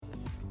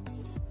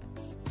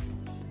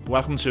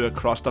Welcome to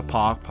Across the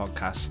Park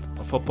podcast,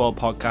 a football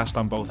podcast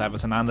on both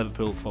Everton and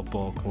Liverpool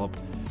Football Club,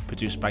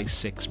 produced by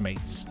six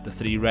mates, the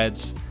three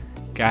Reds,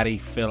 Gary,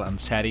 Phil and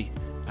Terry,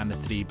 and the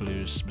three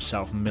Blues,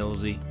 myself,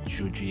 Millsy,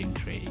 Judgy and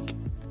Craig.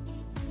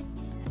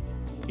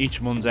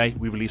 Each Monday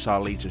we release our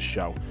latest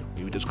show.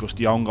 We will discuss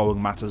the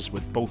ongoing matters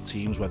with both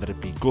teams, whether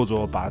it be good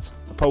or bad,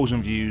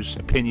 opposing views,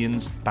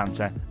 opinions,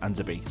 banter and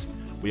debate.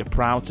 We are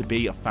proud to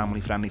be a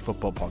family-friendly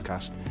football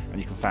podcast,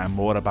 and you can find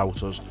more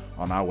about us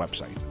on our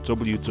website,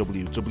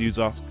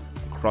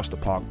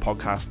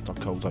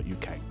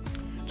 www.acrosstheparkpodcast.co.uk.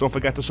 Don't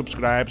forget to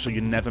subscribe so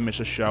you never miss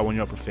a show on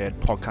your preferred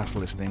podcast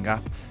listening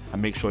app, and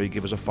make sure you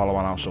give us a follow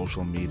on our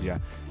social media.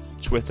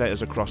 Twitter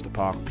is Across the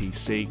Park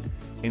PC,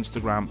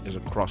 Instagram is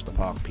Across the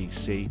Park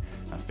PC,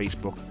 and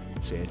Facebook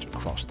search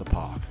Across the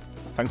Park.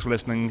 Thanks for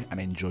listening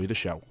and enjoy the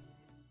show.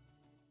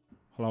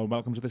 Hello and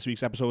welcome to this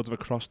week's episode of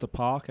Across the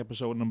Park,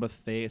 episode number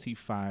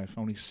 35.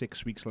 Only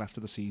 6 weeks left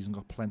of the season,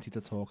 got plenty to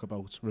talk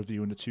about.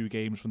 Reviewing the two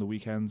games from the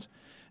weekend,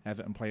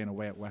 Everton playing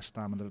away at West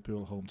Ham and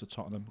Liverpool home to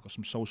Tottenham. We've got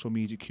some social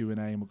media Q&A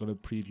and we're going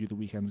to preview the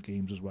weekend's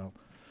games as well.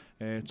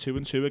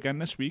 2-2 again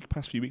this week.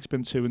 Past few weeks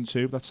been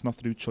 2-2. That's not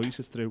through choice,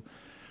 it's through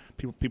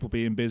people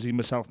being busy.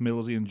 Myself,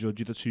 Millsy and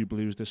Judgy, the two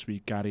Blues this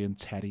week. Gary and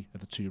Terry are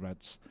the two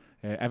Reds.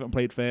 Everton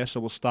played first, so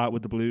we'll start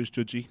with the Blues.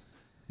 Judgy,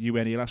 you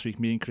went here last week.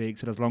 Me and Craig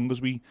said as long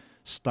as we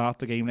start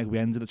the game like we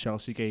ended the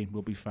Chelsea game,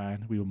 we'll be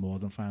fine. We were more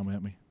than fine,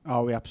 weren't we?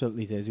 Oh, we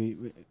absolutely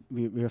did.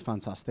 We were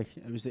fantastic.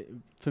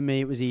 For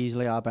me, it was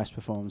easily our best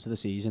performance of the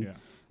season. Yeah.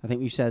 I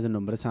think we've said a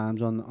number of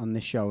times on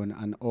this show,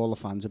 and all the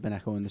fans have been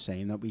echoing the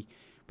same, that we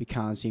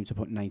can't seem to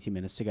put 90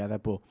 minutes together,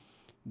 but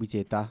we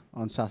did that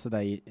on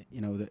Saturday. You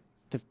know,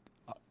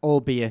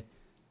 albeit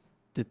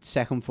the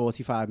second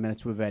 45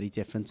 minutes were very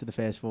different to the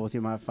first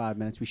 45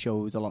 minutes. We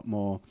showed a lot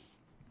more,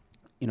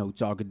 you know,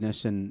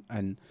 doggedness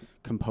and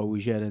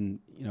composure, and,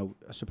 you know,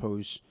 I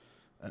suppose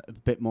a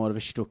bit more of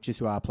a structure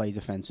to our play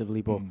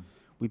defensively, but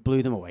we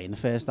blew them away in the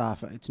first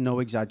half. It's no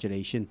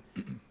exaggeration.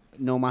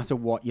 No matter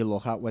what you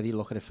look at, whether you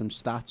look at it from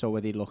stats or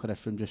whether you look at it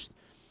from just,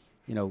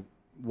 you know,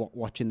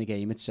 watching the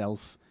game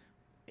itself,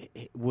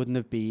 it wouldn't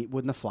have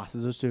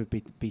flattered us to have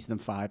beat them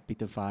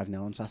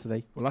 5-0 on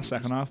Saturday. Well, that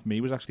second half for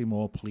me was actually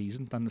more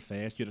pleasing than the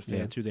first. You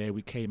referred to there.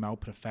 We came out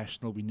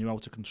professional. We knew how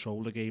to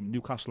control the game.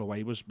 Newcastle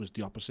away was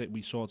the opposite.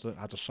 We sort of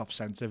had a soft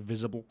centre,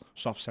 visible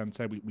soft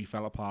centre. We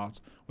fell apart.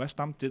 West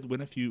Ham did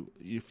win a few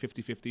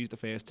 50-50s the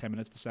first 10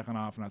 minutes of the second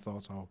half, and I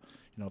thought, you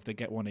know, if they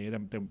get one here,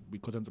 then we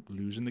could end up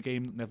losing the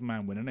game. Never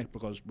mind winning it,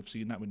 because we've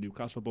seen that with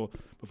Newcastle. But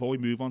before we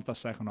move on to that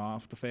second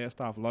half, the first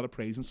half, a lot of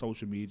praise on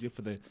social media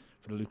for the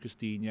Lucas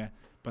Digne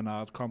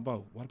Bernard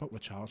combo. What about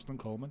Richarlison and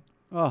Coleman?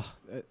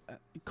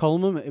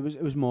 Coleman,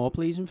 it was more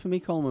pleasing for me,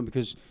 Coleman,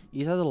 because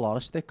he's had a lot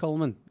of stick,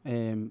 Coleman,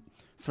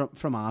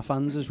 from our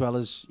fans, as well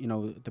as, you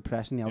know, the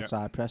press and the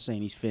outside press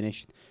saying he's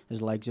finished,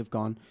 his legs have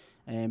gone.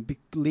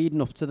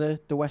 Leading up to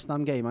the West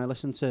Ham game, I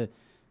listened to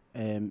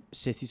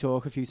City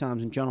Talk a few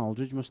times, and John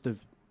Aldridge must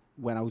have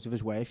went out of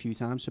his way a few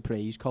times to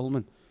praise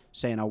Coleman,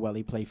 saying how well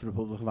he played for the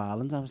Republic of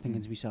Ireland. I was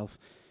thinking to myself,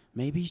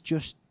 maybe he's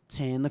just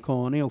turned the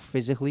corner, you know,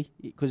 physically,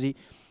 because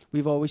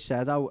we've always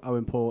said how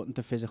important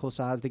the physical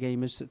side of the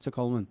game is to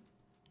Coleman.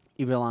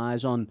 He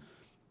relies on,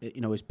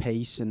 you know, his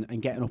pace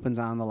and getting up and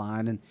down the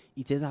line, and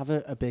he did have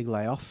a big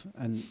layoff,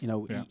 and, you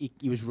know,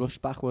 he was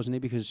rushed back, wasn't he,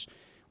 because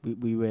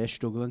we were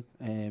struggling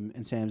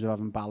in terms of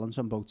having balance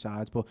on both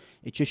sides. But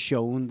it's just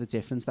shown the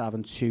difference to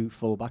having two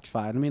full-backs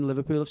firing. I mean,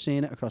 Liverpool have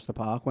seen it across the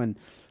park when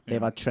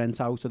they've had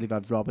Trent out or they've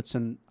had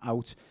Robertson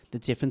out. The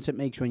difference it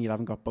makes when you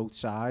haven't got both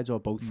sides or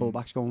both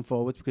full-backs going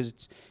forward,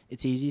 because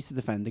it's easy to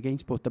defend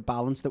against. But the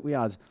balance that we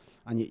had,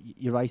 and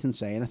you're right in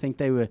saying, I think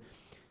they were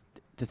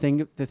the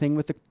thing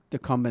with the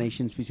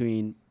combinations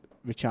between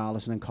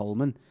Richarlison and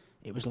Coleman.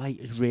 It was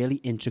really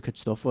intricate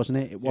stuff, wasn't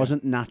it? It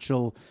wasn't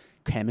natural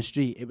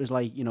chemistry. It was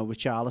like, you know,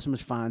 Richarlison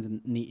was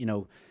finding, you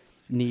know,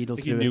 needle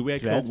through. He knew where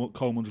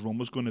Coleman's run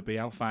was going to be.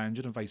 I'll find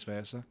you, and vice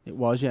versa. It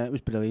was, yeah. It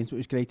was brilliant. It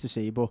was great to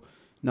see. But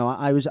no,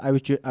 I was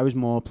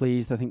more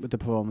pleased, I think, with the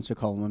performance of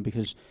Coleman,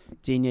 because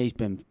Digne's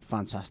been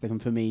fantastic,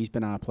 and for me, he's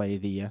been our player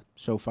of the year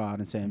so far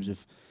in terms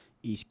of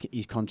he's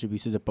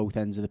contributed at both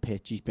ends of the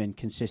pitch. He's been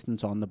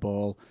consistent on the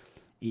ball.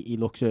 He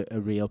looks a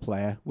real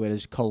player,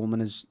 whereas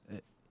Coleman is.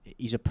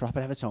 He's a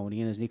proper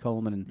Evertonian, isn't he,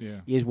 Coleman?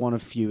 And he is one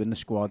of few in the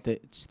squad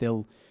that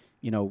still,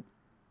 you know,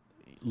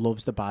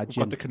 loves the badge.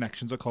 We've got the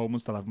connections of Coleman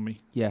still, haven't we?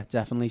 Yeah,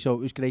 definitely. So it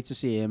was great to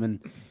see him, and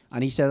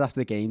he said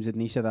after the games,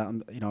 didn't he? Said that,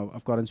 you know,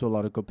 I've got into a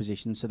lot of good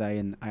positions today,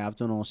 and I have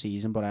done all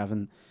season, but I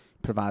haven't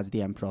provided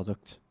the end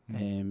product.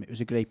 It was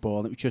a great ball,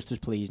 and it was just as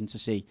pleasing to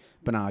see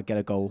Bernard get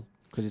a goal,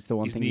 because it's the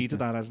one thing he's needed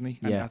that, hasn't he?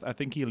 Yeah. And I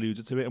think he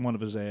alluded to it in one of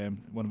his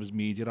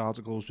media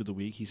articles through the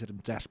week. He said I'm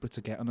desperate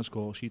to get on the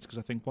score sheet, because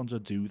I think once I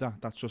do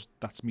that,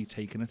 that's me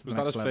taking it to the next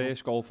level. Was that his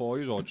first goal for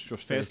you, or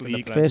just first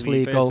league goal? First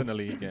in the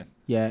league, yeah.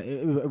 Yeah,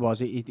 it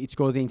was. It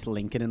scored against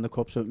Lincoln in the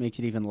cup, so it makes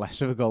it even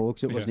less of a goal,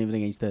 because it wasn't even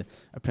against a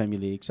Premier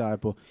League side.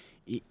 But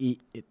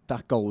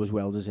that goal was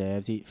well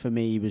deserved. For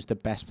me, he was the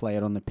best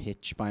player on the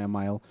pitch by a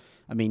mile.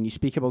 I mean, you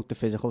speak about the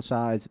physical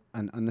side,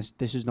 and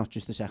this is not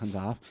just the second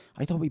half.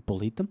 I thought we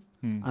bullied them,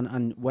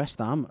 and West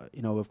Ham,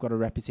 have got a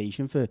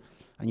reputation for.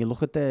 And you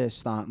look at their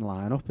starting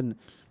lineup, and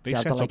they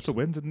set up to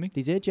win, didn't they?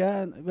 They did,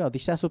 yeah. Well, they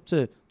set up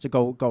to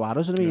go at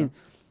us. I mean,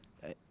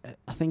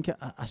 I think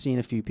I seen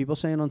a few people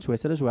saying on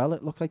Twitter as well.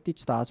 It looked like they'd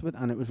started with,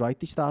 and it was right.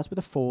 They started with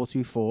a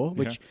 4-2-4,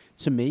 which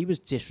to me was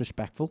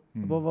disrespectful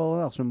above all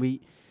else. And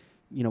we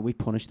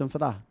punished them for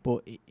that,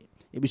 but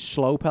it was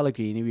slow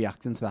Pellegrini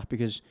reacting to that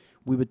because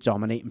we were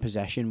dominating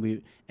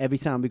possession. Every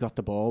time we got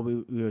the ball,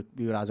 we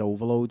were as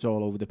overloads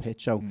all over the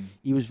pitch. So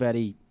he was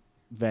very,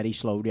 very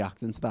slow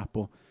reacting to that.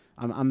 But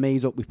I'm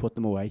made up we put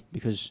them away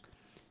because,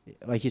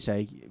 like you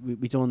say,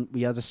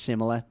 we had a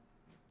similar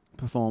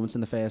performance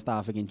in the first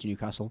half against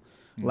Newcastle.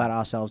 Let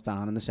ourselves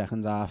down in the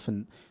second half,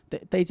 and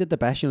they did the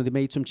best. They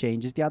made some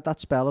changes. They had that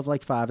spell of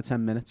like 5 or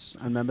 10 minutes.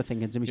 I remember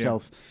thinking to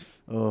myself,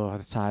 "Oh,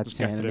 the tide's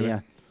turning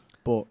here."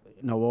 But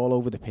all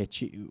over the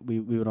pitch, we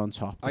were on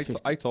top.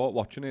 I thought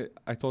watching it,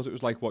 I thought it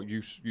was like what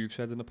you've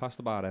said in the past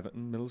about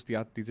Everton, Mills.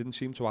 They didn't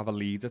seem to have a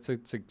leader to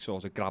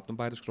sort of grab them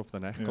by the scruff of the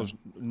neck, because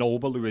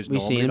Noble, who is we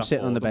normally seen him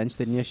sitting on the bench,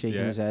 didn't you,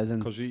 shaking his head,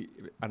 and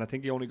I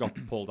think he only got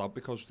pulled out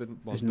because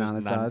his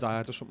nan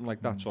died or something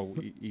like that. So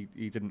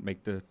he didn't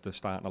make the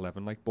starting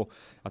 11. But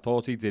I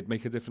thought he did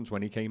make a difference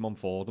when he came on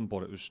for them,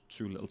 but it was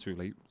too little, too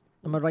late.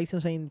 Am I right in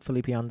saying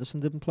Felipe Anderson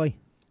didn't play?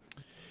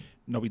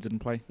 No, he didn't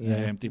play.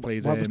 Yeah. They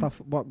played,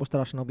 what was the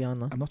rationale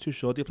behind that? I'm not too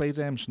sure. They played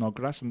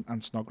Snodgrass,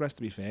 and Snodgrass,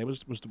 to be fair,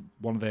 was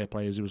one of their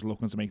players who was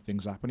looking to make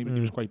things happen. He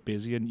was quite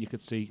busy, and you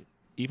could see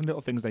even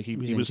little things like he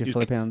was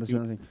Felipe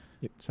Anderson, I think.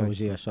 Yep. So was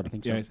he? Sorry, I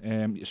think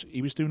so.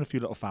 He was doing a few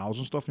little fouls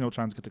and stuff,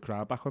 trying to get the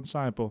crowd back on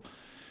side. But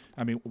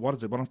I mean,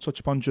 what I touch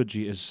upon,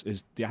 Judgy,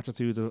 is the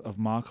attitude of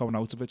Marko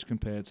Arnautovic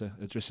compared to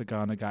Idrissa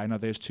Gana Gueye. Now,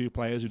 there's two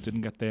players who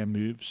didn't get their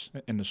moves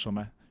in the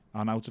summer.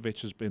 Arnautovic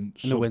has been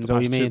in the window,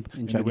 you mean?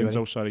 In the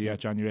window, sorry,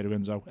 January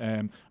window.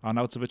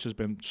 Arnautovic has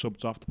been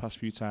subbed off the past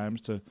few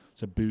times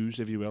to booze,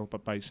 if you will,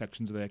 but by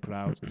sections of their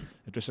crowd.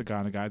 Idrissa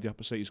Gana Gueye, the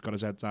opposite, he's got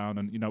his head down,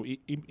 and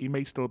he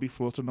may still be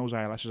fluttering those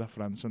eyelashes at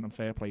France, and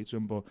fair play to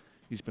him, but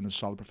he's been a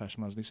solid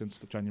professional, hasn't he, since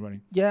January?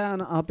 Yeah,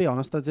 and I'll be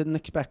honest, I didn't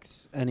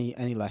expect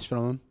any less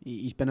from him.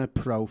 He's been a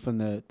pro from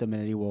the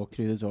minute he walked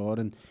through the door,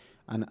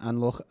 and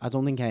look, I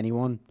don't think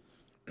anyone,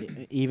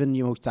 even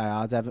most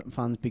diehard Everton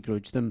fans,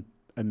 begrudged them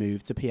a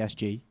move to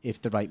PSG if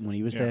the right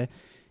money was there.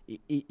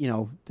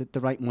 The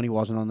right money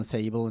wasn't on the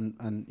table,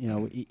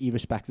 and he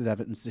respected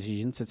Everton's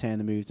decision to turn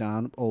the move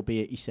down,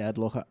 albeit he said,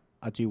 look,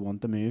 I do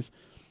want the move.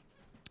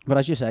 But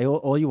as you say,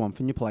 all you want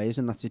from your players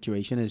in that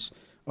situation is,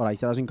 all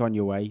right, it hasn't gone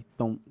your way,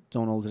 don't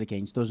hold it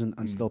against us,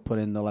 and still put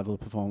in the level of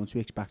performance we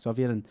expect of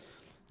you. And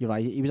you're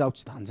right, he was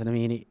outstanding. I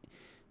mean,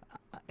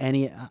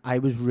 I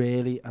was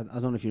really, I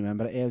don't know if you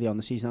remember, early on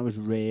the season, I was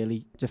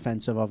really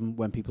defensive of him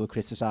when people are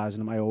criticising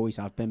him. I always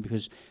have been,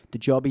 because the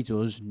job he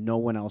does, no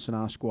one else in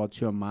our squad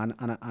to a man,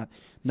 and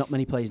not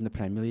many players in the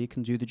Premier League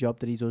can do the job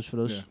that he does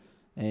for us.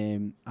 Yeah.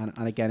 And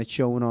again, it's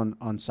shown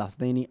on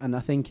Saturday, and I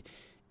think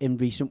in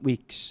recent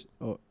weeks,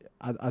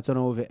 I don't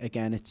know if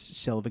it's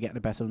Silva getting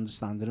a better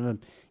understanding of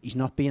him. He's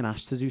not being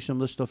asked to do some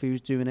of the stuff he was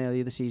doing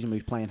earlier this season when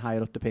he was playing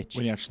higher up the pitch.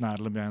 When he had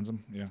Schneiderlin behind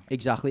him, yeah.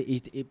 Exactly.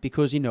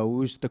 Because he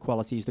knows the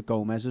qualities that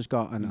Gomez has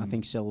got, and I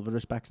think Silva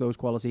respects those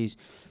qualities.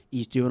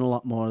 He's doing a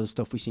lot more of the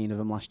stuff we've seen of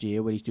him last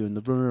year, where he's doing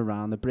the running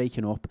around, the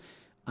breaking up,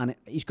 and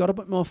he's got a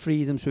bit more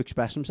freedom to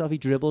express himself. He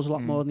dribbles a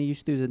lot more than he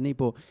used to, didn't he?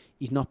 But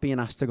he's not being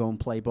asked to go and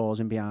play balls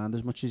in behind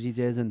as much as he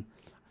did, and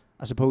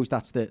I suppose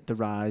that's the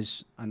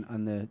rise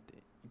and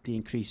the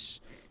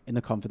increase in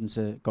the confidence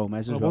of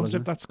Gomez as well. I wonder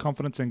if that's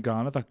confidence in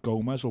Ghana that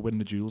Gomez will win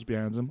the duels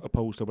behind him,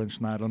 opposed to when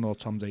Schneiderlin or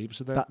Tom Davies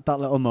are there. That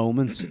little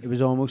moment, it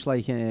was almost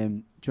like, do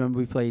you remember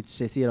we played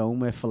City at home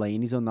where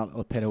Fellaini's done that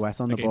little pirouette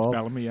on the ball? Against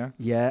Bellamy, yeah.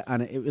 Yeah,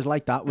 and it was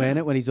like that, wasn't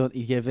it? When he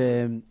gave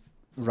Declan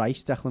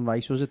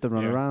Rice, was it, the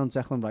run around?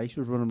 Declan Rice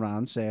was running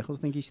around circles.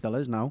 I think he still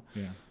is now.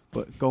 Yeah.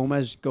 But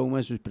Gomez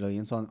was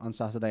brilliant on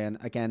Saturday, and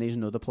again, he's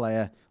another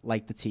player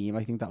like the team.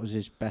 I think that was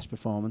his best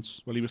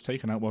performance. Well, he was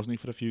taken out, wasn't he,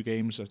 for a few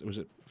games? It was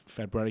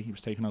February. He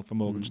was taken out for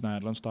Morgan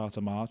Schneiderlin, start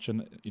of March,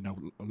 and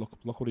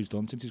look what he's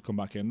done since he's come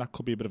back in. That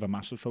could be a bit of a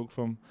master stroke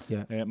from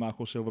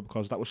Marco Silva,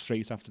 because that was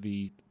straight after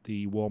the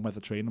warm weather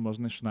training,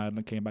 wasn't it?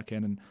 Schneiderlin came back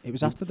in, and it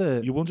was after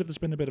the. You wonder if there's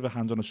been a bit of a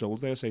hand on the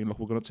shoulder there, saying, "Look,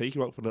 we're going to take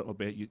you out for a little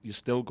bit. You're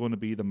still going to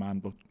be the man,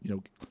 but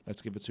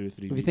let's give it 2 or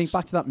 3 weeks." If you think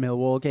back to that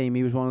Millwall game,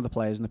 he was one of the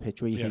players on the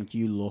pitch where you think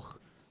you look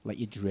like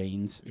you're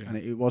drained, and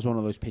it was one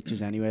of those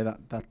pitches anyway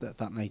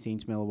that night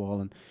against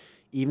Millwall. And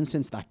even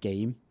since that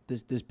game,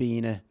 there's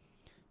been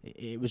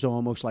it was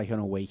almost like an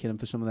awakening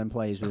for some of them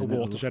players. Like a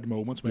watershed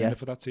moment,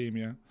 for that team,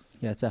 yeah.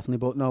 Yeah, definitely.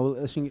 But no,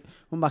 listen,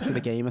 going back to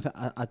the game,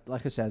 I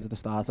like I said at the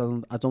start,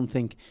 I don't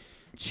think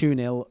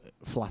 2-0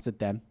 flattered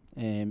them.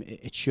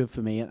 It should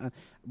for me.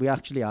 We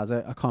actually had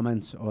a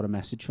comment or a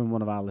message from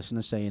one of our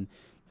listeners saying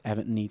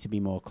Everton need to be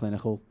more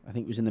clinical. I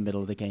think it was in the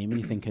middle of the game, and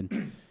you're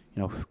thinking,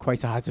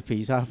 quite hard to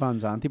please our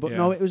fans, aren't they? But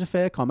no, it was a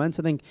fair comment.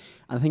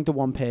 I think the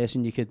one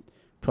person you could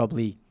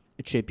probably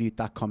attribute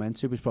that comment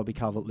to was probably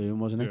Calvert-Lewin,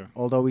 wasn't it? Yeah.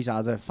 Although he's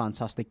had a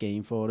fantastic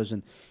game for us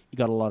and he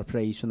got a lot of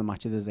praise from the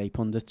Match of the Day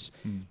pundits,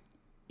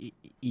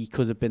 he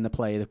could have been the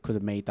player that could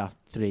have made that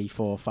 3-4,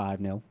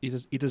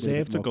 5-0. He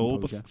deserved a goal,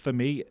 but for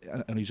me,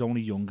 and he's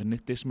only young, and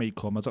this may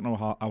come, I don't know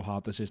how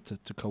hard this is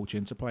to coach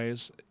into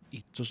players.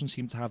 He doesn't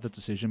seem to have the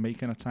decision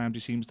making at times. He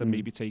seems to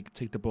maybe take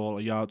the ball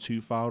a yard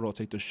too far or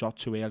take the shot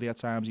too early at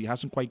times. He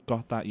hasn't quite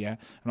got that yet.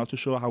 I'm not too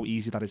sure how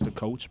easy that is to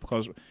coach,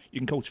 because you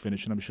can coach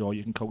finishing, I'm sure.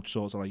 You can coach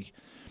sort of like,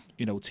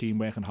 you know,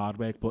 teamwork and hard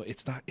work, but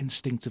it's that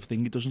instinctive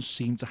thing he doesn't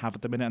seem to have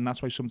at the minute, and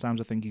that's why sometimes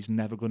I think he's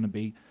never going to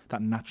be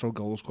that natural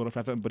goal scorer for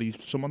Everton, but he's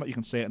someone that you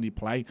can certainly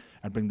play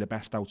and bring the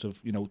best out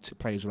of, you know,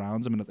 players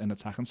around him in an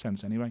attacking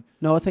sense anyway.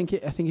 No, I think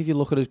if you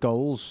look at his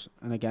goals,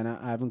 and again,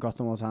 I haven't got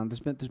them all the time, there's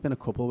been a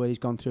couple where he's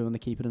gone through and the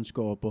keeper and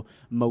scored, but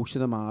most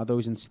of them are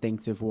those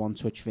instinctive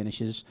one-touch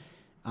finishes,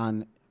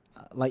 and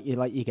like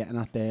you're getting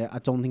at there, I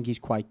don't think he's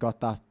quite got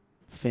that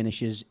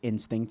finishes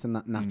instinct and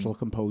that natural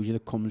composure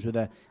that comes with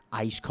a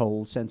ice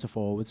cold centre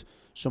forward.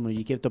 Someone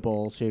you give the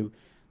ball to,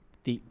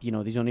 they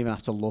don't even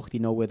have to look. They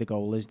know where the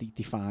goal is.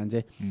 They find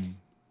it.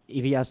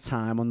 If he has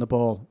time on the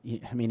ball,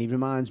 he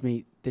reminds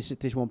me.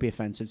 This won't be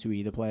offensive to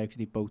either player because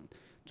they've both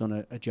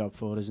done a job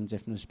for us in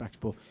different respects.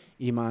 But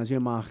he reminds me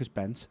of Marcus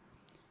Bent.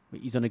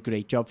 He's done a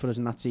great job for us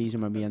in that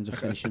season when we end up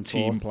finishing a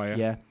team fourth. player.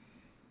 Yeah.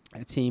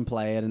 A team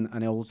player and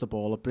he holds the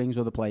ball up, brings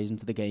other players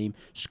into the game,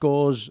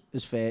 scores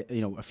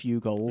a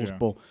few goals,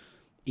 but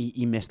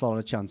he missed a lot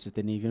of chances,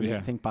 didn't he? Even I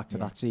think back to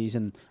that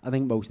season. I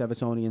think most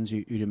Evertonians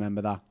who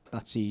remember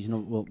that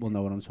season will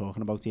know what I'm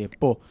talking about here.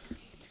 But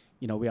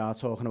you know, we are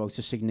talking about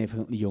a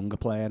significantly younger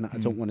player, and I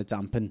don't want to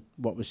dampen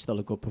what was still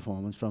a good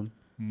performance from.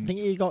 I think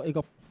he got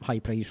high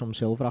praise from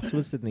Silva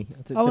afterwards, didn't he?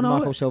 Did no,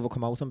 Marco Silva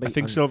come out and I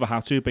think Silva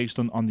had to, based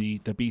on the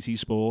BT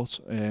Sport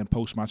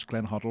post-match.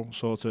 Glenn Hoddle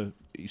sort of,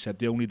 he said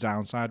the only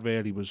downside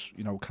really was,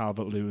 you know,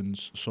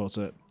 Calvert-Lewin's sort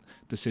of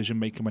decision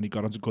making when he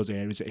got into good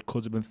areas. It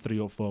could have been 3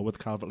 or 4 with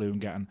Calvert-Lewin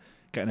getting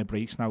a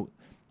breaks. Now,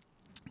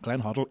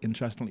 Glenn Hoddle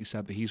interestingly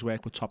said that he's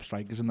worked with top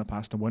strikers in the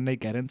past, and when they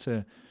get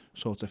into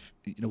sort of,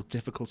 you know,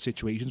 difficult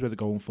situations where they're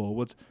going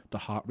forward, the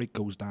heart rate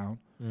goes down.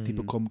 They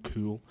become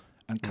cool.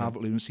 And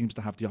Calvert-Lewin seems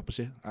to have the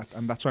opposite,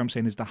 and that's why I'm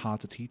saying, is that hard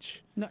to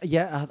teach? No,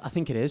 yeah, I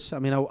think it is. I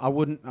mean, I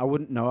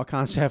wouldn't know. I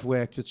can't say I've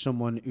worked with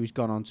someone who's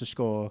gone on to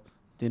score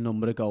the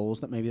number of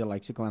goals that maybe the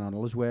likes of Glenn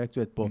Hoddle has worked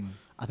with, but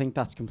I think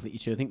that's completely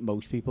true. I think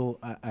most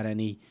people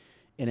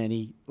in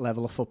any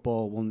level of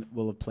football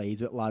will have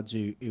played with lads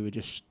who are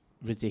just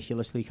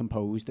ridiculously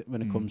composed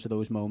when it comes to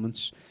those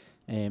moments.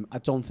 I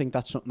don't think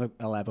that's something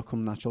that'll ever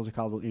come natural to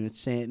Calvert-Lewin. It's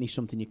certainly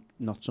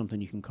not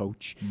something you can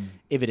coach.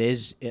 If it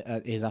is,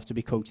 it have to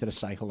be coached at a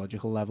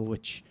psychological level,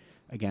 which,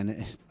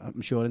 again,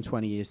 I'm sure in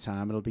 20 years'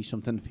 time it'll be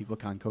something that people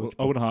can coach.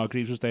 Well, Owen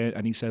Hargreaves was there,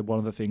 and he said one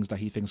of the things that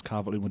he thinks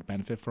Calvert-Lewin would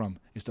benefit from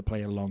is to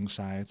play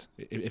alongside.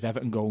 If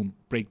Everton go and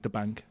break the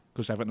bank,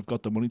 because Everton have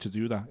got the money to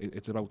do that,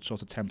 it's about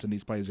sort of tempting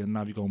these players in.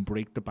 Now, if you go and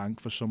break the bank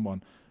for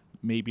someone,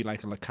 maybe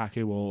like a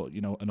Lukaku or,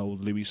 you know, an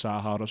old Louis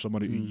Saha or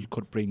someone who you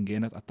could bring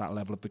in at that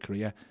level of the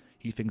career,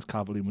 he thinks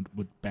Calvert-Lewin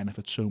would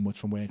benefit so much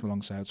from working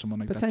alongside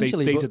someone like that day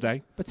to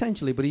day.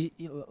 Potentially, but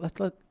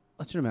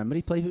let's remember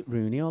he played with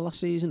Rooney all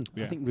last season.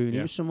 I think Rooney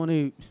was someone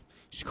who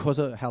scores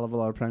a hell of a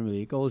lot of Premier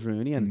League goals,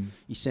 Rooney, and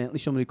he's certainly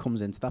somebody who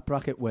comes into that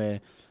bracket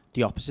where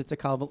the opposite to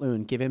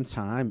Calvert-Lewin, give him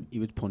time, he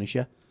would punish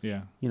you.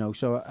 Yeah. You know,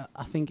 so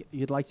I think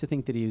you'd like to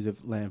think that he would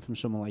have learned from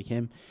someone like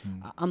him.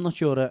 I'm not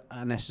sure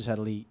I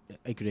necessarily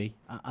agree.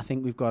 I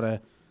think we've got to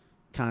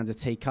kind of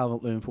take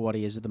Calvert-Lewin for what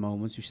he is at the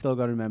moment. We've still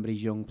got to remember he's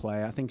a young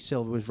player. I think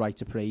Silva was right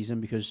to praise him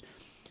because,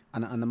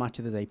 and the Match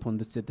of the Day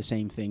pundits did the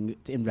same thing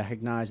in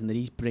recognising that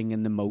he's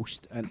bringing the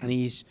most, and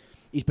he's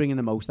bringing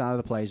the most out of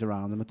the players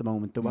around him at the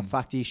moment. The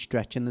fact he's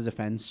stretching the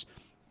defence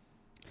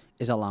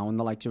is allowing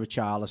the likes of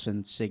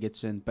Richarlison,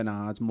 Sigurdsson,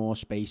 Bernards more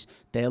space.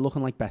 They're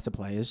looking like better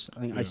players. I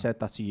think I said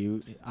that to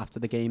you after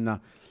the game, that,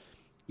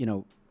 you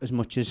know, as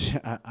much as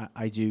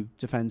I do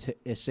defend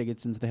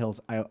Sigurdsson to the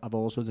hills, I've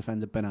also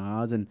defended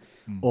Bernard, and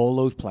all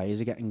those players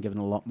are getting given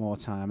a lot more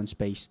time and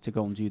space to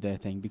go and do their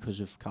thing because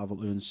of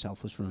Calvert-Lewin's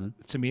selfless running.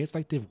 To me, it's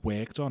like they've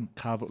worked on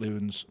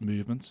Calvert-Lewin's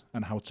movement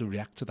and how to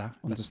react to that.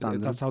 That's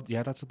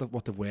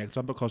what they've worked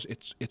on, because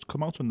it's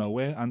come out of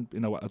nowhere. And,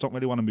 you know, I don't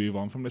really want to move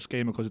on from this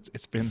game because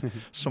it's been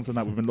something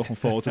that we've been looking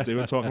forward to do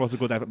and talk about a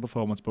good Everton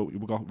performance, but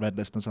we've got red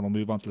listeners and we'll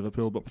move on to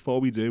Liverpool. But before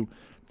we do,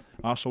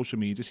 our social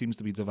media seems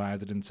to be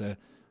divided into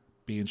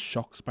being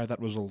shocked by that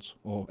result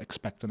or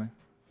expecting it.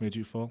 Where do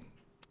you fall?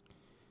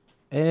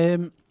 I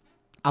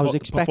was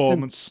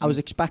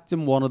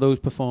expecting one of those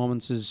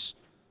performances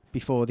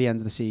before the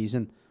end of the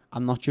season.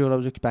 I'm not sure I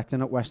was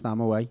expecting at West Ham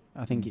away.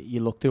 I think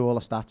you look through all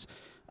the stats.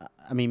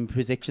 I mean,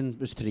 prediction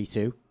was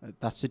 3-2.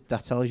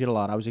 That tells you a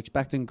lot. I was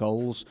expecting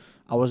goals.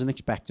 I wasn't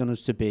expecting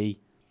us to be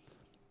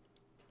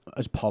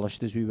as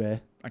polished as we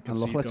were. And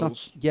look,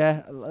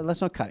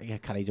 let's not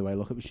get carried away.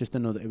 Look, it was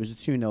a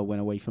 2-0 win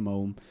away from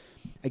home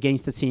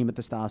against the team at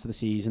the start of the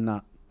season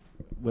that,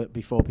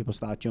 before people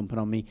start jumping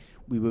on me,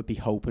 we would be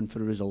hoping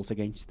for a result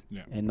against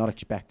and not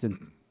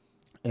expecting.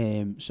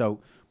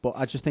 So But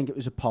I just think it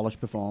was a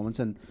polished performance.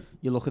 And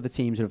you look at the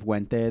teams that have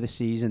went there this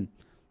season,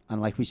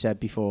 and like we said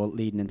before,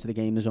 leading into the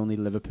game, there's only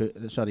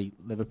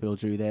Liverpool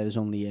drew there. There's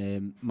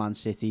only Man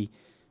City.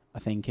 I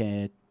think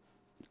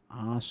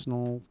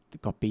Arsenal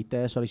got beat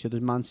there. So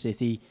there's Man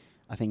City,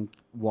 I think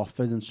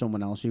Watford and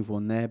someone else who've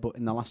won there. But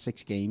in the last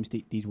 6 games,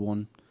 these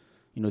won.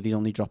 These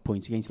only dropped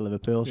points against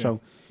Liverpool. Yeah.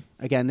 So,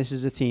 again, this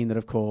is a team that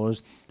have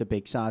caused the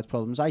big sides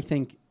problems. I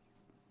think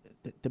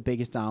the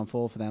biggest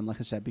downfall for them,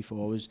 like I said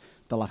before, was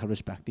the lack of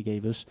respect they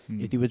gave us.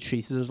 If they were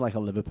treated us like a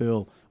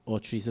Liverpool or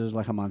treated us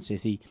like a Man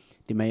City,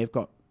 they may have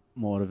got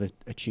more of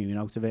a tune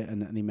out of it,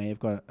 and they may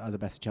have had a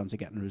better chance of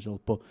getting a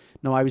result. But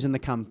no, I was in the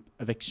camp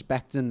of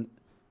expecting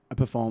a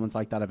performance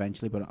like that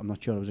eventually, but I'm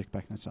not sure I was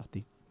expecting it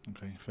Saturday.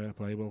 Okay, fair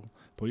play. Well,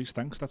 boys,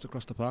 thanks. That's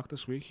Across the Park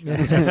this week.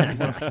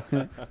 Yeah.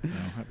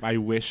 I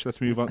wish. Let's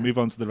move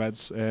on to the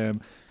Reds.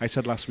 I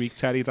said last week,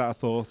 Terry, that I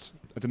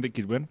didn't think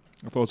you'd win.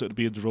 I thought it would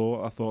be a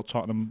draw. I thought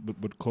Tottenham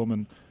would come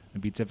and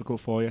be difficult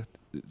for you.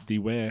 They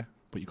were,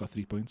 but you got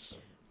 3 points.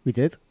 We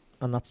did,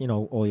 and that's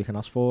all you can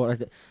ask for.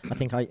 I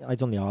think I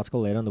done the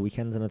article there on the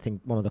weekend, and I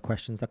think one of the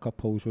questions that got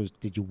posed was,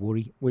 "Did you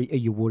worry? Are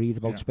you worried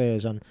about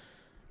Spurs?" And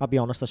I'll be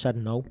honest, I said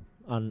no.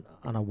 And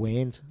I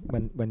weren't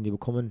when they were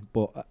coming,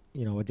 but I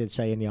did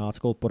say in the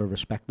article, but I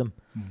respect them,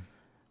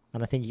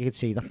 and I think you could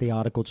see that they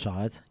are a good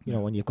side,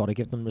 and you've got to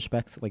give them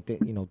respect. Like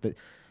if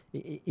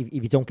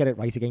you don't get it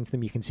right against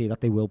them, you can see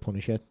that they will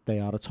punish you. They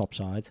are a top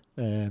side,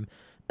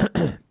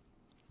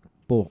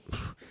 but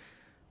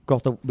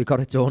we got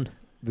it done.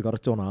 We got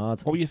it done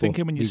hard. What were you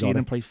thinking when you see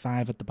them play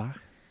 5 at the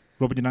back,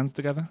 rubbing your hands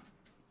together?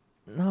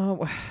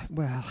 No,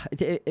 well,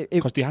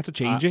 because they had to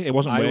change it. It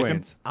wasn't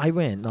working. I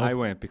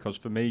went because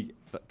for me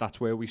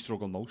that's where we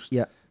struggle most.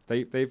 Yeah,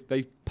 they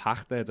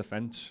pack their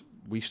defence.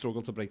 We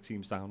struggle to break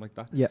teams down like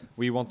that. Yeah,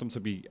 we want them to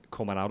be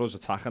coming out us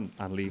attacking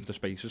and leave the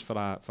spaces for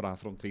our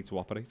front three to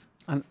operate.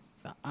 And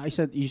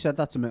you said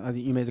that to me. I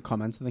think you made a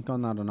comment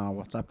on that on our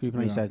WhatsApp group,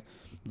 and I said,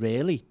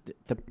 really,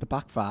 the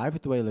back 5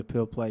 with the way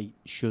Liverpool play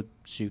should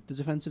suit the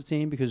defensive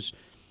team, because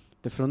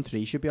the front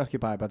 3 should be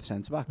occupied by the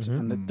centre backs,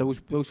 and those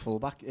full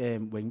back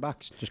wing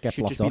backs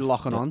should just be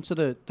locking on to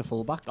the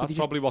full back. That's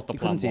probably what the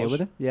plan was. Deal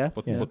with it.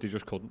 But they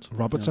just couldn't.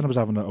 Robertson was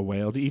having a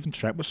whale. Even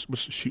Trent was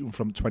shooting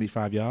from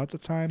 25 yards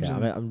at times.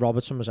 Yeah, and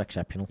Robertson was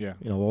exceptional. Yeah,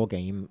 all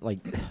game. Like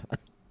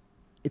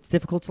it's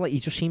difficult to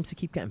he just seems to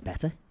keep getting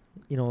better.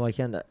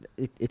 And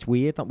it's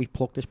weird that we've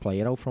plucked this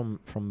player out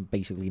from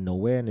basically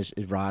nowhere, and his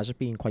rise has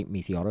been quite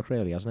meteoric,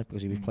 really, hasn't it?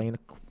 Because he was playing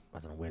I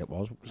don't know where it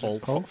was.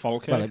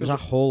 Falkirk. Well, it was at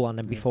Hull, and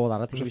then before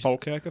that, I think it was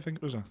Falkirk. I think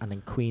it was. And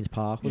then Queen's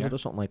Park was it, or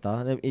something like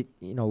that.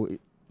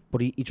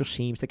 But he just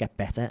seems to get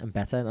better and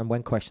better. And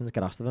when questions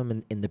get asked of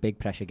him in the big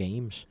pressure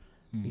games,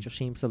 he just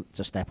seems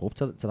to step up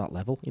to that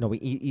level.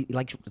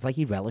 It's like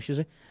he relishes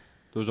it.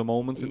 There was a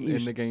moment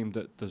in the game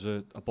that there's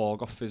a ball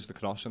got fizzed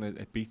across and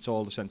it beats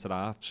all the centre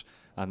halves.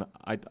 And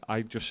I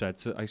said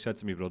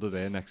to my brother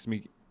there next to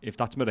me, if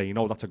that's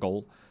Moreno, that's a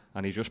goal.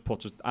 And he just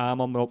puts his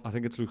arm on I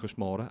think it's Lucas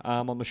Moura,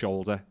 arm on the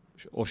shoulder,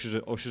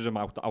 ushers him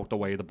out the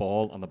way of the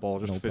ball, and the ball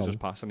just fizzes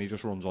past, and he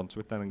just runs onto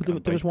it then.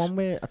 There was one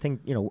where I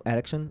think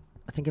Eriksen.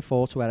 I think it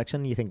falls to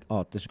Eriksen. You think,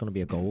 this is going to be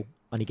a goal,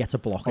 and he gets a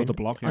block. The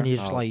block, and he's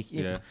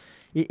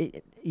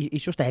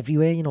he's just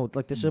everywhere.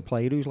 This is a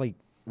player who's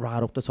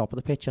right up the top of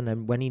the pitch, and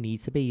then when he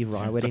needs to be, he's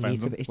right where he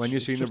needs to be. When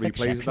you've seen the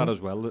replays of that as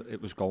well,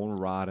 it was going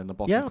right in the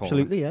bottom corner. Yeah,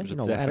 absolutely.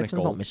 Yeah,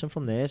 Eriksen's not missing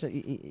from there. So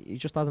he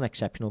just had an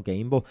exceptional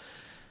game. But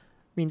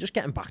I mean, just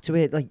getting back to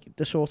it,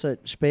 the sort of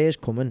Spurs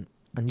coming,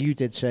 and you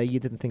did say you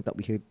didn't think that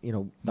we could,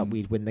 that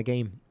we'd win the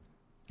game.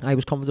 I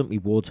was confident we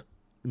would,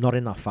 not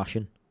in that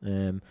fashion.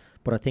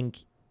 But I think,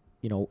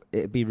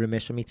 it'd be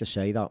remiss for me to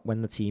say that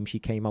when the team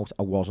sheet came out,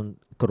 I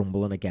wasn't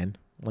grumbling again,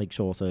 about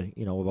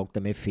the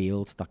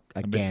midfield that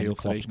again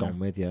Klopp's gone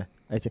with. Yeah,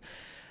 I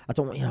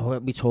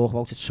don't, we talk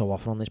about it so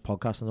often on this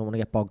podcast, and I don't want to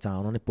get bogged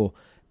down on it, but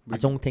I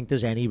don't think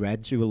there's any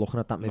Reds who are looking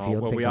at that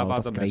midfield. Well, we have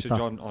had a message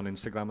on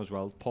Instagram as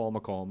well. Paul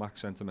McCormack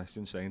sent a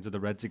message saying, "Do the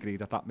Reds agree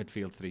that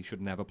midfield 3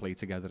 should never play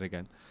together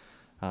again?"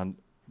 And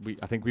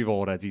I think we've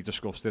already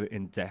discussed it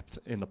in depth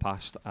in the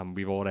past, and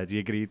we've already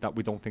agreed that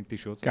we don't think they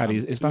should. Gary,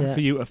 is that for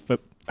you a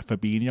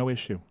Fabinho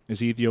issue? Is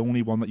he the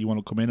only one that you want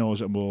to come in, or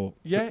is it more?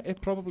 Yeah, it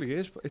probably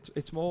is, but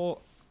it's more.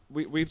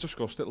 We've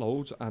discussed it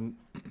loads, and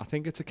I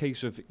think it's a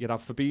case of you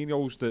have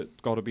Fabinho's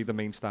that got to be the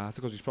main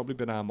starter because he's probably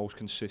been our most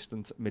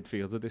consistent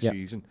midfielder this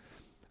season,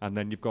 and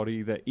then you've got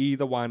either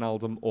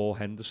Wijnaldum or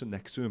Henderson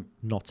next to him.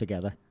 Not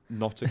together,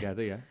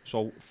 yeah.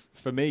 So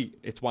for me,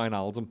 it's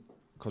Wijnaldum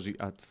because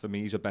for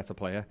me he's a better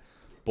player,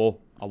 but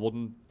I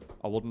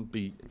wouldn't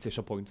be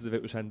disappointed if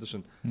it was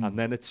Henderson, and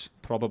then it's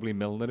probably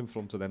Milner in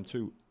front of them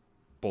too.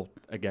 But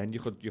again,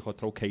 you could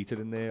throw Keita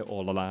in there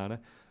or Lallana,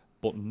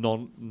 but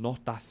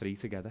not that 3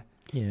 together.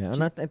 Yeah,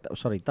 and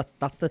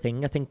that's the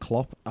thing. I think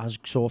Klopp has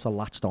sort of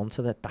latched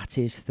onto that. That's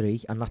his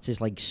 3, and that's his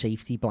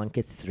safety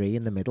blanket 3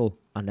 in the middle,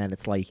 and then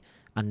it's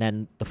and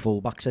then the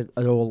fullbacks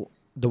are all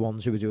the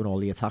ones who are doing all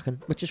the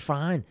attacking, which is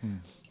fine.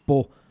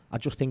 But I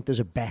just think there's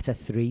a better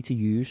three to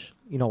use,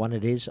 you know, and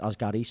it is, as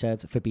Gary said,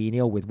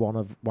 Fabinho with one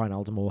of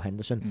Wijnaldum or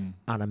Henderson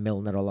and a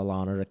Milner or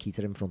Lallana or Keita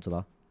in front of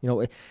that. You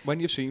know,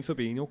 when you've seen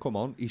Fabinho come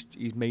on,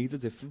 he's made a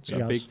difference,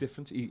 a big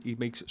difference. He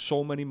makes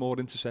so many more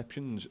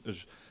interceptions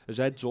as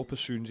heads up as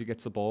soon as he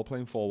gets the ball,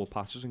 playing forward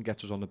passes and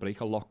gets us on the break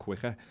a lot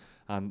quicker.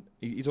 And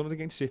he's done it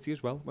against City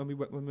as well. When we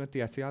went at the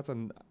Etihad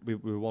and we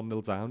were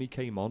 1-0 down, he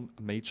came on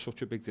and made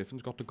such a big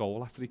difference, got the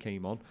goal after he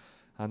came on.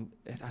 And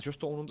I just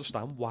don't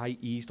understand why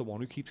he's the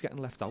one who keeps getting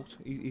left out.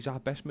 He's our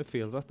best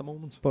midfielder at the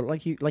moment. But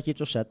like you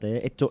just said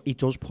there, he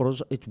does put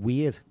us. It's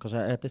weird because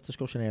I had this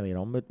discussion earlier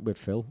on with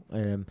Phil.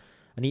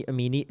 And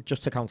he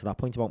just to counter that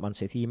point about Man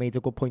City, he made a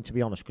good point, to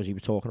be honest, because he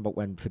was talking about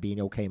when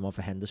Fabinho came on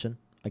for Henderson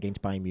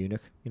against Bayern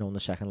Munich, you know, in the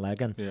second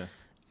leg, and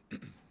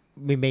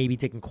we maybe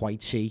didn't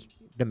quite see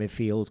the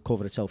midfield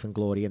cover itself in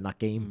glory in that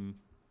game.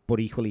 But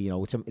equally, you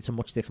know, it's a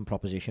much different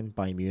proposition,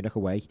 Bayern Munich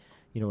away,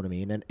 you know what I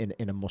mean,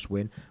 in a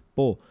must-win.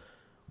 But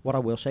what I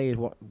will say is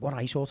what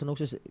I sort of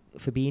noticed,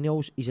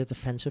 he's a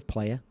defensive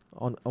player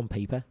on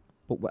paper,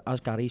 but as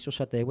Gary's just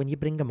said there, when you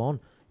bring him on,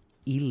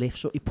 he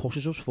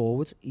pushes us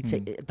forward.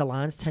 The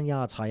line's 10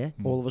 yards higher.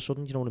 All of a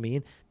sudden, you know what I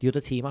mean? The other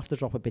team have to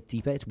drop a bit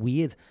deeper. It's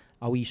weird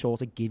how he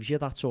sort of gives you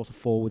that sort of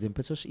forward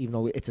impetus, even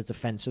though it's a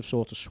defensive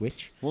sort of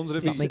switch. I wonder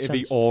if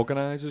he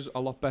organises a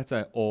lot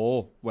better,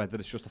 or whether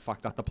it's just the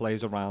fact that the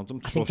players around him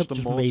trust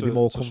him more, maybe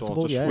more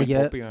comfortable, sort of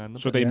up behind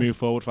them. So they move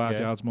forward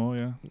 5 yards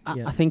more,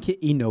 I think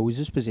he knows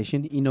his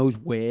position. He knows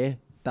where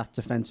that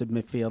defensive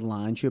midfield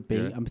line should be,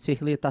 and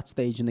particularly at that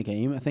stage in the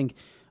game, I think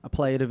a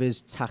player of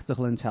his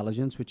tactical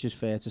intelligence, which is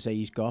fair to say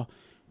he's got,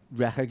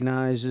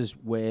 recognises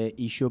where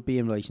he should be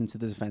in relation to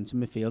the defensive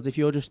midfield. If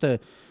you're just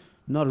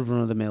not a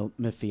run-of-the-mill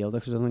midfielder,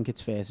 because I think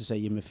it's fair to say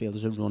your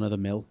midfielders are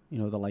run-of-the-mill, you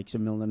know, the likes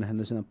of Milner and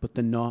Henderson, but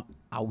they're not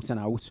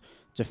out-and-out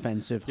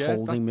defensive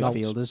holding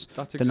midfielders.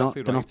 That's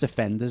exactly they're not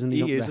defenders. And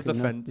he is a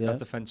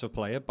defensive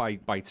player by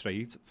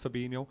trade,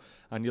 Fabinho.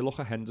 And you look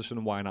at Henderson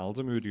and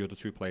Wijnaldum, who are the other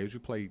two players who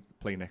play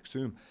next to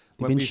him.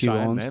 When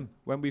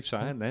we've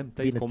signed them,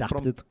 they've come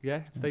adapted.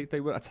 from they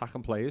were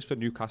attacking players for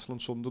Newcastle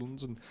and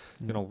Sunderland, and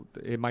you know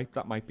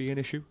that might be an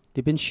issue.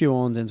 They've been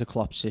shoehorned into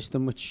Klopp's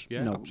system, which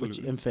which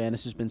in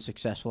fairness has been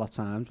successful at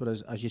times. But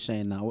as you're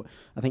saying now,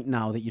 I think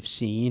now that you've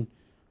seen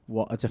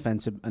what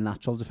a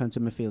natural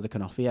defensive midfielder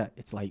can offer you,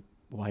 it's like,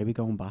 why are we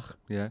going back?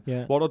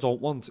 Yeah. What I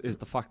don't want is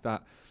the fact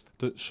that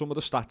some of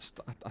the stats,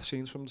 I've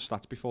seen some of the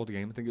stats before the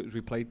game, I think it was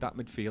we played that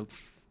midfield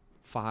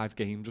 5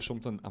 games or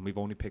something, and we've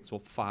only picked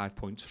up 5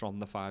 points from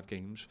the 5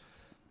 games.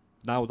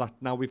 Now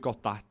we've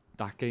got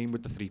that game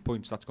with the 3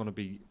 points, that's going to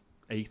be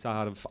 8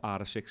 out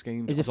of 6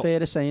 games. Is it fair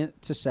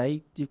to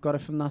say you've got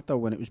it from that though,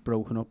 when it was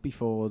broken up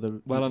before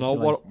the? Well, I know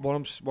what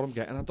I'm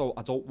getting. I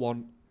don't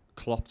want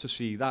Klopp to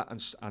see that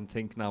and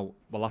think now,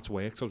 well, that's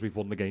worked because we've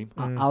won the game.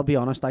 I'll be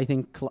honest, I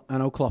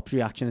know Klopp's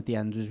reaction at the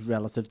end was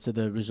relative to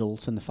the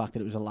results and the fact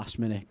that it was a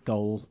last-minute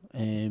goal.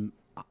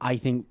 I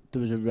think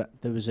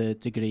there was a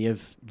degree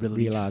of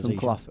relief from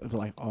Klopp of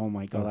like, oh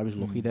my God, I was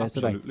lucky there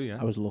today. Yeah.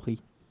 I was lucky.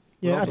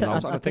 Yeah,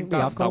 I think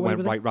that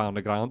went right round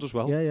the ground as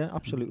well. Yeah,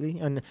 absolutely.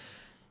 And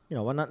you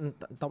know, and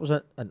that was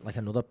like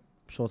another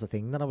sort of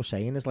thing that I was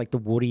saying is like the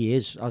worry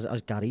is,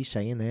 as Gary's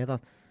saying there,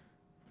 that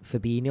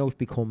Fabinho's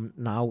become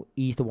now,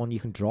 he's the one you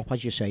can drop,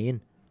 as you're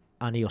saying,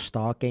 and he'll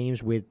start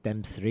games with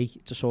them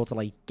 3 to sort of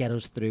like get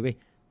us through it.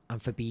 And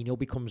Fabinho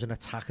becomes an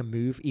attack and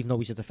move, even though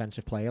he's a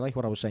defensive player, like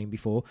what I was saying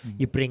before.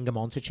 You bring him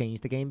on to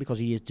change the game because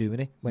he is doing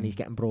it when he's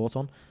getting brought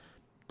on.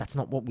 That's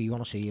not what we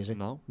want to see, is it?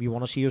 No. We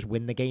want to see us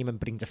win the game and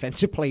bring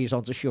defensive players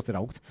on to shut it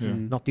out,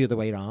 not the other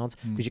way around.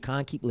 Because you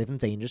can't keep living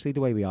dangerously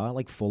the way we are,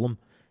 like Fulham.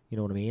 You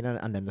know what I mean?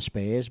 And then the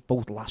Spurs,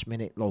 both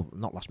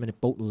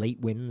both late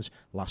wins,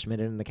 last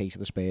minute in the case of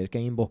the Spurs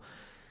game. But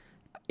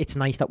it's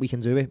nice that we can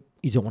do it.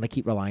 You don't want to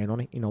keep relying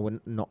on it, you know,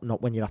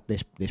 not when you're at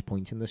this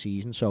point in the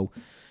season. So,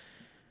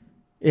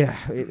 yeah,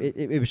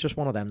 it was just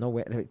one of them, though.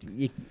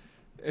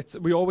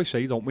 We always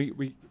say, don't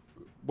we?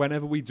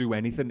 Whenever we do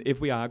anything, if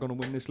we are going to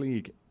win this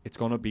league, it's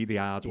going to be the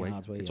hard way.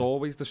 It's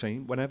always the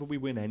same. Whenever we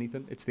win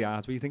anything, it's the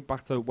hard way. You think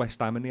back to West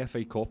Ham in the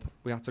FA Cup,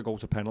 we had to go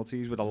to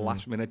penalties with a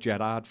last-minute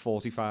Gerrard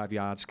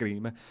 45-yard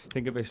screamer.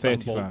 Think of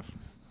Istanbul. 35.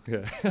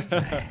 Yeah,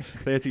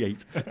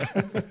 38.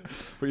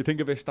 But you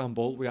think of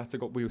Istanbul, we were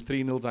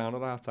 3-0 down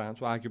at half time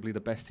to arguably the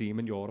best team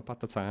in Europe at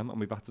the time, and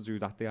we've had to do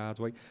that the hard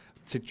way.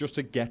 Just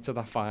to get to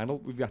that final,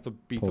 we've had to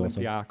beat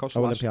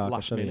Olympiacos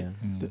last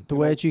minute. The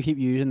words you keep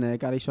using there,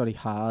 Gary,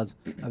 hard.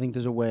 I think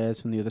there's a word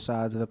from the other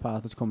side of the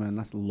path that's coming in,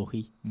 that's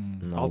lucky.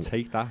 No. I'll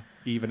take that,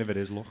 even if it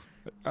is luck.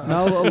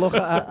 No, look,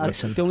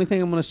 the only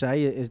thing I'm going to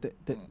say is that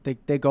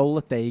the goal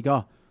that they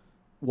got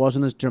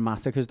wasn't as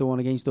dramatic as the one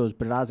against us,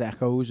 but it has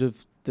echoes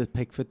of the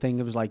Pickford thing.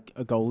 It was like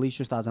a goalie's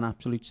just had an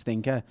absolute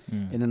stinker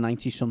in the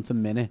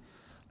 90-something minute.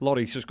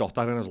 Lloris has got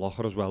that in his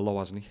locker as well, though,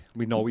 hasn't he?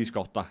 We know he's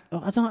got that.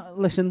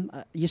 Listen,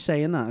 you're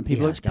saying that, and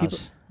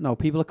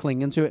people are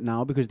clinging to it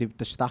now because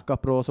the stat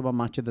got brought up on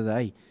Match of the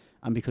Day,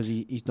 and because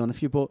he's done a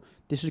few. But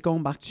this is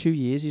going back 2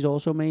 years. He's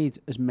also made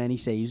as many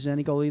saves as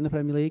any goalie in the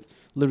Premier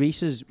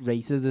Lloris is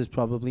rated as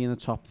probably in the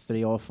top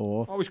 3 or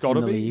 4. Oh, he's got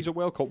to be. League. He's a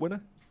World Cup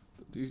winner.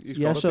 He's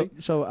got to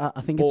be. So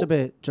I think it's a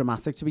bit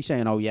dramatic to be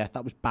saying, oh yeah,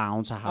 that was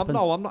bound to happen.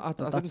 I'm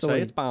not. I didn't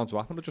say it's bound to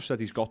happen. I just said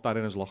he's got that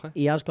in his locker.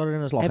 He has got it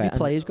in his locker. Every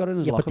player's got it in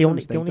his locker.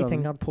 But the only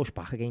thing I'd push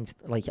back against,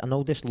 like, I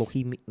know this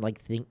lucky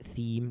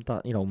theme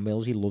that, you know,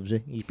 Millsy loves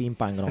it. He's been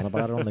banging on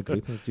about it on the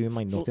group and it's doing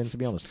my nut in, to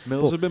be honest.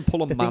 Mills has been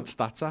pulling mad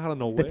stats out of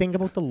nowhere. The thing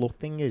about the luck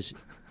thing is,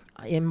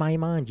 in my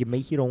mind, you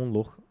make your own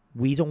luck.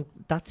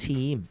 That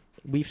team,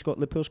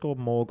 Liverpool scored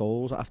more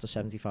goals after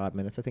 75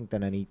 minutes, I think,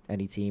 than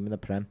any team in the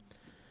Prem.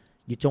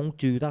 You don't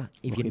do that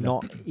if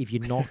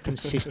you're not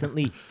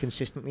consistently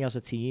as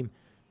a team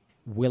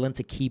willing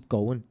to keep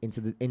going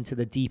into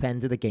the deep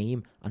end of the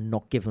game and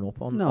not giving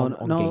up on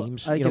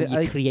games.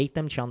 You create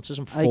them chances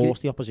and force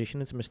the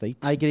opposition into mistakes.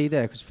 I agree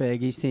there, because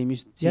Fergie's team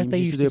used to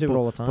do it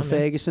all the time. But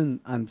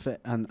Ferguson and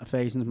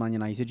Ferguson's Man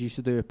United used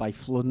to do it by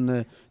flooding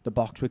the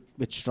box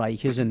with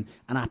strikers and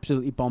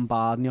absolutely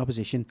bombarding the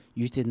opposition.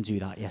 You didn't do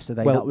that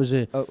yesterday. Well, that was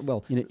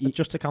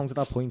just to counter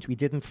that point, we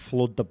didn't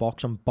flood the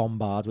box and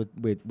bombard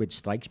with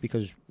strikes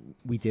because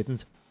we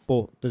didn't.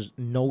 But there's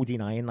no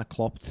denying that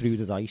Klopp threw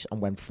the dice and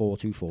went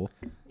 4-2-4.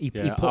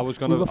 I was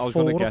going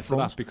to get to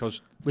that,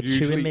 because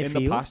usually in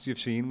the past you've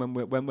seen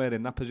when we're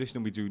in that position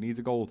and we do need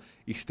a goal,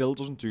 he still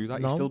doesn't do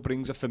that. No. He still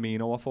brings a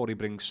Firmino off, or he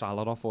brings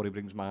Salah off, or he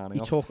brings Mane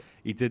off.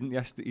 He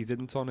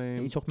didn't on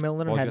him. He took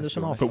Milner and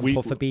Henderson off, put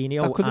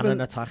Fabinho and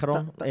an attacker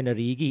on in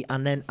Origi,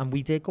 and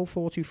we did go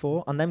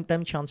 4-2-4. And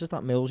them chances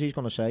that Millsy's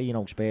going to say, you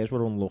know, Spurs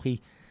were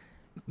unlucky.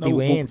 They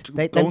weren't.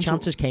 Them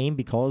chances came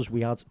because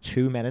we had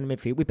two men in the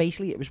midfield. We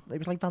basically, it was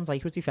like Van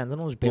Dijk was defending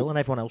on his bill and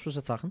everyone else was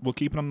attacking. Well,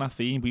 keeping on that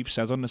theme, we've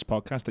said on this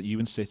podcast that you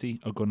and City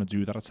are going to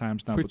do that at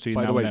times now. Between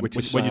now and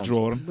then, when you're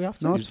drawing, we have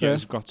to. No, it's fair.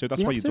 You've got to.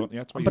 That's why you don't.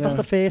 Yeah, but that's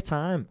the first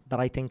time that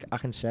I think I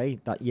can say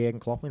that Jurgen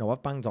Klopp, you know,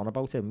 I've banged on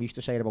about him. We used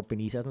to say it about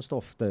Benitez and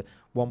stuff. The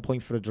 1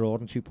 point for a draw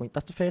and 2 points.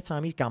 That's the first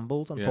time he's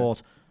gambled and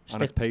thought,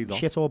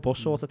 shit or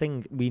bust sort of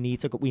thing. We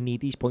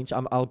need these points.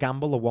 I'll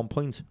gamble a 1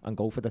 point and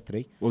go for the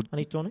 3. And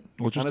he's done it.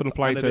 Well, just to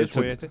reply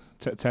to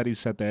Terry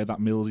said there that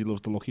Millsy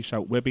loves the lucky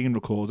shout. We're being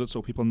recorded,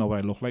 so people know what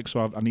I look like.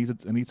 So I need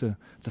to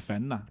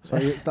defend that. So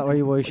is that why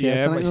you wore your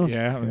shirt tonight?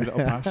 Yeah, a little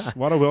pass.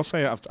 What I will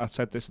say, I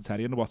said this to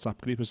Terry in the WhatsApp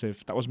group, is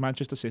if that was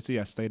Manchester City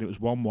yesterday and it was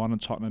 1-1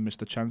 and Tottenham missed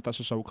the chance that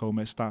Sissoko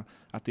missed that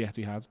at the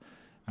Etihad,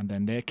 and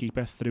then their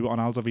keeper threw it on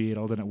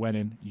Alderweireld and it went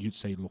in, you'd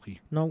say lucky.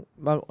 No,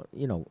 well,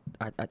 you know,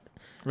 like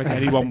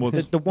anyone would.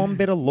 The one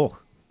bit of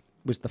luck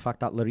was the fact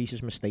that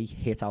Lloris's mistake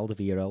hit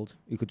Alderweireld,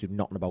 who could do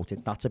nothing about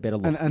it. That's a bit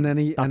of luck. And then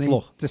he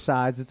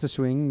decided to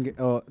swing,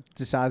 or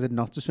decided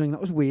not to swing.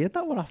 That was weird.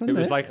 That what happened. It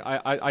was like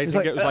I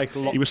think it was like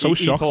he was so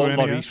shocked. He thought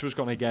Lloris was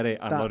going to get it,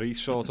 and Lloris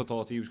sort of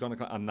thought he was going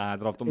to, and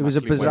neither of them. It was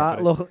a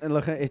bizarre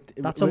look at it.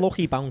 That's a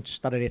lucky bounce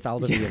that it hit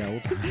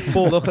Alderweireld.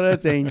 But look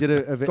at the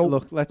danger of it.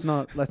 Look, let's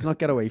not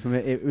get away from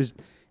it.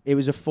 It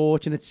was a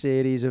fortunate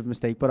series of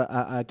mistakes, but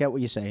I get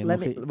what you're saying.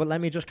 Let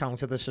me just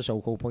counter the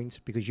Sissoko point,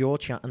 because you're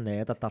chatting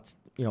there that's,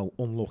 you know,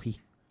 unlucky.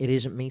 It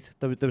isn't, mate.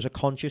 There was a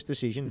conscious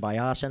decision by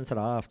our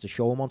centre-half to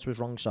show him onto his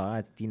wrong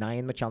side, denying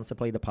him a chance to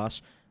play the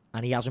pass,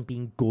 and he hasn't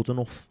been good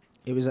enough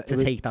to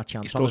take that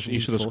chance. He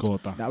should have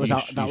scored that. That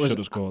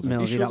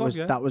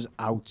was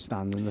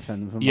outstanding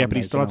defending from but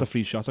he still had a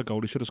free shot at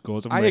goal. He should have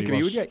scored. I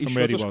agree with you. He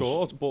should have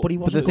scored, but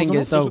the thing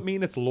is, though, doesn't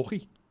mean it's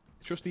lucky.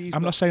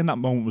 I'm not saying that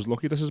moment was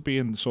lucky. This has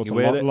been sort of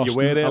lost.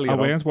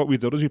 What we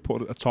did is we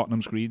put a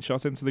Tottenham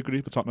screenshot into the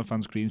group, a Tottenham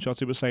fan screenshot.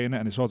 He was saying it,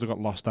 and it sort of got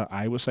lost that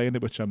I was saying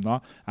it, which I'm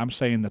not. I'm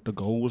saying that the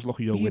goal was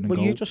lucky. Winning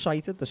goal. You just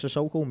cited the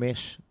Sissoko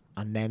miss,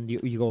 and then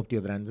you go up the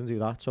other end and do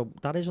that. So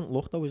that isn't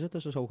luck, though, is it? The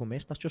Sissoko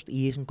miss. That's just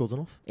he isn't good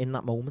enough in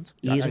that moment.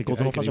 He isn't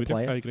good enough as a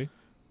player. I agree.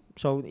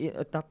 So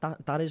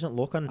that isn't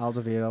luck. And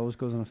Alderweireld was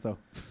good enough, though.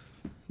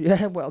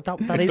 Yeah, well,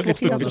 that is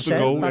lucky.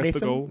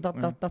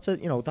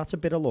 That's a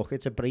bit of luck.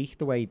 It's a break,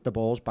 the way the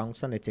ball's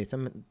bounced and it's hit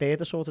him. They're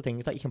the sort of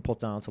things that you can put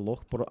down to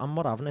luck. But I'm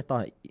not having it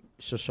that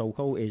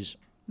Sissoko is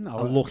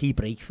a lucky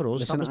break for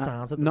us. Listen, that was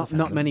down to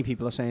not many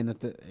people are saying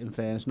that. In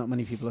fairness, not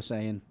many people are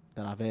saying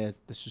that I've heard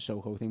the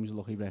Sissoko thing was a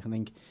lucky break. I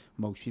think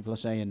most people are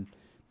saying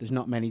there's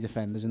not many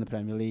defenders in the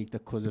Premier League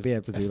that could have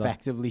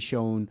effectively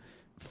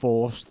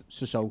forced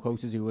Sissoko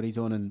to do what he's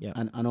done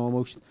and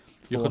almost.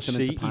 You could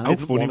see how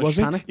funny was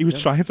he? He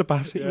was trying to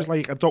pass it. He was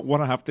like, I don't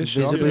want to have this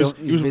shot.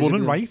 He was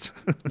running right.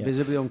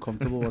 Visibly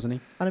uncomfortable, wasn't he?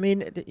 And I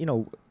mean, you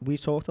know, we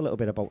talked a little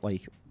bit about,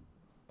 like,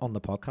 on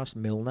the podcast,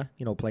 Milner,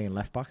 you know, playing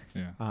left back.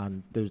 Yeah.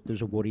 And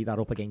there's a worry that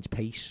up against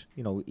pace,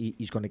 you know,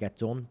 he's going to get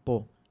done.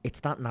 But it's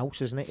that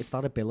nous, isn't it? It's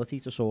that ability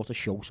to sort of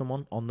show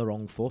someone on the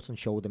wrong foot and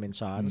show them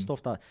inside and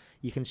stuff that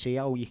you can see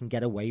how you can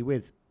get away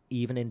with,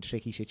 even in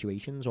tricky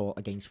situations or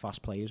against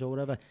fast players or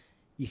whatever.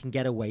 You can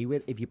get away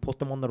with, if you put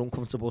them on their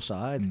uncomfortable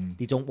side,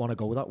 they don't want to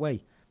go that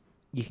way.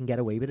 You can get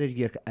away with it if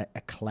you're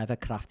a clever,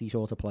 crafty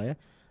sort of player.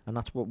 And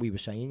that's what we were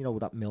saying, you know,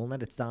 that Milner,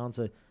 it's down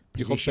to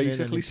you could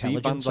basically see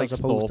Van Dijk's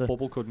thought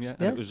bubble, couldn't you? Yeah.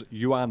 And it was,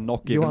 you are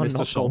not giving this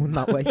to someone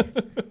that way.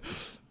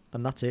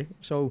 And that's it.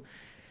 So,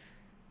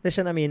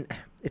 listen, I mean,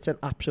 it's an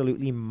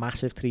absolutely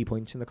massive 3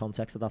 points in the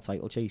context of that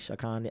title chase.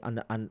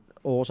 And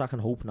all I can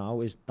hope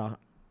now is that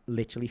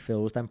literally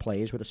fills them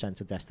players with a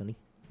sense of destiny.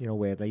 you know,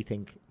 where they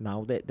think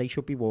now they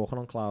should be walking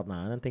on cloud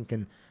 9 and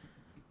thinking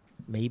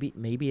maybe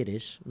it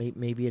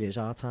is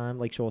our time,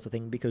 like, sort of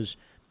thing, because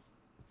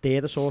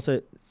they're the sort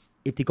of,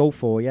 if they go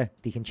for you,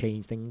 they can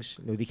change things.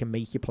 You know, they can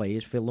make your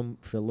players fill them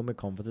with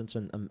confidence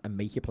and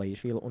make your players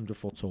feel 100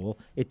 foot tall.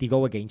 If they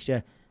go against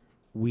you,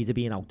 we'd have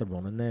been out the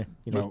running there.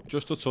 You know,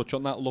 just to touch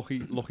on that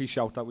lucky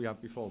shout that we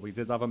had before, we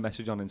did have a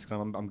message on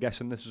Instagram. I'm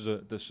guessing this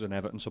is an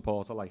Everton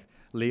supporter, like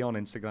Lee on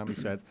Instagram. He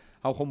said,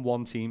 "How come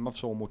one team have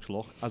so much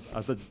luck?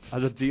 Has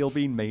a deal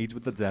been made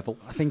with the devil?"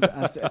 I think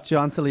to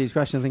answer Lee's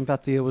question, I think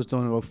that deal was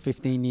done about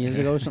 15 years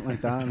ago, something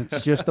like that, and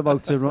it's just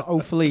about to run.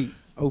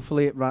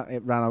 Hopefully it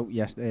ran out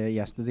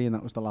yesterday, and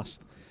that was the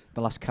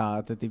last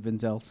card that they've been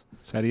dealt.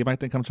 Terry, you might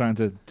think I'm trying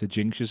to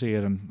jinx you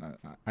here, and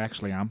I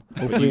actually am.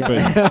 Hopefully,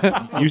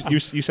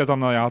 you said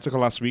on the article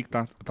last week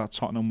that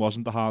Tottenham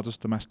wasn't the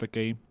hardest domestic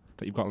game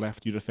that you've got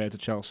left. You referred to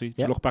Chelsea.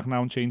 Do you look back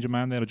now and change your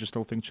mind there, or do you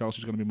still think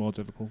Chelsea's going to be more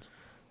difficult?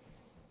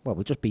 Well,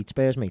 we just beat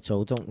Spurs, mate.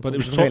 So don't. But it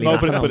was really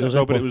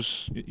but it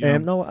was.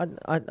 No,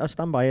 I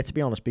stand by it, to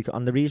be honest. Because,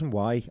 and the reason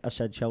why I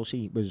said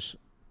Chelsea was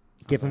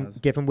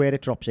given where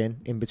it drops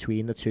in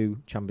between the two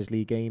Champions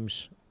League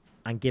games.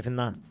 And given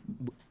that,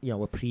 you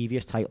know, a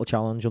previous title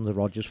challenge under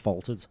Rodgers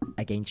faltered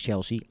against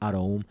Chelsea at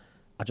home,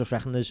 I just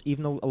reckon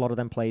even though a lot of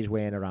them players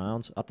weren't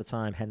around at the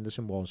time,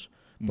 Henderson was,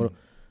 but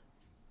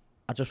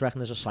I just reckon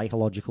there's a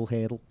psychological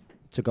hurdle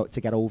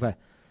to get over.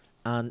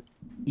 And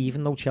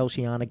even though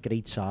Chelsea aren't a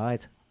great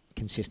side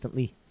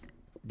consistently,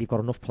 they've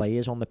got enough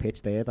players on the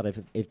pitch there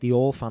that if they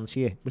all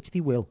fancy it, which they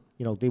will,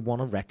 you know, they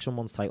want to wreck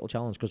someone's title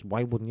challenge, because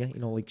why wouldn't you? You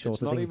know, like, sort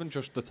it's of not thing. even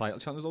just the title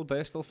challenge though;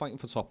 they're still fighting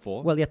for top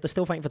 4. Well, yeah, they're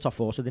still fighting for top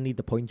 4, so they need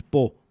the points.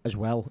 But as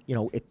well, you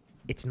know,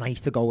 it's nice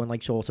to go and,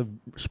 like, sort of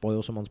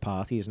spoil someone's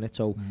party, isn't it?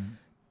 So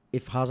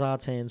if Hazard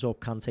turns up,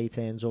 Kante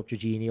turns up,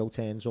 Jorginho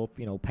turns up,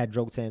 you know,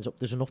 Pedro turns up,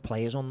 there's enough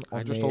players on.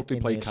 I just hope they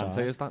play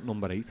Kante as that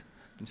number 8.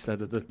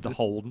 Instead of the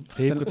Holden.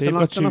 They've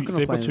got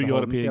two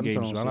European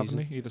games as well, haven't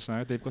they? Either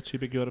side. They've got 2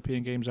 big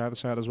European games either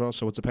side as well,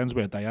 so it depends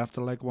where they have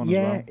to leg one as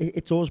well. Yeah,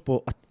 it does,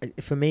 but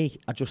for me,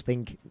 I just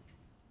think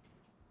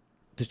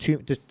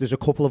there's a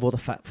couple of other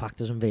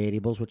factors and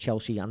variables with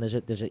Chelsea, and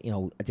there's a you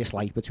know, a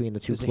dislike between the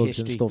two clubs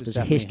and stuff. There's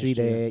a history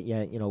there,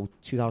 yeah. You know,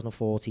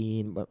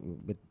 2014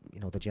 with you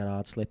know, the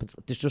Gerrard slip, and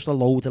there's just a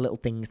load of little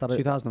things that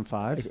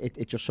 2005.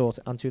 It just sort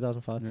of, and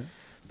 2005. Yeah.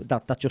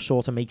 But that just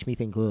sort of makes me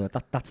think,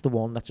 that's the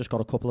one that's just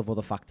got a couple of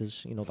other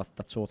factors, you know,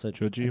 that sort of.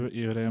 Should you're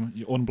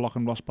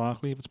unblocking Ross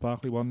Barkley if it's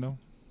Barkley 1-0?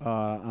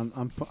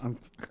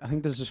 I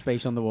think there's a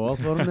space on the wall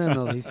for him there,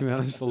 Millsy, to be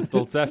honest.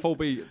 They'll defo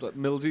be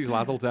Millsy's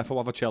lad will defo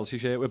have a Chelsea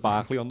shirt with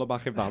Barkley on the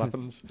back if that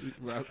happens.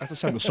 I had to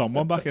send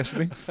someone back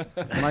yesterday.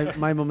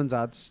 My mum and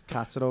dad's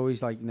cats are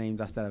always, like,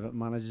 named after Everton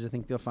managers. I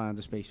think they'll find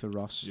a space for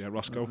Ross. Yeah,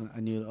 Roscoe.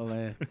 A new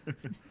little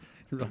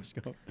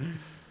Roscoe.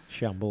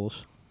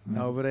 Shambles.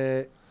 No,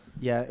 but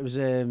yeah, it was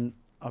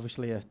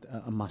obviously a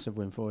massive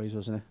win for us,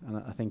 wasn't it?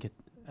 And I think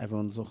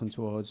everyone's looking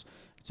towards.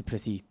 It's a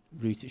pretty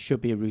it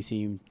should be a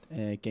routine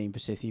game for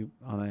City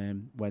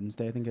on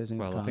Wednesday, I think it is.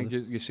 Well, I think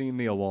you've seen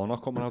Neil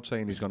Warnock coming out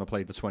saying he's going to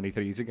play the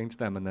 23s against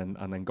them and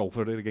then go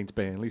for it against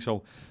Burnley.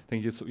 So I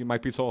think you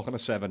might be talking a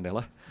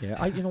 7-0.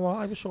 Yeah, you know what?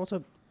 I was sort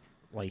of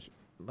like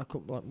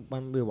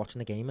when we were watching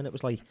the game, and it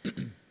was like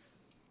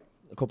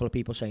a couple of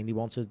people saying they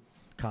wanted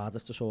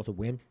Cardiff to sort of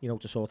win, you know,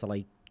 to sort of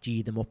like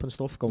G them up and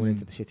stuff going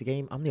into the City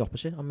game. I'm the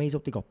opposite. I'm amazed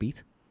up they got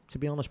beat, to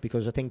be honest,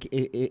 because I think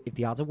if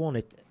they had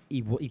won,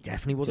 he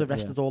definitely would have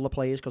rested all the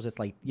players, because it's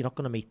like, you're not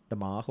going to meet the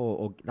mark,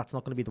 or that's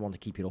not going to be the one to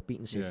keep you up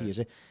beating City, is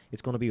it?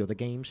 It's going to be other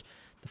games.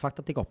 The fact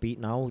that they got beat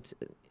now,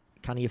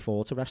 can he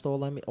afford to rest all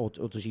them, or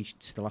does he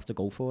still have to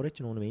go for it?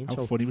 Do you know what I mean?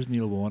 How funny was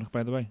Neil Warnock,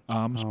 by the way?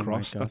 Arms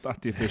crossed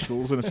at the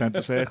officials in the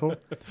centre circle.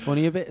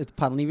 Funny a bit,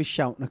 apparently he was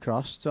shouting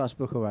across to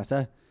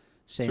Azpilicueta,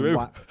 saying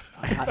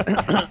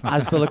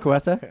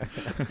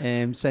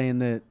Azpilicueta, saying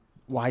that,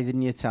 why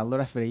didn't you tell the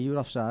referee you were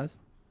offside?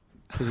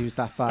 Because he was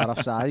that far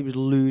offside. He was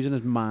losing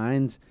his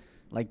mind.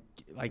 Like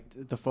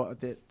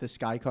the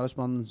Sky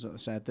correspondent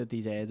said that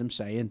he's heard him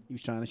saying, he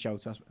was trying to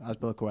shout to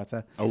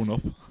Azpilicueta. Own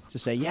up. To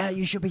say, yeah,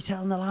 you should be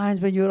telling the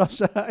lines when you're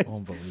offside.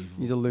 Unbelievable.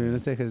 He's a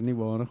lunatic, isn't he,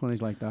 Warnock, when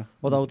he's like that?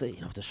 Although,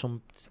 you know, there's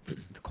some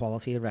the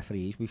quality of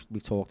referees,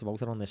 we've talked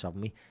about it on this,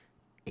 haven't we?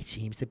 It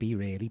seems to be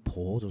really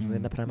poor, doesn't it,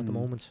 in the Prem at the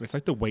moment? It's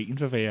like they're waiting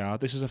for VAR.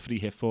 This is a free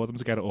hit for them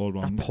to get it all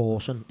wrong. That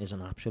Pawson is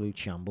an absolute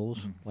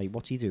shambles. Like,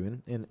 what's he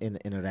doing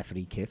in a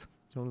referee kit?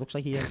 So it looks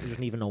like he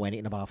doesn't even know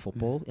anything about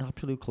football.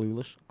 Absolute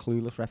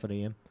clueless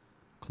refereeing.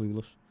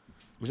 Clueless.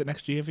 Was it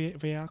next year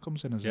VAR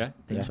comes in? I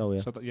think so,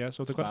 yeah.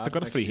 So they've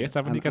got a free hit,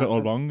 haven't they? Get it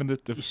all wrong. And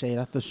you say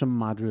that there's some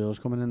mad rules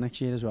coming in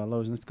next year as well, though,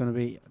 isn't it? It's going to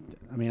be.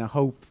 I mean, I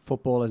hope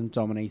football isn't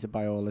dominated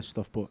by all this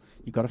stuff, but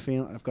I've got a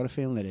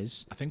feeling it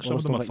is. I think some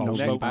of them are false.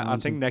 I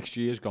think next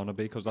year's going to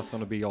be, because that's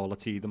going to be all the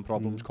teething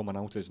problems coming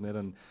out, isn't it?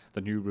 And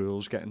the new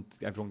rules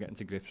everyone getting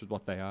to grips with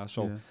what they are.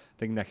 So I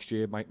think next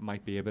year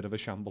might be a bit of a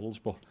shambles,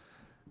 but.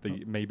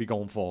 Maybe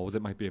going forward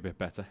it might be a bit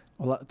better.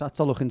 Well, that's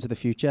a look into the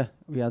future.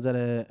 We had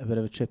a bit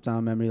of a trip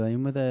down memory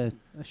lane with a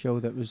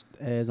show that was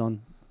airs on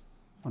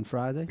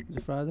Friday. Was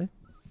it Friday?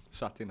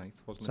 Saturday night,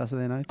 wasn't it?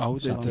 Saturday night. Oh,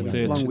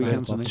 long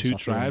weekend for me. Two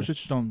Tribes,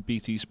 which is on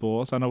BT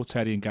Sport. I know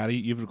Terry and Gary,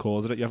 you've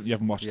recorded it, you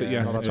haven't watched it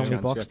yet. No, that's on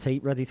my box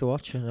tape ready to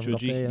watch.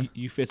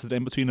 You fitted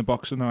in between the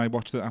boxing, and I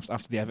watched it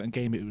after the Everton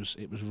game. It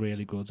was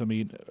really good. I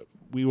mean,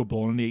 we were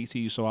born in the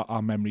 80s, so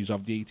our memories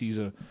of the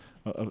 80s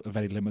are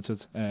very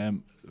limited.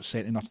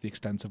 Certainly not to the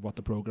extent of what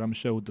the programme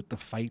showed. That the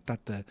fight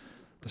that the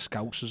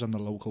Scousers and the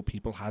local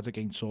people had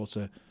against sort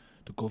of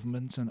the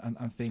government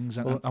and things,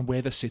 and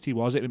where the city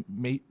was, it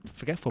made,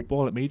 forget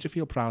football, it made you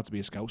feel proud to be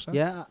a Scouser.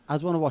 Yeah,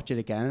 I'd want to watch it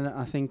again, and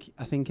I think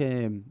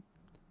the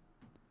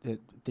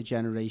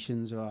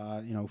generations of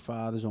our,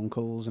 fathers,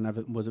 uncles, and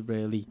everything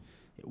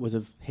would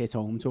have hit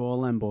home to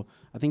all them. But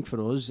I think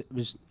for us,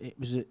 it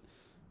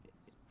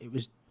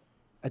was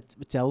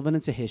delving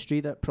into history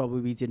that probably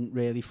we didn't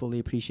really fully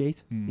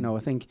appreciate. I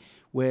think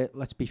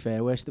let's be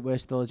fair, we're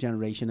still a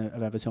generation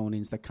of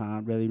Evertonians that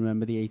can't really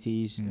remember the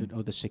 80s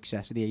or the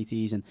success of the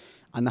 80s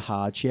and the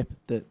hardship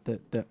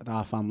that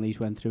our families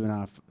went through and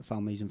our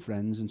families and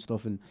friends and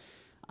stuff. And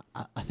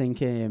I think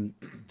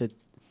that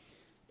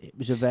it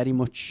was a very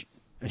much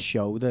a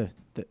show that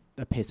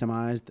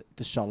epitomised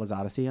the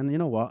solidarity. And you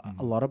know what?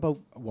 A lot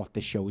about what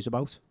this show is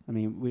about. I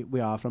mean,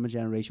 we are from a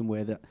generation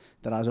where there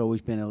has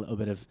always been a little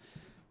bit of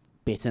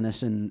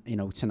bitterness and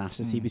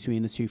tenacity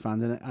between the two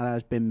fans, and it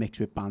has been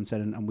mixed with banter,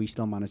 and we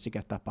still manage to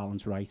get that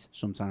balance right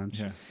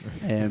sometimes.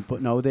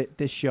 But no,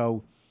 this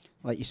show,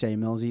 like you say,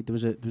 Millsy, there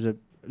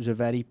was a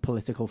very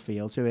political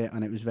feel to it,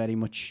 and it was very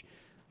much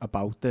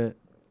about the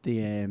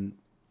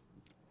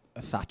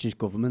Thatcher's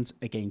government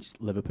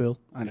against Liverpool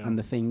and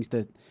the things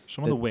that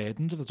some of the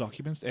wordings of the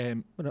documents.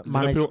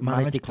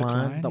 Managed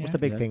decline. That was the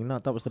big thing.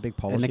 That was the big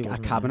policy. And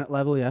at cabinet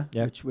level,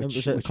 which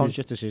was a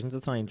conscious decision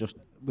to try and just,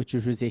 which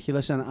was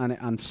ridiculous.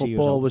 And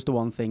football was the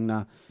one thing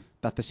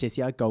that the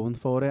city had going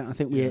for it. I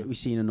think we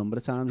seen a number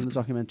of times in the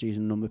documentaries,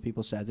 and a number of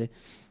people said it.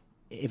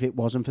 If it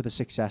wasn't for the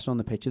success on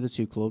the pitch of the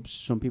two clubs,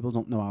 some people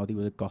don't know how they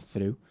would have got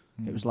through.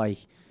 It was like,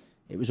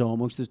 it was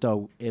almost as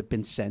though it had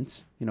been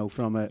sent,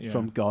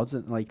 from God.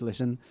 And like,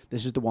 listen,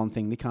 this is the one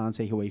thing they can't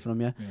take away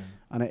from you.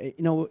 And it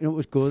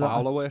was good.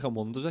 Fowler working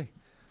wonders, eh?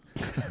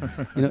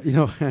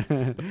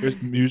 It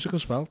was music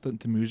as well.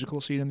 The musical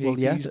scene in the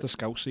 80s, the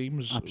Scout scene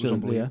was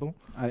unbelievable.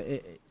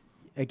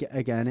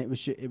 Again, it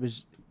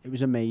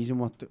was amazing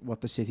what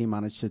the city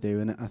managed to do,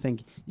 and I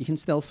think you can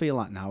still feel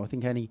that now. I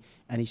think any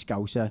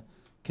Scouser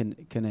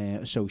can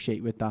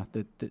associate with that.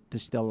 That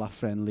there's still that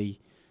friendly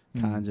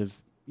kind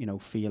of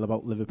feel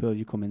about Liverpool.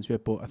 You come into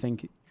it, but I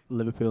think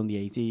Liverpool in the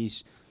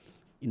 80s,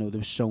 there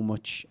was so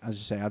much, as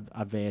I say,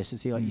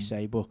 adversity, like you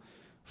say, but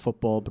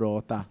football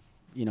brought that,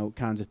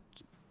 kind of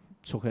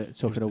took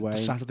it away. The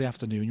Saturday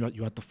afternoon,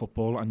 you had the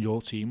football, and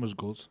your team was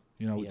good.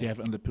 The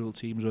Everton and Liverpool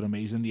teams were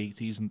amazing in the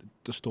 80s, and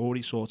the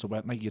story sort of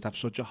went like you'd have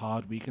such a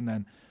hard week, and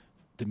then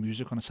the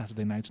music on a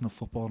Saturday night and the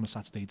football on a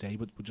Saturday day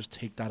would just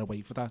take that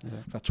away for that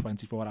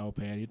 24-hour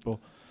period. But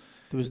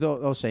there was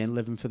the saying,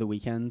 living for the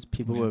weekend.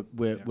 People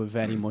were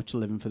very much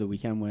living for the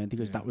weekend, weren't they?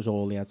 Because that was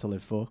all they had to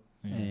live for.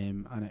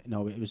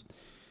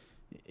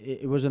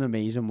 It was an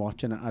amazing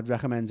watch, and I'd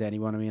recommend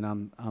anyone. I mean,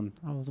 I'm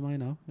how old am I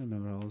now? I don't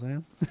remember how old I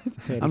am.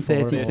 I'm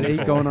 33,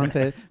 going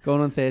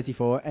on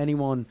 34.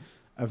 Anyone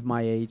of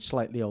my age,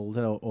 slightly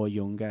older or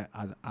younger,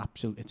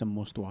 it's a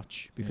must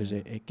watch, because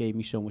it gave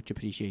me so much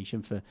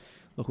appreciation for.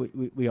 Look,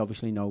 we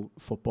obviously know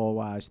football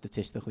wise,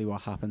 statistically,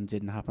 what happened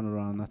didn't happen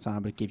around that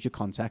time, but it gives you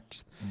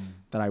context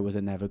that I would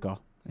have never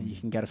got. And you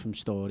can get it from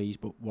stories,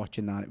 but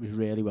watching that, it was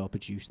really well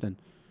produced, and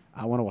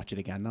I want to watch it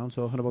again now. I'm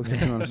talking about it,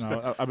 to be honest.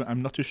 No,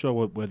 I'm not too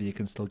sure whether you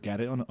can still get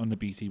it on the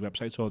BT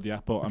website or the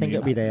app, but I mean,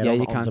 it'll be there. Yeah,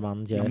 you can.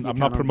 Demand, I'm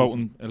not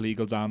promoting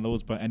illegal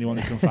downloads, but anyone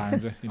who can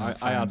find it.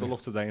 I had a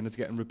look today, and it's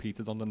getting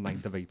repeated on the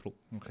 9th of April.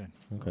 Okay.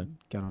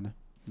 Get on it.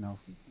 No,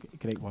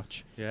 great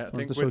watch. Yeah, I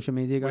think the social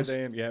media guys.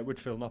 With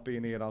Phil not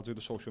being here, I'll do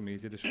the social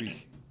media this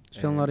week. Is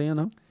Phil not here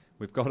now?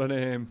 We've got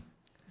a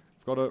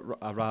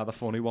rather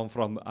funny one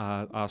from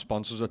our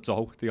sponsors at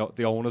Doe.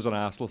 The owner's an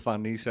Arsenal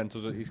fan. He's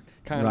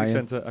kindly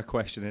sent a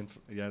question in.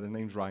 The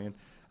name's Ryan.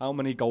 How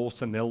many goals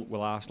to 0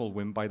 will Arsenal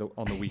win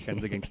on the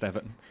weekend against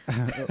Everton?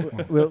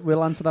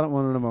 We'll answer that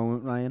one in a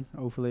moment, Ryan.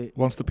 Hopefully,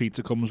 once the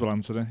pizza comes, we'll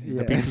answer it.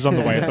 Yeah. The pizza's on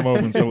the way at the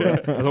moment, so I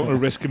don't want to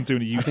risk him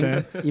doing a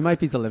U-turn. He might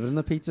be delivering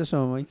the pizza,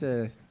 so I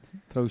might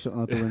throw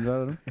something out the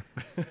window at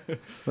him.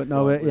 But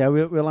no,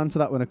 we'll answer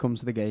that when it comes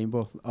to the game.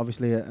 But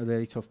obviously, a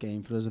really tough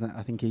game for us.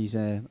 I think he's.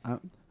 I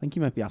think he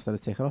might be after the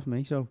ticker off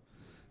me, so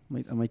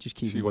I might just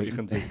keep. See what you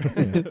can do.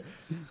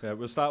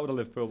 We'll start with the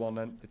Liverpool one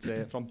then.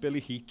 It's from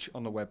Billy Heach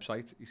on the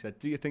website. He said,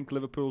 "Do you think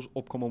Liverpool's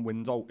upcoming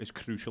window is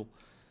crucial?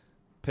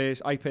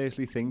 I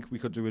personally think we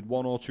could do with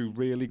 1 or 2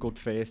 really good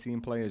first team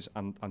players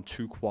and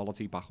 2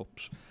 quality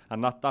backups."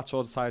 And that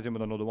sort of ties in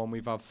with another one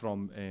we've had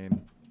from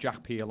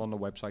Jack Peel on the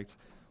website.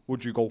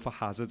 Would you go for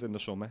Hazard in the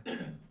summer?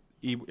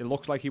 It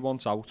looks like he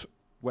wants out.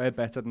 We're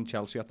better than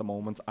Chelsea at the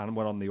moment, and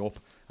we're on the up,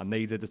 and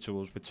they did it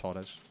to us with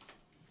Torres.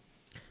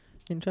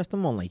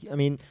 Interesting one. I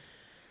mean,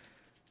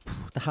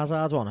 the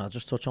Hazard one I'll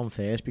just touch on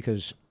first,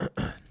 because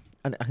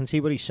and I can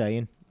see what he's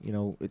saying.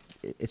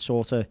 It's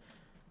sort of,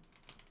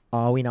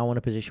 are we now in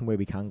a position where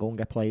we can go and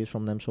get players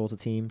from them sort of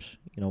teams?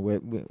 You know,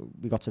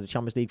 we got to the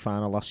Champions League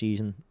final last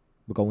season.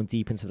 We're going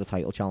deep into the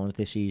title challenge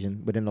this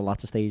season. We're in the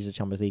latter stages of the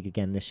Champions League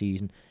again this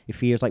season. It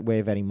feels like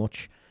we're very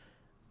much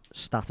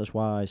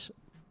status-wise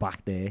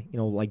back there. You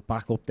know, like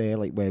back up there,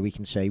 like where we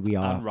can say we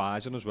are. And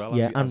rising as well.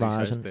 Yeah, as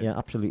rising. Yeah,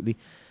 absolutely.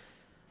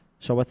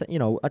 So I think, you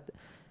know,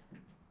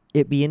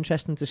 it'd be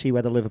interesting to see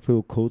whether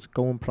Liverpool could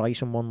go and price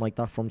someone like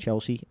that from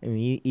Chelsea. I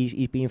mean,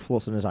 he's been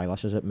fluttering his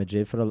eyelashes at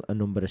Madrid for a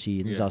number of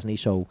seasons, hasn't he?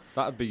 So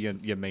that'd be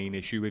your main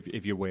issue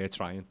if you were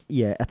trying.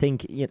 Yeah, I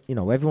think you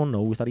know everyone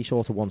knows that he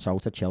sort of wants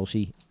out at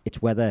Chelsea.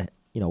 It's whether,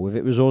 you know, if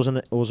it was us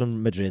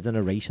and Madrid in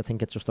a race, I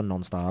think it's just a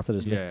non-starter,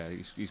 isn't it? Yeah,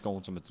 he's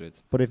going to Madrid.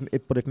 But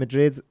if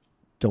Madrid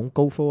don't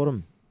go for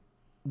him,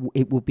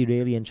 it would be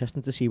really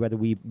interesting to see whether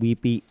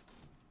we'd be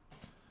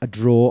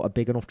a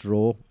big enough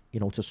draw, you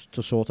know, to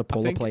sort of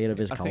pull a player of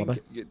his calibre.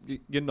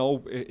 You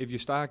know, if you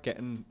start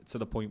getting to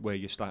the point where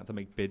you start to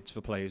make bids for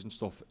players and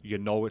stuff, you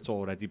know it's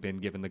already been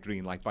given the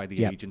green light by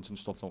the agents and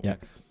stuff, don't you?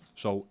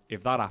 So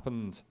if that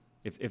happened,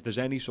 if there's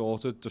any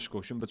sort of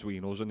discussion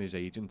between us and his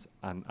agent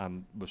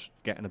and was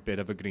getting a bit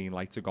of a green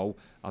light to go,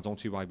 I don't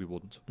see why we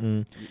wouldn't.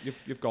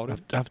 You've got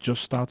it. I've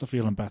just started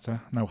feeling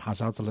better. Now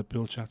Hazard's a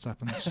Liverpool chat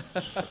happens.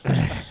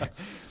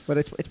 But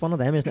it's one of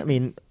them, isn't it? I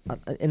mean,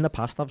 in the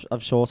past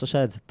I've sort of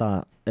said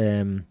that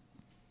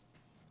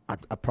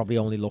I'd probably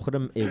only look at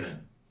him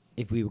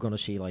if we were going to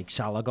see like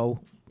Salah go,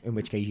 in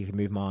which case you can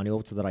move Mane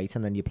over to the right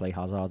and then you play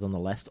Hazard on the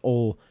left,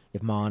 or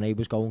if Mane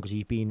was going, because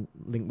he's been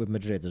linked with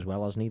Madrid as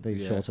well, hasn't he?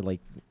 They've sort of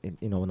like,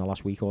 you know, in the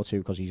last week or two,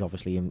 because he's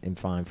obviously in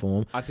fine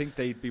form. I think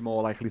they'd be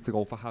more likely to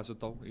go for Hazard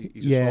though.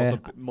 He's a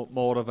sort of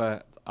more of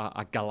a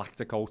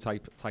Galactico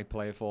type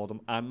player for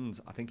them, and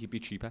I think he'd be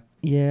cheaper.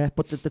 Yeah,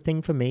 but the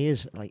thing for me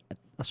is, like,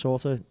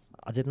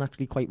 I didn't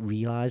actually quite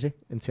realise it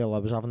until I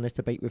was having this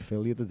debate with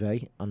Phil the other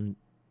day, and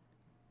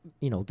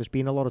you know, there's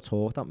been a lot of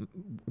talk that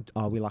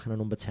are we lacking a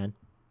number 10,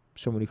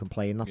 someone who can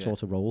play in that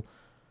sort of role,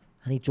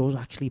 and he does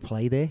actually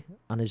play there,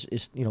 and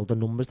his you know, the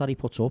numbers that he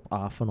puts up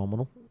are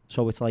phenomenal.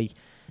 So it's like,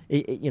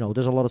 you know,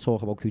 there's a lot of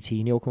talk about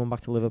Coutinho coming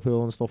back to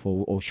Liverpool and stuff,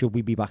 or should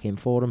we be back in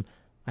for him?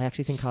 I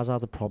actually think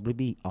Hazard would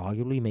probably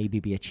maybe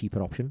be a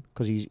cheaper option,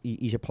 because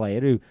he's a player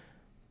who,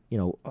 you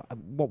know,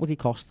 what would he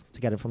cost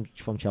to get him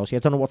from Chelsea? I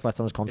don't know what's left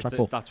on his contract,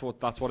 but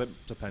that's what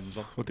it depends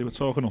on. But they were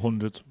talking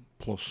 100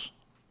 plus.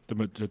 The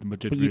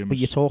Madrid but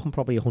you're talking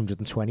probably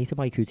 120 to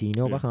buy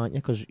Coutinho back, aren't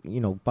you? Because, you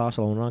know,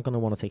 Barcelona aren't going to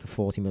want to take a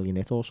 40 million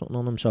hit or something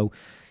on him. So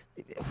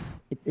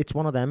it's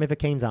one of them. If it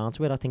came down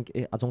to it,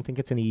 I don't think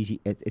it's an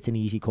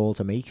easy call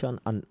to make.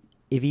 And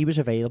if he was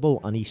available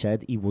and he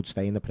said he would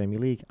stay in the Premier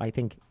League, I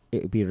think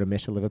it would be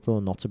remiss of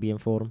Liverpool not to be in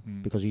for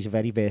him, because he's a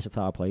very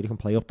versatile player. He can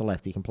play up the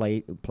left. He can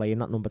play in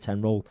that number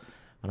 10 role.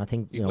 And I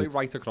think he can play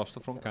right across the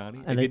front, can't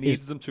he? If he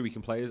needs them to, he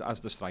can play as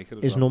the striker.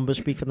 His numbers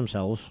speak for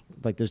themselves.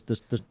 Like there's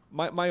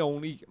my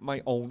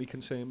only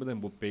concern with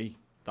him would be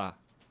that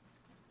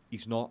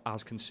he's not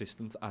as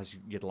consistent as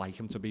you'd like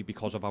him to be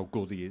because of how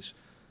good he is.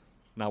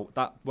 Now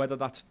that whether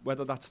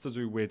that's to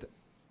do with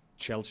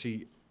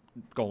Chelsea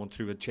going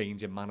through a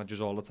change in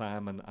managers all the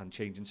time and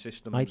changing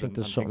systems, I think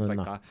there's something things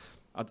like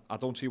that. I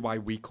don't see why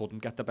we couldn't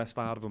get the best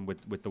out of him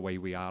with the way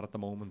we are at the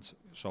moment.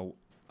 So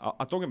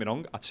I don't get me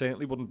wrong, I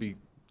certainly wouldn't be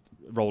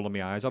rolling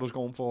my eyes at us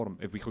going for him.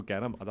 If we could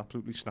get him, I'd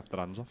absolutely snap their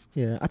hands off.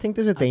 Yeah, I think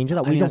there's a danger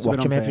that we don't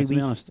watch him every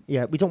week.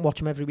 Yeah, we don't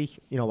watch him every week.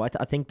 You know, I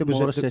think there was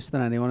more assists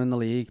than anyone in the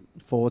league.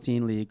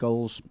 14 league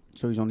goals,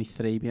 so he's only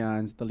 3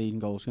 behind the leading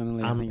goal scorer in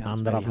the league.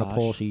 And they're having a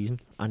poor season,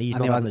 and he's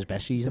not having his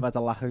best season. They've had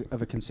a lack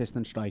of a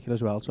consistent striker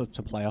as well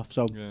to play off.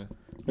 So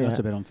that's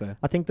a bit unfair.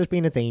 I think there's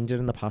been a danger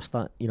in the past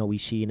that, you know,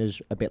 he's seen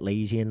as a bit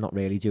lazy and not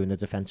really doing the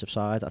defensive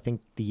side. I think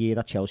the year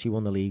that Chelsea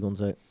won the league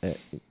under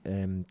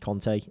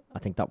Conte, I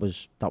think that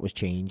was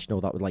changed. You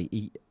know, that was like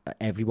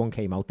everyone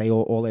came out.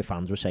 All their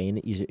fans were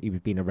saying he was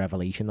being a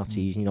revelation that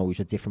season. You know, he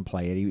was a different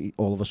player.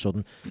 All of a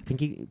sudden, I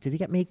think did he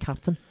get made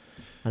captain?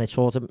 And it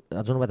sort of, I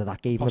don't know whether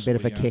that gave him a bit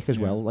of a kick as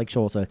well. Like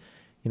sort of,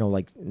 you know,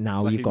 like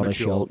now like you've got to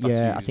show. Yeah,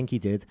 season. I think he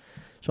did.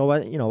 So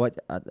you know,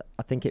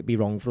 I think it'd be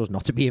wrong for us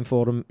not to be in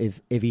for him if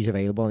he's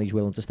available and he's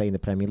willing to stay in the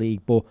Premier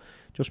League. But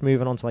just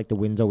moving on to like the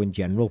window in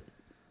general,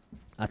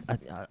 I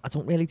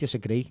don't really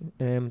disagree.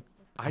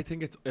 I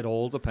think it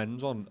all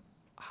depends on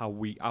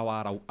how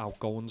our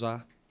outgoings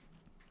are.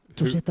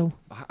 Does it though?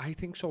 I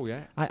think so,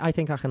 yeah. I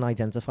think I can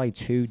identify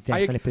 2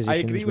 definite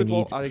positions we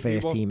need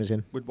first teamers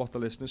in. With what the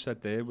listener said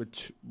there,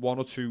 with 1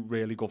 or 2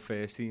 really good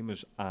first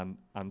teamers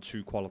and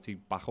 2 quality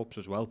backups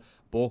as well.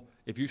 But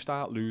if you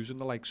start losing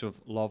the likes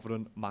of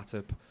Lovren,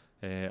 Matip,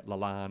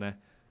 Lallana,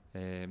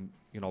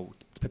 you know,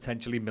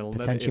 potentially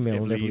Milner, if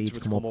Leeds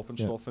would come up and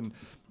stuff, and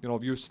you know,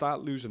 if you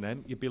start losing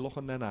them, you'd be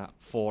looking then at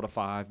 4 or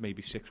 5,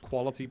 maybe 6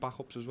 quality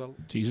backups as well.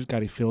 Jesus,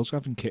 Gary Phil's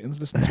having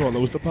kittens listening to all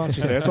those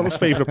departures there. It's all his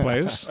favourite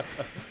players.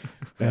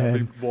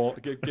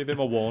 Give him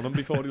a warning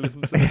before he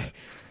listens to this.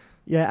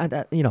 Yeah,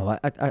 and you know,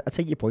 I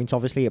take your point.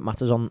 Obviously, it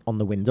matters on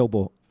the window,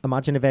 but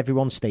imagine if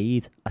everyone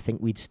stayed. I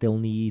think we'd still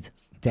need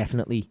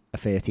definitely a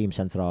first-team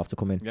centre-half to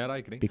come in. Yeah, I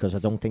agree. Because I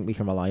don't think we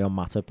can rely on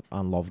Matip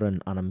and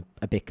Lovren, and I'm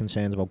a bit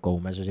concerned about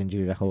Gomez's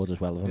injury record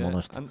as well, if I'm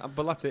honest.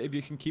 But that's it. If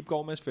you can keep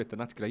Gomez fit, then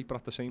that's great. But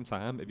at the same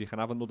time, if you can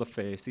have another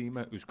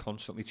first-teamer who's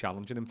constantly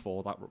challenging him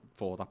for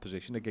that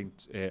position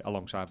against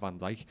alongside Van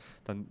Dijk,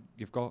 then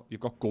you've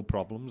got good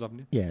problems, haven't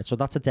you? Yeah, so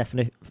that's a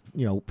definite,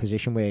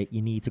 position where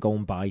you need to go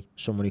and buy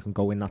someone who can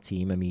go in that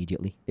team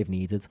immediately if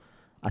needed.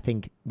 I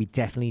think we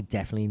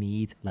definitely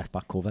need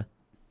left-back cover.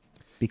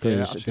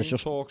 Because I've seen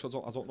talks, I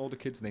don't know the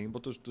kid's name,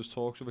 but there's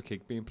talks of a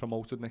kid being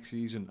promoted next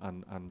season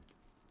and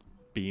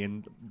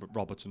being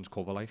Robertson's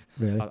cover, like.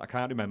 Really? I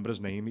can't remember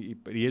his name,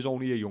 he is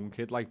only a young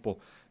kid, like, but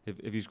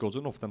if he's good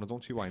enough, then I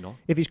don't see why not.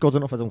 If he's good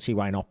enough, I don't see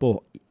why not, but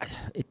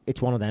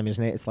it's one of them,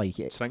 isn't it? It's like...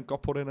 Trent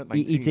got put in at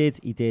 19.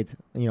 He did,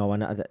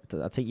 and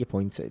I take your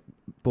point,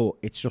 but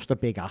it's just a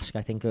big ask,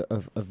 I think,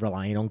 of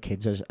relying on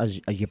kids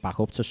as your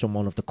backup to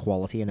someone of the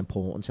quality and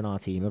importance in our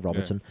team of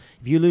Robertson. Yeah.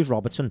 If you lose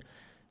Robertson,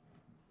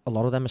 a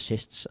lot of them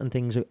assists and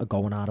things are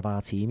going out of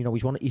our team.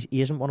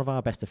 He isn't one of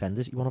our best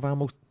defenders. He's one of our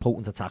most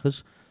potent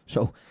attackers.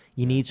 So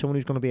you need someone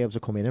who's going to be able to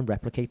come in and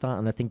replicate that.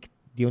 And I think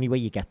the only way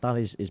you get that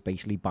is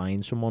basically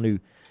buying someone who,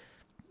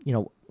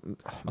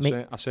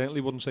 I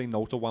certainly wouldn't say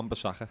no to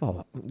Wan-Bissaka.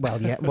 Oh, well,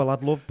 yeah. Well,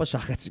 I'd love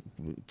Bissaka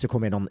to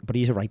come in on, but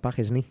he's a right back,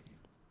 isn't he?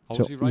 Oh,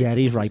 so, is he right? Yeah,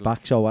 he's right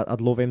back. So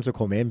I'd love him to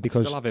come in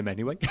because I'd still have him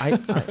anyway.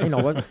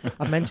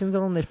 I've mentioned it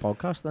on this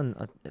podcast,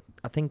 and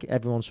I think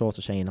everyone's sort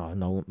of saying, "Oh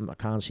no, I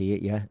can't see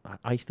it." Yeah,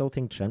 I still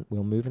think Trent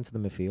will move into the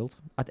midfield.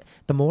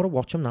 The more I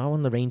watch him now,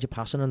 and the range of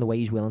passing, and the way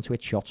he's willing to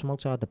hit shots from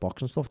outside the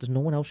box and stuff, there's no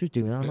one else who's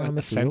doing that.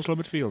 A central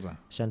midfielder.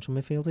 Central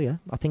midfielder, yeah.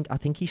 I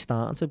think he's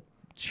starting to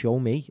show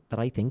me that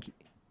I think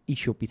he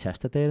should be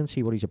tested there and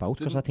see what he's about,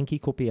 because I think he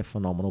could be a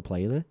phenomenal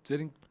player there.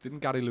 Didn't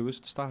Gary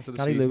Lewis start the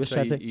Gary season Lewis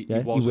say said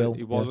it.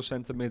 he was a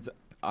centre mid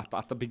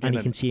at the beginning, and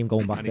you can see him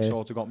going back and there. he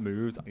sort of got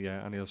moved,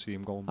 and he'll see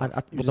him going back.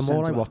 But the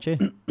more I watch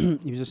it,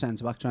 he was a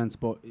centre back, Trent,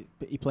 but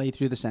he played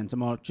through the centre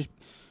more.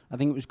 I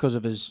think it was because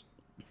of his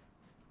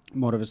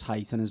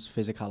height and his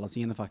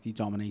physicality and the fact he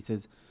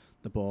dominated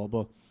the ball.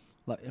 But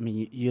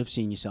you've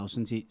seen yourself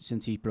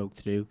since he broke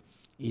through.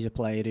 He's a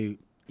player who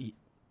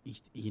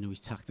he's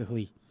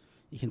tactically.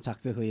 He can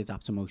tactically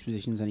adapt to most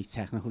positions, and he's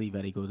technically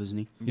very good, isn't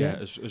he? Yeah,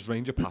 his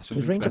range of passing.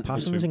 His range of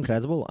passing is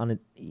incredible, and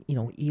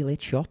he'll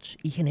hit shots.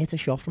 He can hit a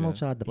shot from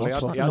outside the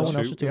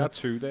box. He had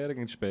two there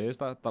against Spurs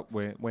that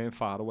weren't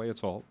far away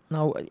at all.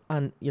 No,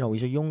 and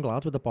he's a young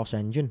lad with a boss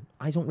engine.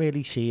 I don't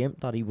really see him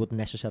that he would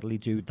necessarily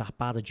do that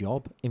bad a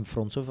job in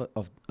front of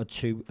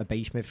a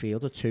base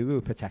midfielder, two who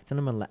are protecting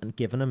him and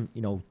giving him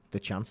the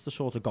chance to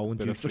sort of go and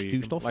do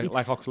stuff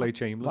like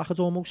Oxlade-Chamberlain. I could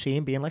almost see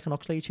him being like an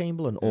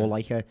Oxlade-Chamberlain or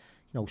like a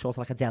sort of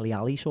like a Dele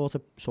Alli sort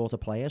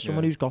of player,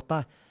 someone who's got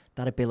that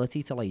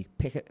ability to like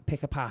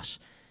pick a pass.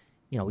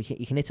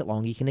 He can hit it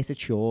long, he can hit it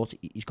short.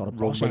 He's got a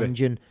boss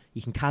engine.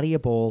 He can carry a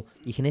ball.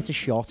 He can hit a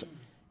shot.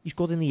 He's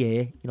good in the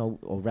air,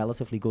 or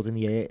relatively good in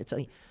the air. It's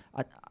like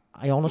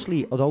I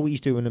honestly, although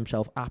he's doing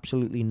himself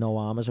absolutely no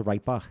harm as a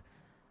right back,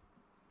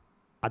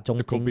 I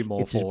don't think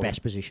it's his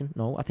best position.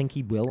 No, I think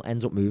he will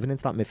end up moving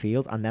into that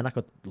midfield, and then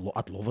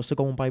I'd love us to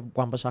go and buy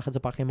Wan-Bissaka to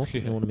back him up.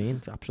 You know what I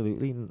mean?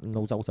 Absolutely,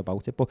 no doubt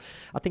about it. But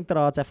I think there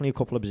are definitely a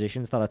couple of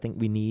positions that I think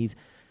we need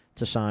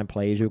to sign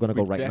players who are going to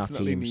go right in that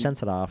team.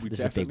 Centre half, this is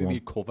a big one. We definitely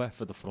need cover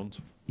for the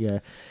front. Yeah,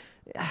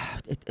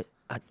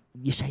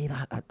 you say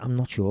that, I'm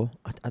not sure.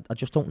 I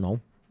just don't know.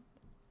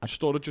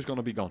 Sturridge is going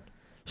to be gone.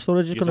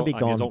 Sturridge is going to be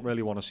gone. You don't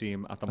really want to see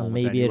him at the moment.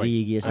 Maybe anyway.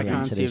 Origi is I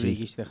can't see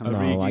Origi sticking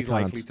around. Origi's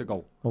likely to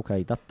go.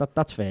 Okay,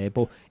 that's fair,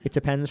 but it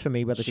depends for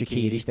me whether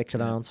Shaqiri sticks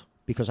around,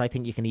 because I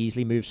think you can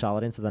easily move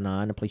Salah into the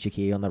 9 and play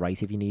Shaqiri on the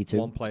right if you need to.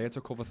 One player to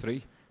cover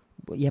 3.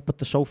 Yeah, but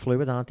they're so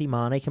fluid, aren't they?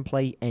 Mane can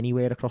play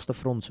anywhere across the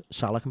front.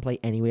 Salah can play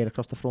anywhere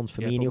across the front.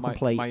 Firmino can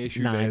play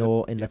 9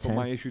 or in the 10.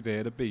 My issue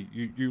there would be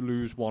you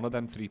lose one of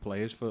them 3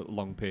 players for a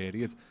long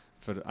period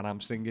for an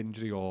hamstring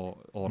injury or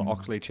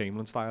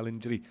Oxlade-Chamberlain style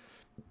injury.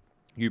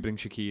 You bring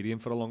Shaqiri in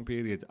for a long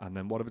period, and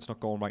then what if it's not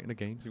going right in the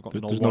game? You've got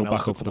There's no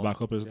backup for the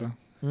backup, is there?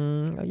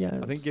 Yeah,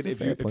 I think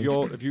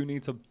if you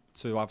need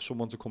to have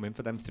someone to come in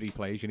for them 3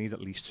 players, you need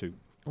at least 2.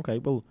 Okay,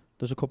 well,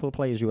 there's a couple of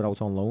players who are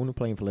out on loan who are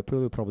playing for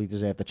Liverpool who probably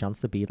deserve the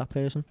chance to be that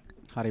person.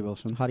 Harry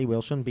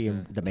Wilson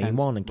being the main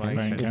one, and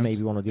Kent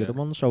maybe one of the other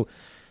ones. So,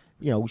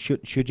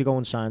 should you go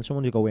and sign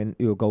someone who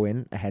will go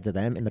in ahead of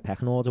them in the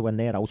pecking order when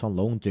they're out on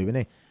loan doing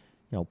it?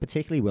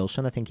 Particularly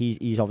Wilson, I think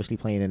he's obviously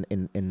playing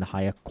in the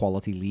higher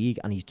quality league,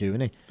 and he's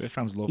doing it. Their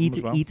fans love him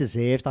as well. He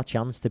deserves that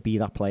chance to be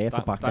that player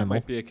to back them up. That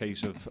might be a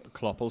case of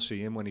Klopp will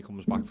see him when he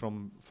comes back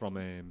from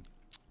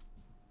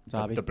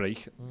the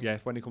break. Yeah,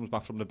 when he comes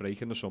back from the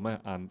break in the summer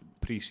and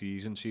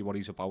pre-season, see what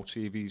he's about,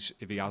 see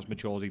if he has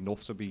matured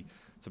enough to be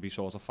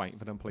sort of fighting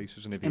for them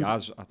places, and if he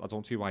has, I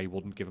don't see why he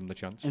wouldn't give him the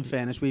chance. In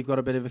fairness, we've got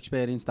a bit of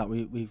experience that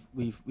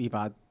we've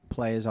had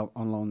players out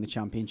on loan in the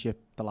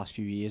Championship the last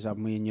few years,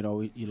 haven't we? And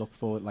you look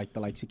for like the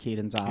likes of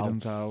Kieran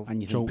Dowell,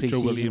 and you think Joe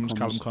Williams,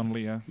 Callum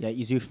Connolly, yeah,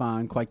 you do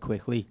find quite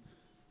quickly.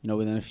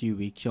 Within a few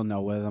weeks, you'll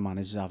know whether the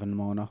manager's having them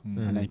or not,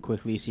 and then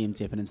quickly you see him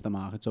tipping into the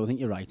market. So I think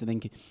you're right. I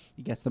think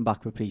he gets them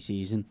back for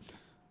pre-season.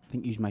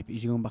 think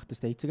he's going back to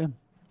States again.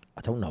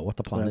 I don't know what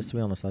the plan is, to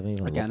be honest. I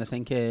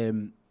think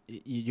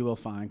you will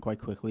find quite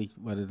quickly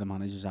whether the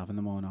manager's having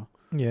them or not.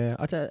 Yeah,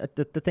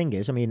 the thing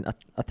is, I mean,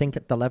 I think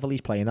at the level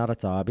he's playing at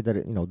Derby, they're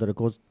a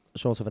good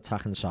sort of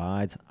attacking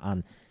side,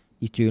 and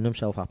he's doing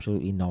himself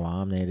absolutely no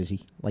harm there, is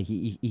he? Like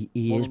he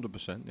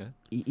 100%, yeah.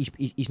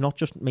 He's not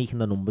just making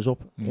the numbers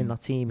up in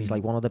that team. He's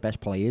like one of the best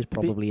players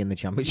probably in the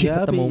Championship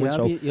at the moment.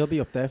 So he'll be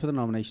up there for the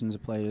nominations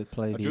of player of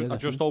the year. I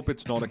just hope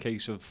it's not a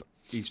case of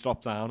he's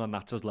dropped down and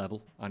that's his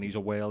level, and he's a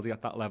worldie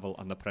at that level,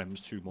 and the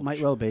Prem's too much.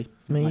 Might well be.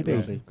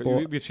 Maybe.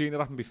 We've seen it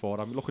happen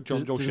before. I mean, look at Joe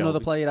Shelby. There's another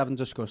player I haven't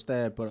discussed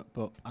there, but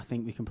I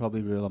think we can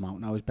probably rule him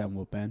out now. Is Ben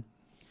Woodburn.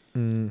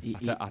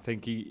 I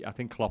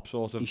think Klopp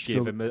sort of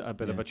gave him a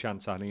bit of a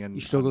chance, and he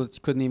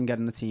struggled. Couldn't even get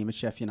in the team at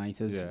Sheffield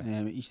United.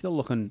 Yeah. He's still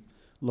looking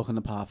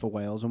the part for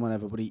Wales and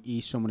whatever, but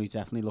he's someone who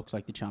definitely looks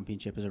like the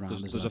Championship is around.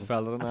 There's a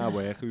fella in our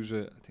work who's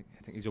I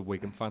think he's a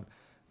Wigan fan.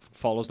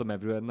 Follows them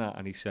everywhere and that,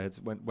 and he said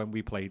when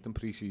we played them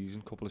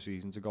pre-season a couple of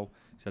seasons ago,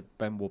 he said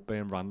Ben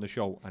Woodburn ran the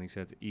show, and he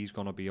said he's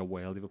going to be a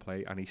world of a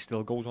player, and he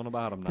still goes on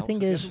about him now. The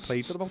thing is, he hasn't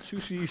played for about 2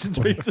 seasons.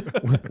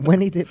 when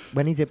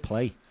he did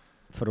play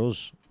for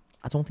us,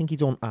 I don't think he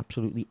done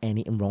absolutely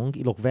anything wrong.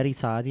 He looked very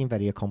tidy and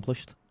very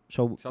accomplished.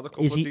 So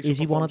is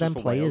he one of them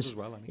players?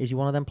 Well, is he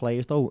one of them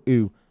players though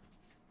who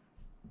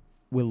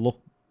will look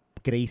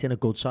great in a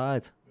good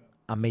side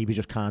and maybe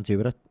just can't do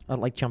it at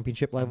like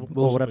Championship level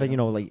or whatever? You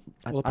know, like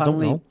I don't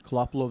know.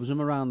 Klopp loves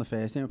him around the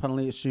first team.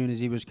 Apparently, as soon as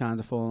he was kind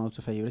of falling out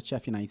of favour at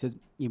Sheffield United,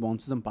 he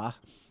wanted him back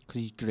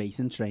because he's great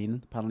in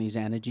training. Apparently, his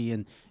energy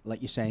and,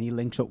 like you're saying, he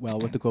links up well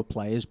with the good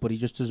players, but he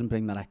just doesn't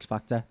bring that X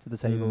factor to the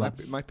table.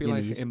 It might be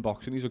like in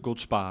boxing, he's a good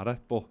sparrer,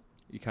 but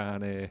you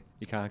can't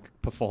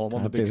perform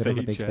on the big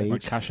stage.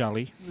 Like Cash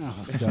Ali.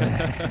 Oh,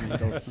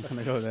 I'm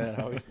gonna go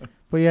there.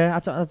 But yeah, I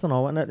don't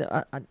know.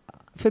 And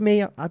for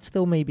me, I'd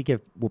still maybe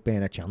give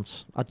Woodburn a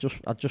chance. I'd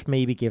just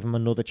maybe give him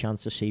another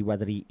chance to see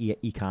whether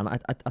he can.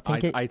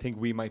 I think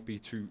we might be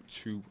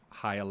too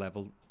high a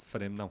level for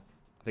him now.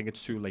 I think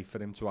it's too late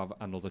for him to have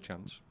another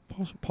chance.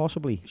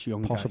 Possibly. He's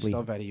young. Possibly. He's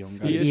still very young.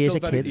 He is a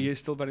kid. He is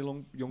still very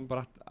young,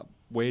 but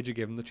where'd you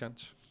give him the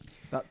chance?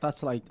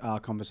 That's like our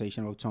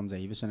conversation about Tom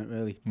Davies, isn't it,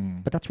 really?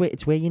 But that's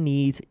where you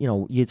need,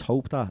 you'd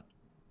hope that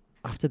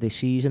after this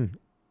season,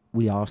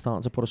 we are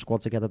starting to put a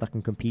squad together that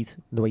can compete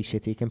the way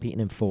City are competing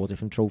in 4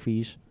 different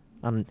trophies.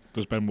 And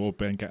does Ben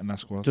Woodburn get in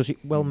that squad? Does he?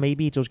 Well,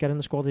 maybe he does get in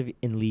the squad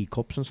in League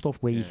Cups and stuff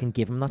where you can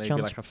give him that chance.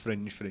 Maybe like a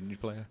fringe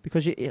player.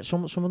 Because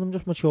some of them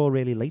just mature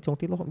really late, don't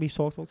they? Look, we've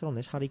talked about it on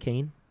this. Harry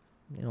Kane,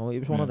 it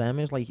was one of them.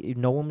 It was like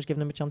no one was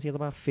giving him a chance. He had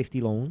about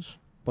 50 loans,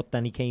 but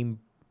then he came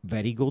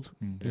very good,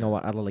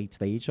 at a late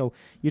stage. So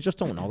you just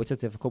don't know. It's a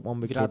difficult one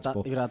with kids.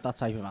 If you had that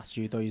type of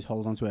attitude, though, you'd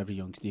hold on to every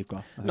youngster you've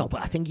got. No,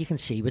 but I think you can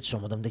see with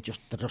some of them, they're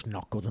just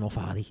not good enough,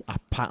 are they?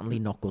 Patently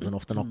not good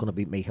enough. They're not going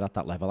to make it at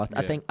that level.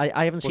 I think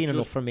I haven't seen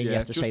enough from me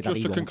yet to say that he won't.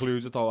 Just to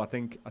conclude it, though, I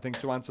think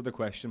to answer the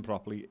question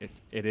properly,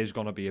 it is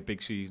going to be a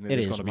big season. It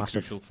is going to be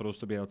crucial for us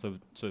to be able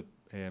to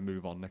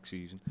move on next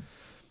season.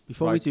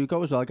 Before we do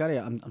go as well, Gary,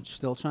 I'm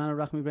still trying to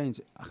rack my brains.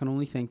 I can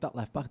only think that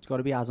left back, it's got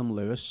to be Adam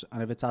Lewis,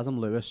 and if it's Adam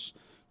Lewis,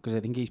 because I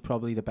think he's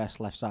probably the best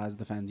left-sided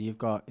defender you've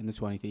got in the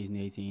 23s and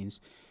the 18s.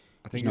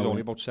 I think he's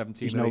only about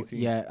 17 or 18.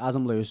 Yeah,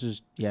 Adam Lewis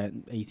is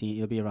 18.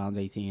 He'll be around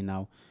 18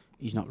 now.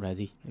 He's not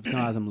ready. If it's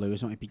not Adam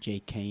Lewis, it might be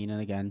Jake Kane, and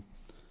again,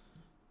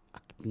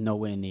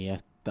 nowhere near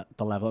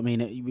the level. I mean,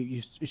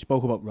 you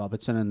spoke about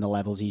Robertson and the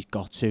levels he's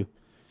got to.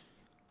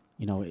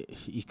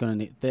 He's going to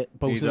need...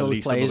 Both of those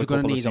players are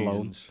going to need a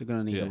loan. They're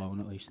going to need a loan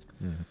at least.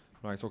 Mm-hmm.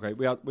 Right, okay.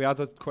 We had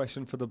a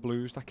question for the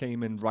Blues that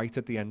came in right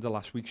at the end of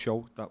last week's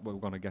show that we're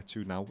going to get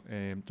to now.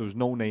 There was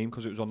no name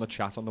because it was on the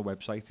chat on the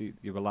website.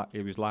 He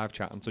was live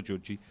chatting to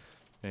Judgy.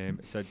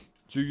 It said,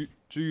 do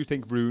you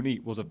think Rooney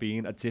would have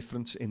been a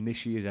difference in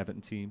this year's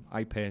Everton team?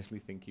 I personally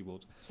think he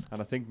would.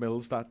 And I think,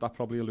 Mills, that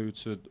probably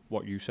alludes to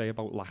what you say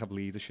about lack of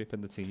leadership in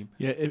the team.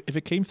 Yeah, if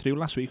it came through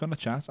last week on the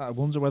chat, I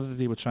wonder whether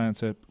they were trying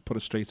to put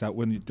it straight out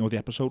when the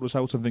episode was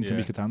out and thinking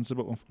we could answer,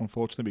 but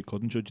unfortunately we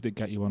couldn't. Judge did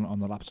get you on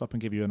the laptop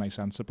and give you a nice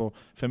answer. But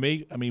for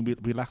me, I mean,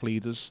 we lack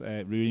leaders.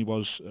 Rooney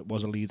was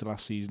a leader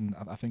last season.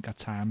 I think at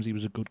times he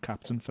was a good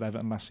captain for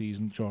Everton last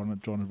season during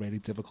a really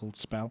difficult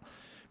spell.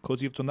 Could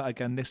he have done that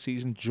again this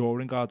season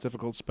during our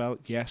difficult spell?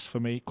 Yes, for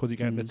me. Could he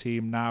get in the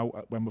team now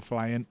when we're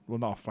flying? Well,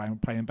 not flying,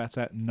 playing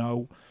better?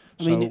 No.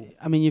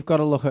 I mean, you've got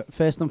to look at,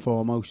 first and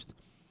foremost,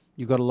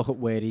 you've got to look at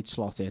where he'd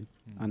slot in.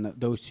 And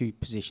those two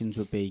positions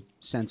would be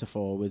centre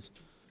forward.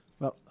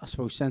 Well, I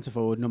suppose centre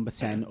forward, number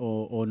 10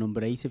 or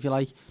number 8, if you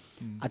like.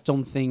 I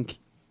don't think,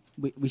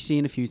 we've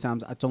seen a few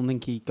times, I don't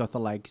think he got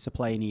the legs to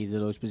play in either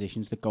of those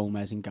positions that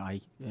Gomez and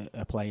Guy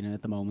are playing in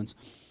at the moment.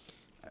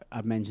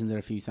 I've mentioned it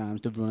a few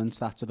times. The running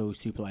stats of those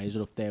two players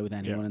are up there with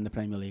anyone in the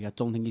Premier League. I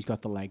don't think he's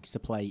got the legs to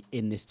play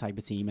in this type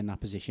of team in that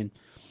position.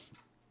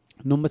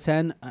 Number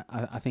 10,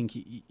 I think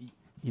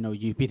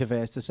you'd be the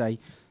first to say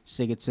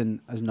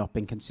Sigurdsson has not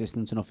been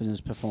consistent enough in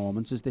his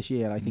performances this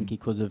year. I think he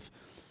could have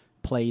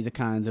played a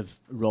kind of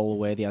role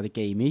where they had a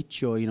game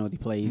each, or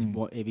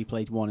if he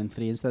played 1 in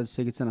 3 instead of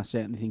Sigurdsson, I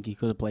certainly think he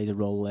could have played a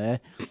role there.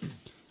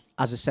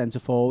 as a centre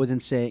forward in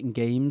certain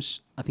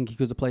games, I think he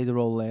could have played a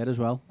role there as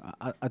well.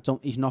 I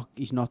don't. He's not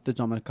the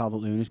Dominic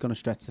Calvert-Lewin who's going to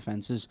stretch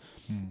defences,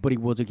 but he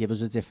would have given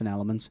us a different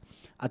element.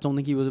 I don't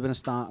think he would have been a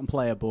starting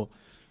player, but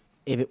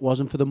if it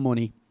wasn't for the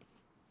money,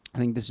 I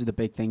think this is the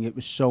big thing. It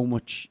was so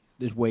much.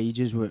 His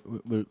wages were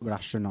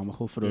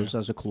astronomical for us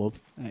as a club.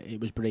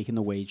 It was breaking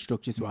the wage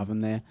structure to have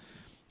him there,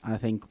 and I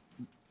think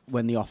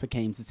when the offer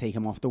came to take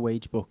him off the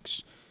wage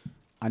books,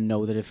 I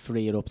know that it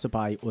freed it up to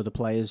buy other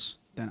players.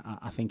 Then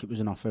I think it was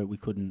an offer we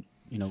couldn't,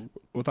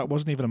 Well, that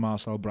wasn't even a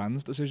Marcel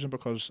Brands decision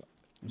because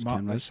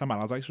Sam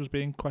Allardyce was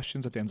being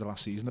questioned at the end of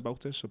last season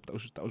about this. So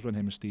that was when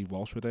him and Steve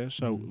Walsh were there.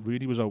 So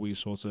Rooney was always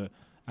sort of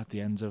at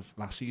the end of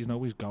last season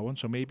always going.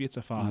 So maybe it's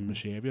a Farhad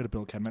Moshiri or a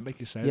Bill Kenwright, like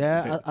you said.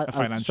 Yeah,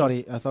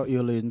 sorry, I thought you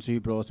were alluding to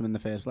who brought him in the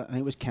first place. I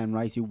think it was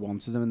Kenwright who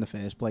wanted him in the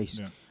first place,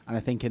 and I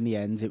think in the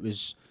end it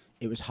was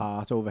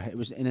heart over head.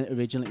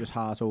 Originally it was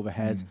heart over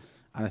head,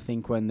 and I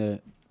think when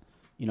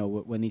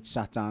when they'd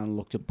sat down and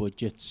looked at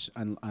budgets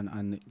and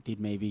they'd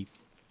maybe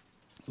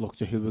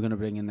looked at who we're going to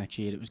bring in next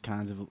year, it was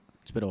kind of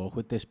it's a bit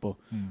awkward this, but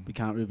we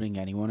can't really bring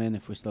anyone in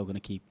if we're still going to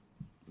keep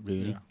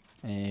Rooney.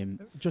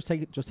 Just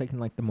taking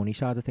like the money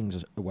side of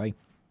things away.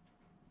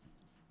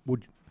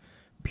 Would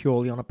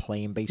purely on a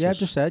playing basis? Yeah, I've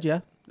just said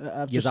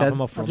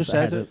I've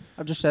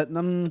just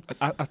said.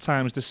 At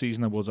times this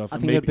season I would have. I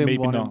think it'd been maybe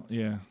one not.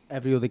 Yeah.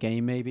 Every other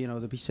game, maybe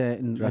there'd be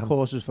certain like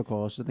horses for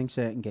courses. I think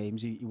certain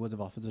games he would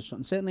have offered us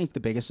something. Certainly the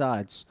bigger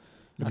sides.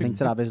 I think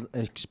to have his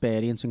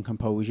experience and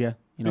composure.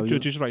 The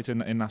judge is right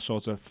in that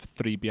sort of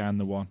 3 behind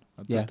the 1.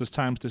 There's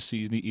times this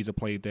season he'd have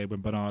played there when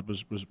Bernard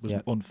was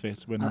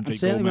unfit, when Andre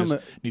Gomez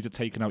needed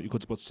taken out. You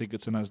could have put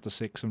Sigurdsson as the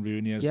 6 and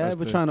Rooney as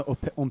we're trying to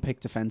unpick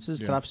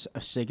defences. To have a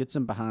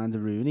Sigurdsson behind a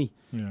Rooney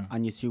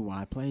and your 2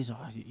 wide players,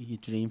 you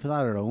dream for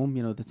that at home.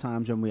 The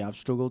times when we have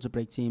struggled to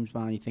break teams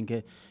down, you think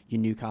of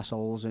your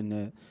Newcastles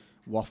and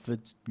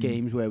Watford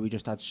games where we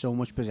just had so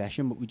much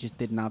possession but we just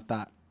didn't have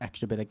that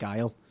extra bit of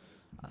guile.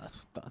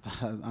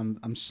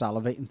 I'm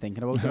salivating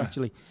thinking about it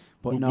actually.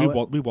 But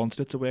we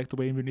wanted it to work the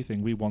Wayne Rooney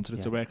thing. We wanted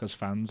it to work as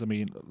fans. I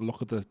mean,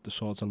 look at the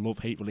sort of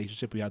love-hate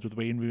relationship we had with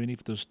Wayne Rooney.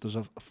 There's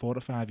a 4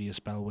 or 5 year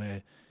spell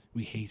where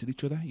we hated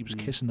each other. He was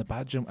kissing the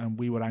badge and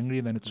we were angry,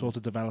 and then it sort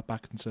of developed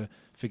back into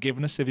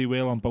forgiveness, if you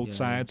will, on both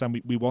sides,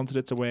 and we wanted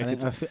it to work. I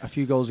think a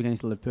few goals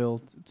against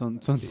Liverpool know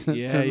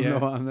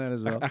what I'm there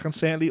as well. I can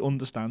certainly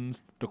understand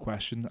the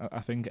question.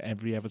 I think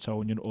every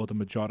Evertonian, or the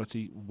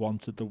majority,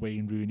 wanted the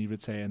Wayne Rooney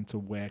return to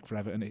work for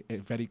Everton.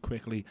 It very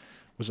quickly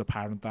was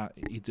apparent that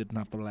he didn't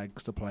have the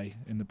legs to play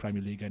in the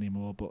Premier League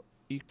anymore, but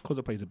he could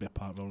have played a bit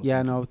part role.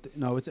 Yeah,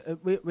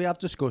 we have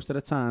discussed it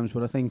at times,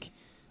 but I think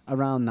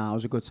around now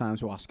is a good time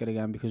to ask it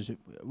again because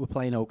we're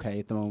playing okay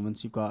at the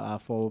moment. You've got our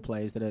forward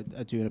players that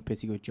are doing a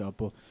pretty good job,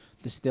 but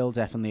there's still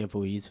definitely a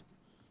void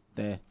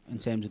there in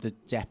terms of the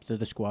depth of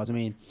the squad. I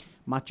mean,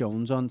 Matt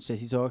Jones on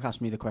City Talk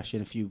asked me the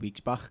question a few weeks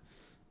back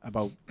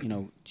about,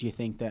 do you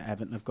think that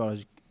Everton have got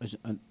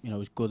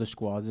as good a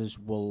squad as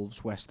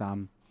Wolves, West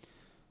Ham?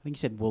 I think he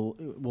said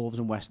Wolves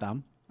and West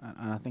Ham,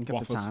 and I think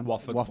at the time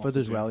Watford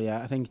as well.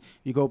 Yeah, I think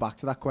you go back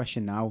to that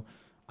question now.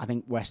 I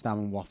think West Ham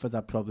and Watford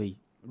are probably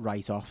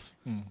right off,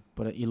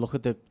 but you look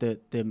at the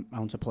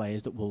amount of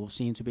players that Wolves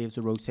seem to be able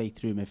to rotate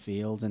through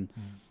midfield, and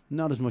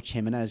not as much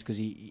Jimenez because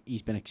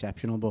he's been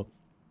exceptional, but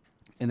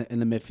in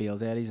the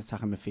midfield areas,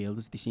 attacking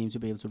midfielders, they seem to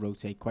be able to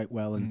rotate quite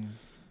well. And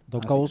the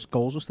goals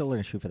are still an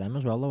issue for them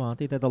as well, though, aren't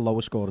they? They're the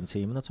lowest scoring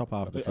team in the top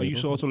half of the table. Are you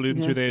sort of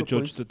alluding to there,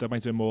 Judge, that there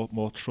might be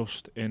more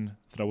trust in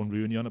throwing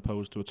Rooney on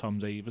opposed to a Tom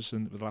Davies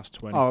in the last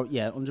 20? Oh,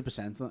 yeah,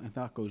 100%.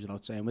 That goes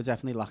without saying. We're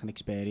definitely lacking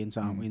experience,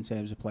 aren't we, in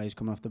terms of players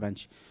coming off the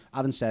bench.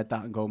 Having said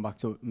that, and going back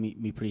to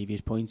my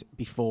previous point,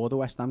 before the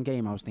West Ham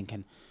game, I was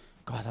thinking,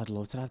 God, I'd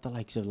love to have the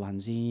likes of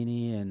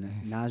Lanzini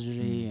and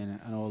Nasri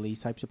and all these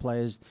types of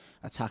players,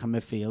 attacking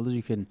midfielders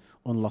who can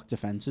unlock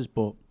defences,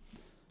 but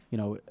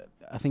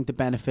I think the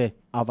benefit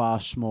of our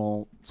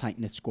small,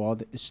 tight-knit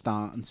squad is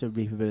starting to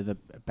reap a bit of the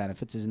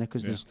benefits, isn't it?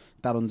 Because there's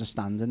that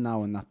understanding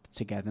now and that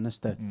togetherness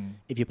that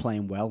if you're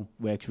playing well,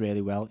 works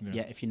really well.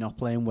 Yeah, if you're not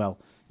playing well,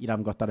 you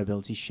haven't got that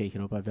ability to shake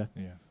it up, have you?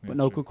 But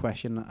no, good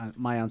question.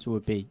 My answer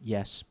would be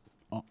yes,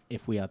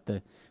 if we had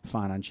the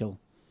financial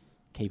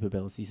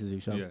capability to do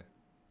so. Yeah.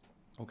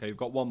 Okay, we've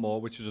got one more,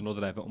 which is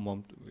another Everton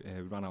one. We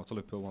ran out of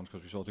Liverpool ones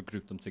because we sort of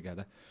grouped them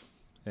together.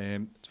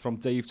 It's from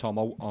Dave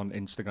Tomo on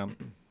Instagram.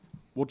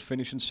 Would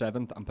finishing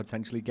 7th and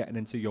potentially getting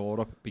into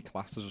Europe be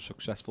classed as a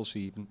successful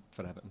season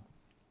for Everton?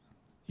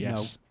 Yes.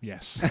 No.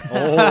 Yes.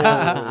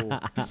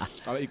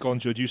 I'll let you go on,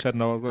 Jude. You said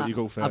no. I'll let you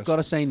go first. I've got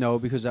to say no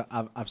because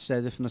I've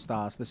said it from the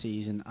start of the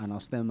season and I'll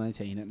still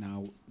maintain it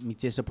now. My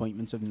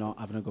disappointment of not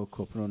having a good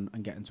cup run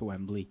and getting to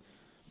Wembley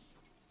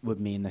would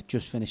mean that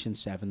just finishing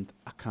 7th,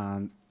 I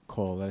can't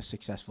call it a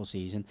successful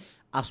season.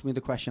 Ask me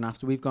the question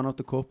after we've gone out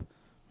the cup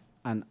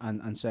and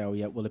say, oh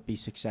yeah, will it be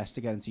success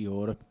to get into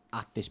Europe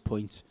at this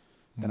point?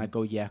 Then I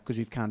go, yeah, because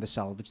we've kind of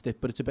salvaged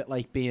it. But it's a bit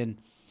like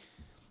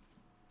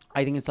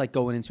I think it's like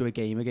going into a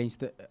game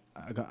against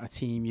a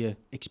team you're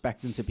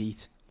expecting to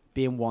beat,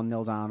 being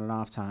 1-0 down at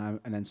half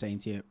time, and then saying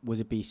to you, would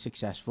it be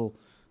successful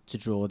to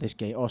draw this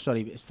game? Oh,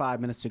 sorry, it's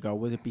 5 minutes to go.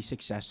 Will it be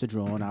success to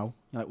draw now?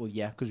 You're like, well,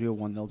 yeah, because we were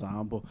 1-0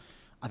 down, but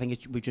I think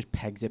we just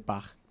pegged it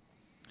back.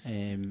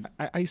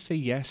 I say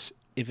yes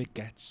if it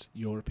gets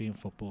European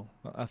football.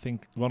 I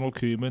think Ronald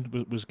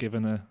Koeman was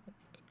given a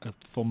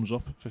thumbs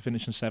up for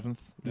finishing 7th.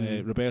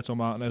 Roberto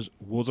Martinez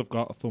would have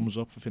got a thumbs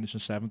up for finishing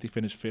 7th. He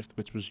finished 5th,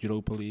 which was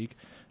Europa League.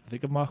 I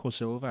think if Marco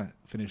Silva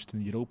finished in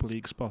the Europa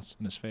League spot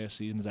in his first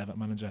season as Everton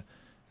manager,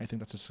 I think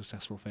that's a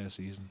successful first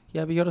season.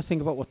 Yeah, but you got to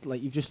think about what,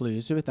 like, you've just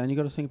alluded to it. Then you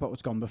got to think about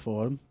what's gone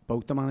before him.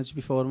 Both the managers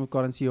before him have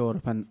got into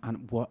Europe, and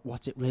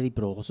what's it really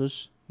brought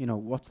us? You know,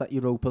 what's that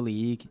Europa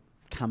League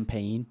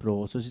campaign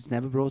brought us? It's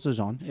never brought us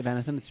on. If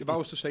anything, it's. If I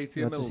was to say to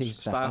you, Mills,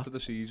 start of the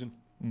season,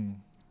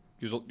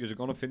 you're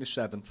going to finish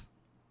 7th,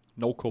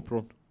 no cup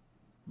run.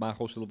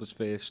 Marco Silva's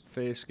first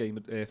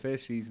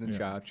season in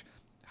charge.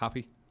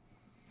 Happy.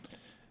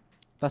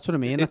 That's what I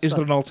mean. Is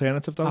there an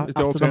alternative though?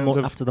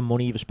 After the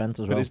money you've spent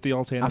as well. But is the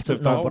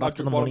alternative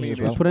after the money as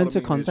well. Put into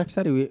context,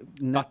 Eddie.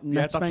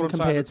 Net spend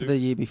compared to the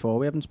year before,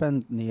 we haven't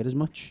spent near as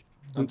much.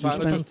 I'm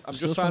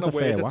just trying to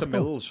word it to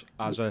Mills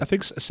as I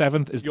think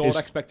 7th is your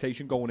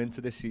expectation going into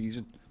this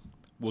season.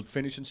 Would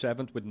finishing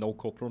 7th with no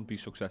cup run be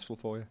successful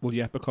for you? Well,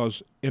 yeah,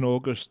 because in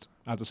August,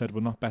 as I said, we're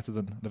not better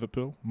than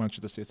Liverpool,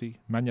 Manchester City,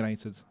 Man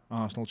United,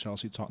 Arsenal,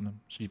 Chelsea, Tottenham.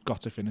 So you've got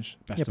to finish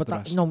best of the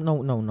rest.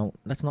 No.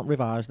 Let's not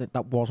revise that.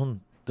 That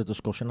wasn't the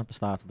discussion at the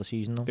start of the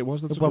season. No. It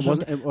was the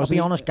discussion. I'll be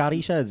honest,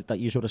 Gary said that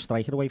you sort of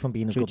striking away from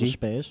being as good as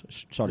Spurs.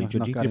 Sorry,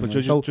 Judgy. Yeah, but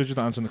Judge's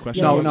not answering the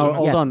question. No,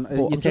 hold on.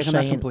 You're taking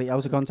that completely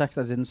out of context.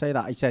 I didn't say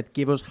that. I said,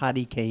 give us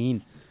Harry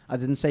Kane. I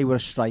didn't say we're a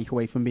strike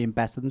away from being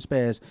better than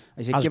Spurs.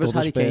 I said, give us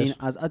Harry Kane.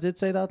 I did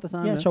say that at the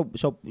time.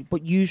 Yeah,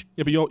 but you...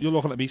 Yeah, but you're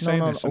looking at me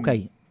saying this.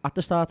 Okay, at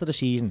the start of the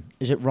season,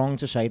 is it wrong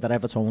to say that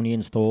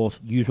Evertonians thought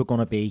you were going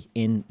to be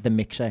in the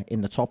mixer,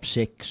 in the top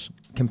 6,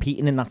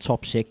 competing in that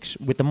top 6?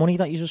 With the money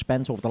that you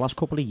spent over the last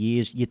couple of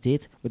years, you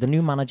did. With the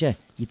new manager,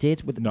 you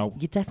did.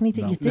 You definitely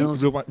did. You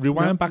did.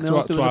 Rewind back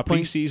to our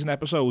pre-season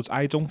episodes.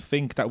 I don't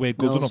think that we're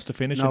good enough to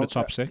finish in the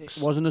top 6.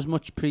 It wasn't as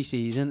much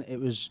pre-season. It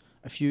was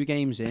a few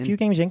games in.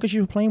 Because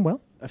you were playing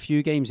well. A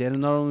few games in,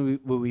 and not only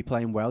were we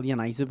playing well,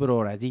 United were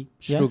already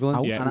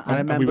struggling. Yeah. And I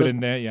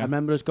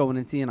remember us going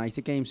into the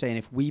United game saying,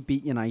 if we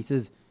beat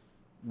United,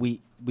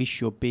 we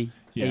should be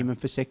aiming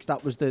for 6.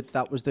 That was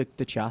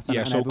the chat.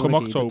 Yeah, so come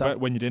October,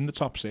 when you're in the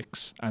top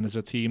 6, and there's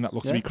a team that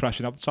looks to be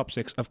crashing out the top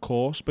 6, of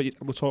course, but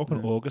we're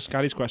talking August.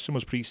 Gary's question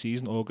was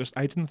pre-season August.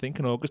 I didn't think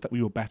in August that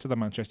we were better than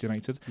Manchester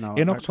United. No,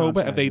 in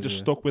October, if they just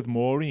stuck with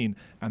Maureen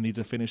and they'd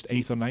have finished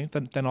 8th or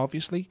 9th, then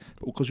obviously,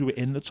 but because we were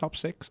in the top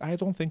 6, I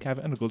don't think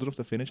Everton are good enough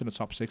to finish in the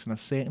top 6, and I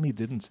certainly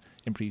didn't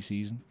in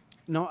pre-season.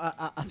 No,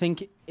 I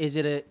think, is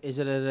it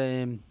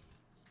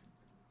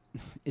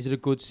a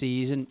good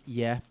season?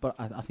 Yeah, but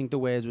I think the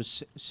word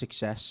was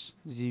success.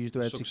 Did you use the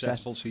word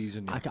successful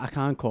season? Yeah. I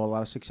can't call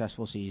that a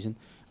successful season,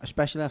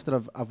 especially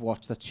after I've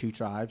watched the 2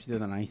 tribes the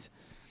other night,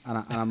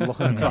 and I'm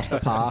looking across the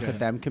park at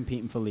them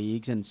competing for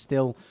leagues and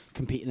still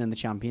competing in the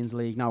Champions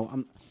League.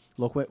 Now,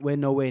 we're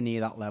nowhere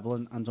near that level,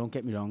 and don't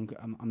get me wrong,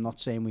 I'm not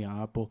saying we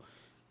are, but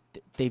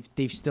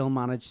they've still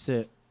managed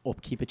to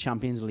upkeep a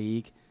Champions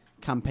League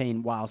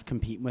campaign whilst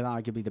competing with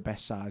arguably the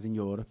best sides in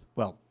Europe.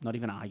 Well, not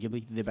even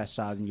arguably, the best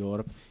sides in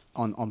Europe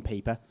on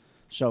paper.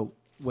 So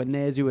when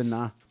they're doing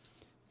that,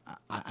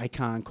 I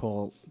can't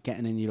call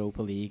getting in the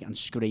Europa League and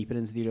scraping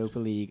into the Europa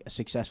League a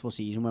successful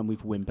season when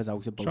we've whimpered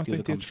out of both the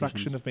other competitions. So I think the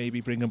attraction of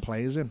maybe bringing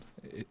players in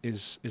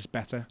is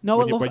better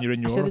when you're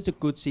in Europe. I said it's a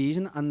good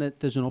season and that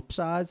there's an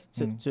upside.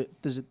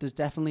 There's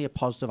definitely a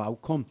positive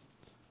outcome,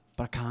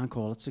 but I can't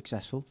call it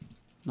successful.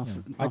 Not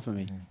for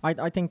me.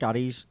 I think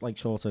Gary's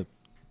sort of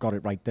got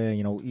it right there.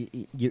 You know,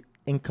 you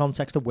in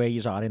context of where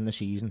you are in the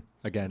season.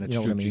 Again, it's you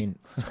know what I mean.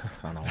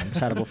 I know I'm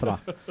terrible for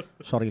that.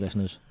 Sorry,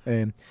 listeners.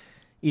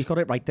 He's got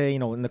it right there. You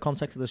know, in the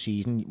context of the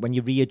season, when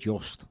you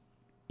readjust,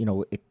 you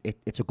know,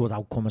 it's a good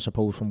outcome, I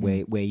suppose, from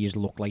where you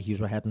look like you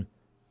were heading.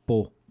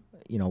 But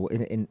you know,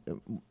 in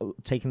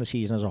taking the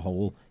season as a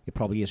whole, it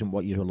probably isn't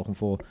what you were looking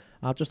for.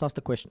 I'll just ask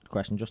the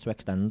question just to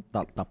extend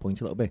that point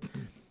a little bit.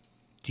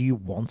 Do you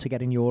want to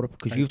get in Europe?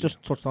 Because you've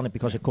just touched on it,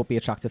 because it could be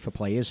attractive for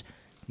players.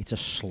 It's a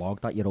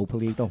slog, that Europa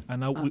League, though.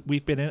 And now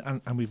we've been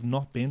in and we've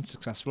not been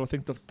successful. I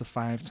think the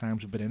 5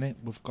 times we've been in it,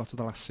 we've got to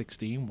the last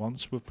 16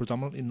 once. We've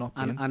predominantly not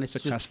been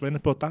successful in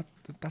it. But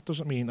that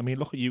doesn't mean... I mean,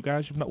 look at you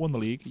guys. You've not won the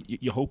league.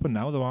 You're hoping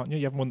now, though, aren't you?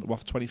 You haven't won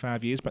for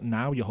 25 years, but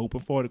now you're hoping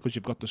for it because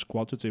you've got the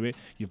squad to do it.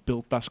 You've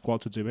built that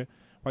squad to do it.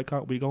 Why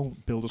can't we go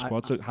and build a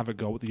squad to have a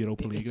go at the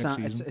Europa League next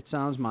season? It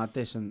sounds mad,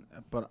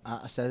 but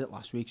I said it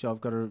last week, so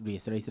I've got to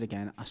reiterate it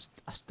again.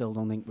 I still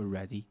don't think we're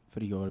ready for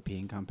a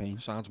European campaign.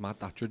 Sounds mad,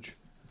 that, Judge.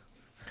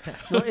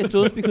 No, it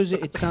does, because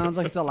it sounds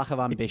like it's a lack of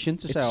ambition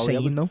to say,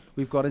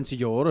 we've got into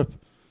Europe.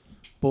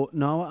 But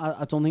no,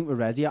 I don't think we're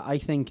ready. I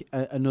think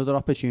another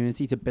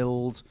opportunity to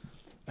build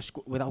a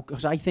squad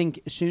because I think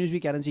as soon as we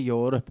get into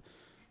Europe,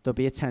 there'll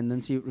be a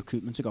tendency with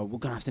recruitment to go, we're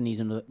going to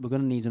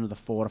need another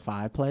 4 or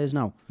 5 players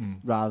now,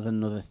 rather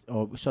than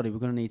we're going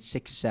to need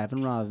 6 or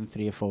 7 rather than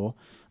 3 or 4.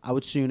 I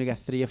would sooner get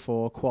 3 or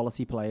 4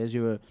 quality players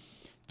who are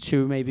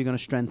 2 maybe going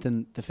to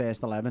strengthen the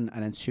first 11,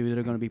 and then 2 that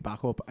are going to be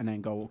back up, and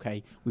then go,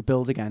 okay, we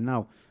build again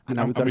now. And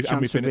now we've got a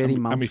chance to really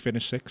mount. And we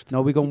finish 6th.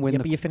 No, we go and win.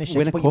 But you finish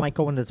 6th, but you might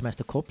go in the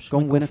domestic cups. Go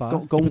and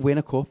win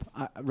a cup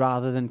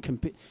rather than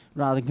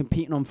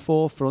competing on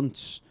 4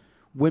 fronts,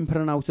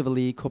 whimpering out of a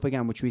League Cup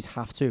again, which we'd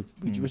have to.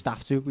 We just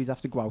have to. We'd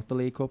have to go out the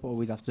League Cup, or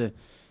we'd have to,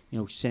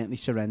 certainly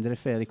surrender it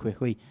fairly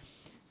quickly.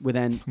 We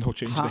then no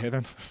change there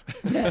then.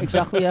 Yeah,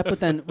 exactly. Yeah,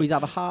 but then we'd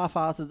have a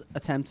half-hearted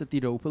attempt at the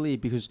Europa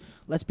League, because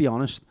let's be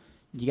honest,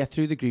 you get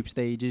through the group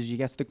stages,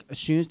 as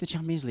soon as the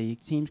Champions League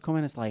teams come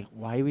in, it's like,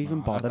 why are we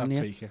even bothering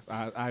here?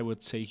 I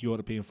would take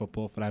European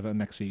football for Everton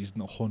next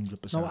season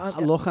 100%.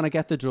 No, look, and I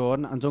get the draw,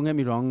 and don't get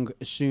me wrong,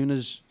 as soon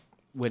as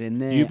we're in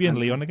there... You be in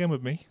Leon again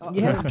with me?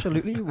 Yeah,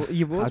 absolutely.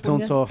 You would. I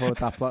don't talk about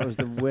that plot. It was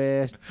the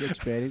worst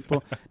experience.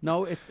 But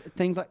no,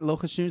 things like,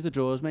 look, as soon as the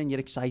draw's man, you're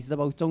excited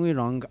about. Don't get me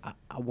wrong,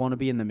 I want to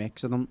be in the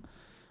mix of them.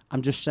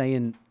 I'm just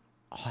saying,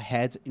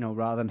 head,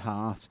 rather than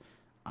heart.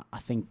 I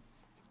think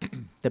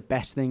the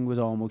best thing was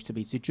almost to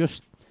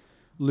just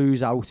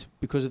lose out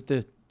because of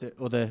the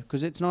other,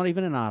 because it's not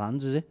even in our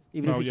hands, is it?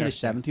 Even if we finish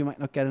 7th, you might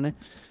not get in it.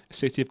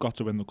 City have got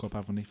to win the cup,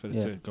 haven't they, for it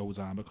to go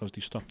down, because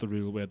they stopped the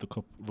rule where the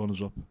cup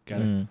runners up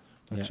get it.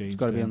 It's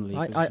got to be on the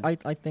league.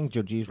 I think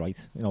Judgy's right.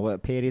 A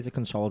period of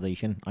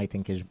consolidation, I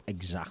think, is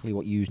exactly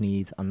what you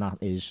need, and that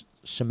is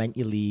cement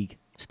your league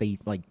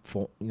state,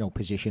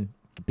 position,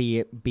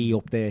 be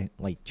up there,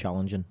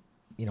 challenging.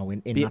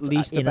 Be at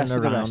least the best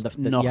of the rest,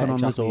 knocking on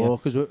the door,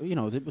 because it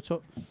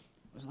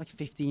was like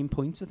 15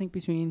 points, I think,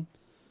 between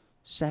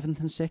 7th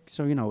and 6th.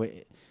 So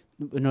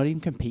we're not even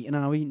competing,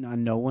 are we?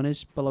 And no one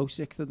is below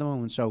 6th at the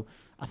moment. So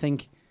I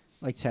think,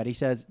 like Terry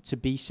said, to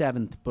be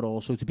 7th, but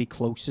also to be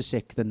close to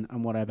 6th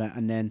and whatever.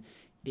 And then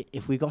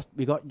if we got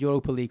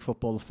Europa League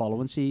football the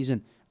following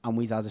season, and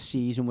we'd had a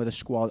season with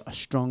a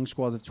strong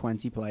squad of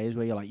 20 players,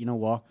 where you're like, you know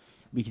what,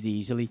 we could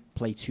easily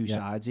play 2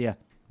 sides here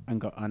and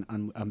go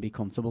and be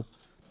comfortable.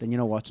 Then you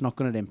know what, it's not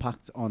going to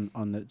impact on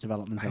the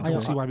development. I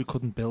don't see why we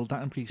couldn't build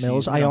that in pre-season.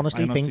 Mills, I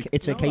honestly think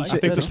it's a case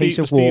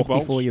of walk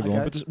before you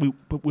run.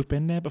 But we've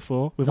been there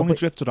before. We've only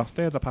drifted off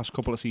there the past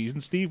couple of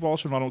seasons. Steve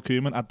Walsh and Ronald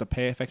Koeman had the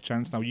perfect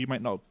chance. Now, you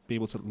might not be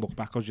able to look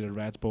back because you're a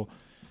Reds, but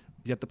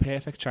you had the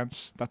perfect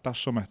chance that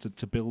summer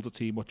to build a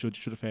team, what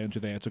Judge should refer to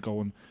there, to go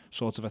and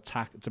sort of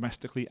attack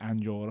domestically and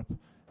Europe,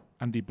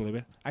 and they blew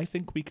it. I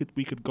think we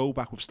could go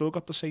back. We've still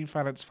got the same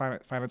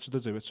finances to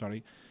do it,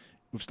 sorry.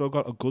 We've still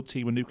got a good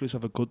team, a nucleus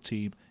of a good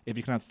team. If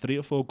you can have 3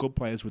 or 4 good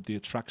players with the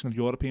attraction of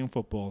European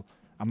football,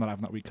 I'm not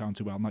having that week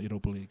County well, not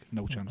Europa League.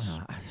 No chance.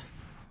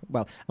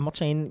 Well, I'm not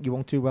saying you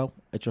won't do well.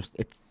 It's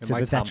to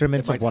the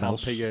detriment of what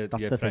else. That's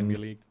the Premier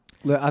League.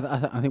 Look,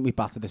 I think we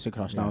battered this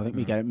across now. I think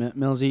we get it.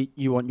 Millsy,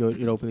 you want your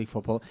Europa League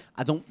football.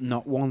 I don't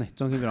not want it.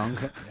 Don't get me wrong.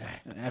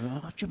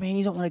 Everyone, what do you mean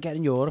you don't want to get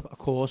in Europe? Of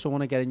course I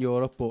want to get in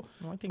Europe, but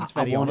I think it's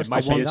very honest.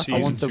 I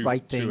want the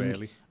right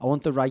thing. I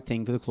want the right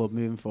thing for the club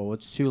moving forward.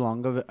 It's too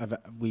long of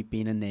we've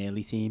been a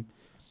nearly team,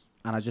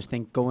 and I just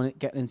think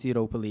getting into the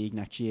Europa League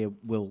next year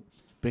will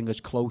bring us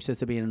closer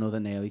to being another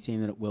nearly team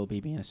than it will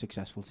be being a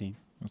successful team.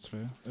 That's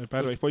fair.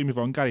 By the way, before you move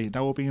on, Gary,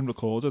 now we're being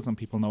recorded and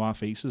people know our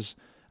faces.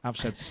 I've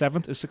said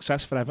 7th is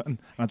success for Everton,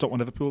 and I don't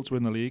want Liverpool to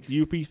win the league.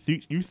 You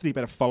 3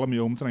 better follow me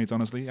home tonight,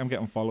 honestly. I'm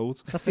getting followed.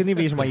 That's the only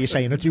reason why you're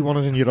saying it. You want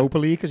us in Europa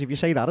League, because if you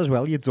say that as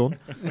well, you're done.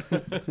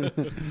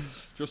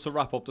 Just to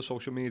wrap up the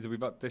social media,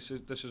 this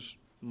is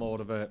more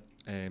of a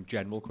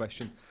general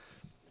question.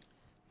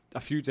 A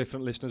few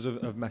different listeners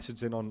have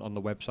messaged in on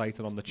the website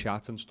and on the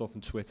chat and stuff,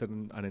 and Twitter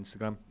and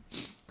Instagram,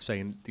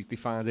 saying they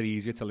find it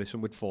easier to listen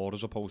with 4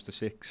 as opposed to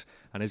 6.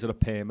 And is it a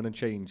permanent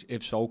change?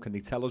 If so, can they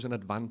tell us in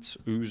advance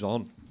who's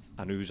on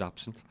and who's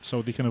absent?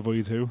 So they can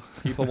avoid who?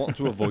 People want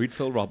to avoid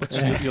Phil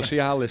Roberts. You'll see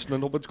our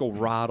listening numbers go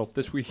right up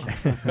this week.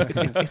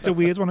 It's a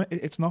weird one.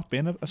 It's not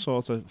been a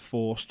sort of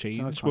forced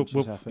change.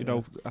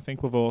 I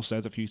think we've all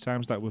said a few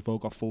times that we've all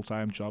got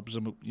full-time jobs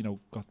and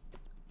got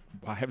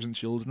wives and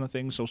children and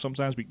things, so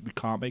sometimes we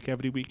can't make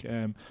every week.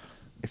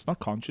 It's not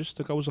conscious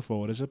to go as a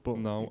 4, is it? But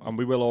no, and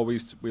we'll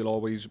always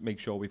make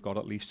sure we've got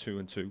at least 2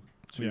 and 2,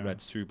 2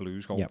 Reds, 2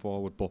 Blues going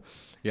forward. But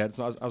yeah, it's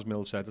not, as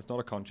Mill said, it's not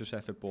a conscious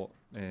effort, but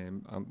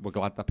we're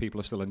glad that people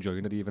are still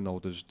enjoying it, even though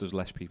there's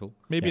less people.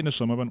 Maybe in the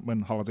summer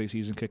when holiday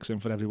season kicks in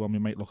for everyone, we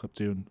might look up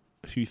doing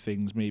a few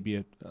things.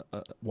 Maybe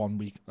a 1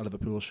 week a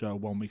Liverpool show,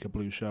 1 week a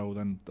Blues show,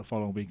 then the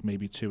following week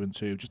maybe 2 and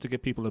 2, just to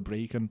give people a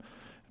break. And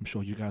I'm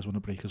sure you guys want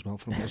a break as well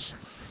from us.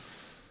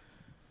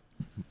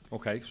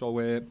 Okay, so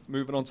we're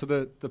moving on to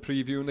the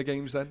preview in the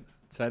games then.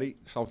 Terry,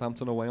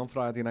 Southampton away on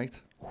Friday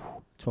night.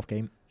 Tough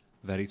game.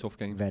 Very tough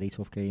game. Very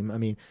tough game. I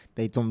mean,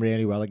 they've done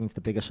really well against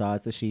the bigger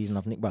sides this season,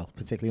 haven't they? Well,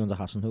 particularly under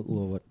Hasenhüttl,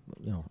 or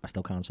I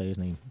still can't say his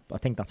name, but I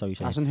think that's how you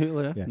say it.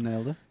 Hasenhüttl, yeah.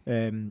 Nailed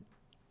it.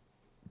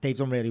 They've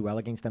done really well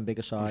against them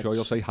bigger sides. I'm sure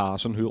you'll say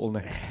Hasenhüttl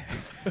next.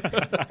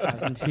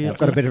 I've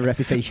got a bit of a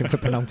reputation for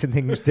pronouncing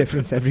things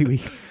different every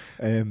week.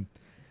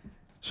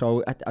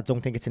 So I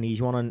don't think it's an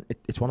easy one, and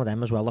it's one of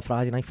them as well. The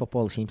Friday night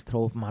football seems to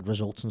throw up mad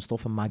results and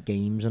stuff and mad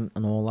games and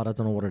all that. I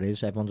don't know what it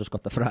is. Everyone just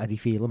got the Friday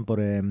feeling, but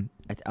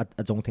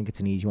I don't think it's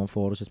an easy one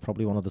for us. It's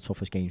probably one of the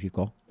toughest games we've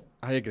got.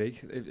 I agree.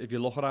 If you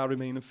look at our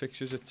remaining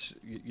fixtures,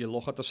 you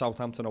look at the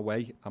Southampton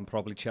away and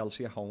probably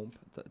Chelsea at home.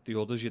 The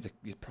others you'd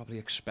probably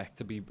expect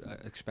to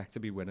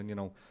be winning. You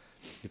know,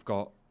 you've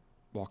got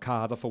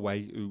Cardiff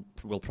away, who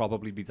will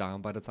probably be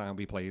down by the time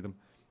we play them.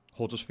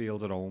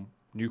 Huddersfield at home,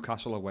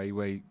 Newcastle away,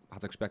 where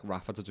I'd expect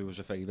Rafa to do us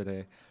a favour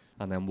there,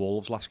 and then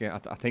Wolves last game.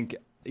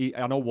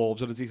 I know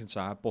Wolves are a decent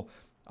side, but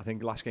I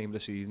think last game of the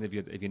season, if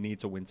you need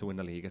to win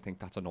the league, I think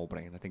that's a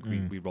no-brainer. I think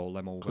we roll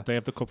them over. Could they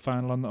have the cup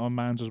final on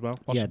minds as well?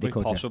 Possibly, yeah, they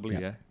could,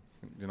 possibly, yeah.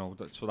 You know,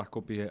 so that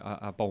could be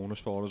a bonus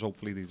for us.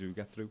 Hopefully they do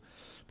get through.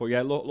 But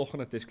yeah,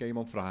 looking at this game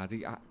on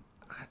Friday,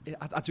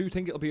 I do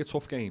think it'll be a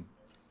tough game.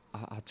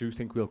 I do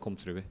think we'll come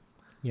through it.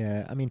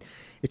 Yeah, I mean,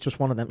 it's just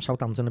one of them.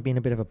 Southampton have been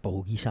a bit of a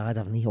bogey side,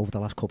 haven't they, over the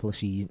last couple of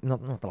seasons?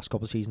 Not the last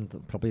couple of seasons,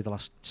 probably the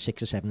last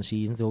 6 or 7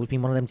 seasons. They've always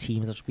been one of them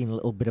teams that's been a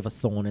little bit of a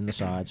thorn in the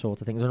side,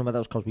 sort of thing. I don't know whether that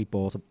was because we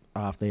bought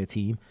half their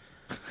team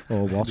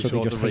or what, so they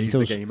just hate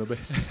us. The game a bit.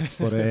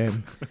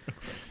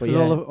 But yeah.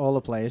 all the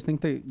players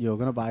think that you're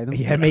going to buy them.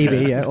 Yeah,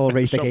 maybe, yeah. Or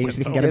raise the game so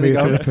they can get a move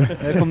to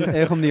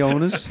Here come the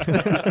owners.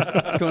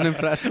 It's going to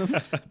impress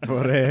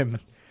them.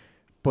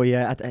 But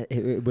yeah,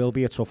 it will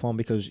be a tough one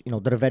because, you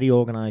know, they're a very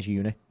organised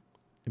unit.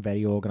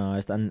 Very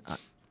organised, and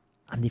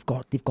they've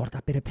got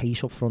that bit of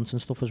pace up front and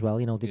stuff as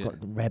well. You know, they've got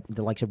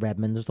the likes of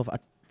Redmond and stuff.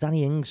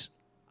 Danny Ings,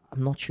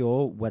 I'm not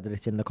sure whether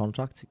it's in the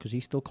contract because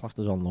he's still classed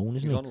as on loan,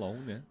 isn't he? He's on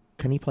loan, yeah.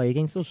 Can he play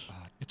against us?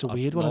 It's a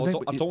weird one, isn't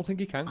it? I don't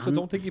think he can. I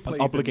don't think he plays.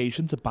 An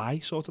obligation to buy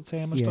sort of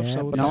term and yeah, stuff.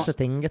 So but that's the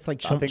thing. It's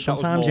like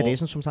sometimes it is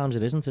and sometimes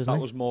it isn't, isn't it?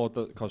 That was more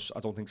because I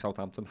don't think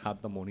Southampton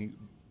had the money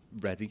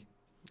ready,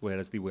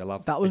 whereas they will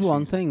have. That was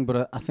one thing,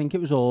 but I think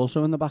it was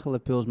also in the back of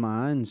Liverpool's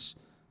minds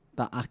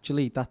that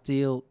actually that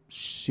deal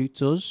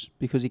suits us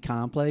because he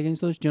can't play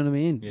against us. Do you know what I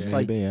mean? Yeah. It's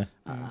Maybe, like,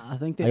 yeah. I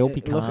think I hope he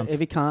can't. If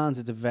he can't,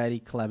 it's a very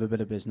clever bit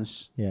of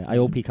business. Yeah, I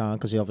hope he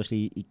can't because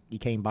he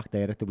came back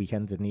there at the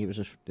weekend, didn't he? It was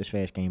his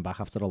first game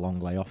back after a long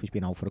layoff. He's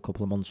been out for a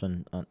couple of months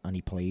and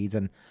he played,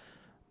 and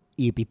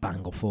he'd be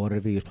bang up for it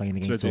if he was playing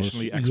against us.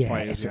 Traditionally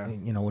ex-players,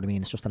 you know what I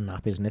mean? It's just a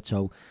nap, isn't it?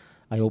 So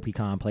I hope he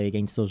can't play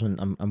against us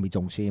and we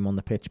don't see him on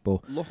the pitch.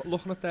 But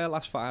looking at their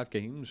last 5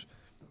 games,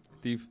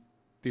 they've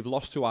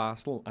lost to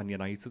Arsenal and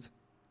United.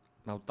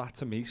 Now that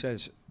to me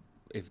says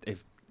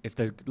if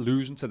they're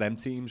losing to them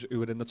teams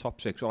who are in the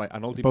top 6, all right, I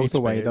know they both beat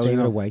away Spurs. though. they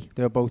were away.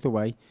 They were both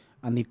away,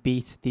 and they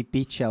beat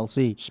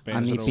Chelsea Spurs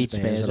and they beat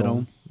Spurs at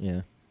home.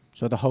 Yeah.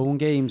 So the home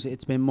games,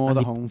 it's been more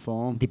the home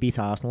form. They beat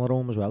Arsenal at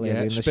home as well.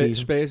 Yeah, in the season.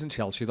 Spurs and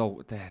Chelsea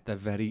though, they're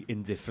very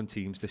indifferent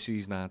teams this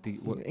season, aren't they?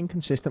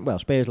 Inconsistent. Well,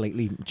 Spurs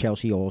lately,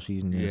 Chelsea all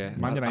season. Yeah.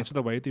 Man United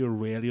away, they were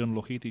really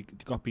unlucky. They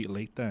got beat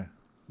late there.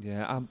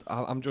 Yeah,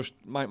 I'm just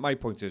my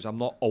point is I'm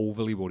not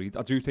overly worried.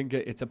 I do think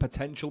it's a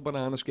potential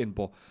banana skin,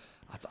 but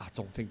I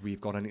don't think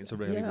we've got anything to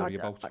really worry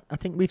about. I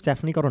think we've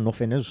definitely got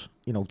enough in us.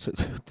 You know,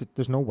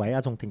 there's no way.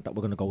 I don't think that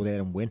we're going to go there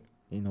and win.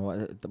 You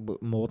know, we're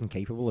more than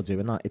capable of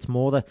doing that. It's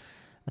more that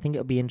I think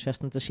it'll be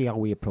interesting to see how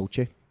we approach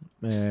it,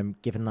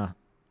 given that,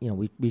 you know,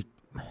 we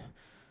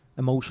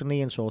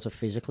emotionally and sort of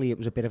physically it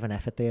was a bit of an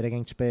effort there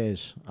against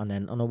Spurs, and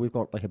then I know we've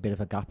got like a bit of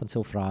a gap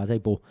until Friday,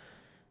 but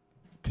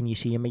can you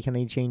see him making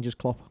any changes,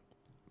 Klopp?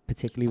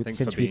 Particularly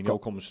since we've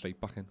got comes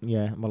straight back in.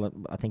 Yeah, well,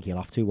 I think he'll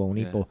have to, won't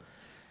he? But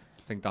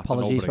I think that's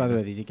apologies by the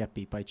way, did he get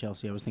beat by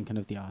Chelsea? I was thinking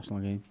of the Arsenal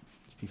game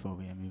just before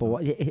we move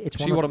on.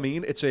 It's see what I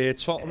mean? It's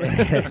something.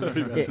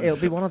 It'll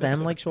be one of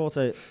them, like sort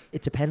of.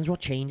 It depends what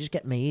changes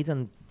get made,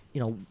 and you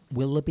know,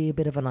 will there be a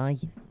bit of an eye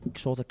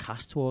sort of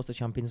cast towards the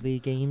Champions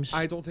League games?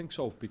 I don't think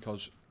so,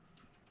 because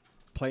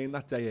playing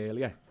that day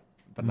earlier,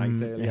 the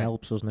night earlier, it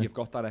helps, doesn't it? You've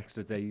got that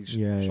extra day's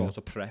sort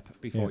of prep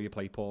before you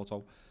play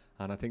Porto,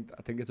 and I think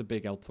it's a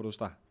big help for us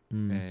that.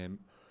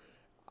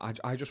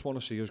 I just want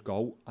to see us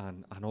go,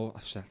 and I know I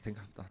think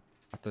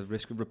at the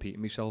risk of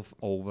repeating myself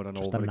over and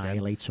just over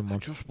annihilate again, someone. I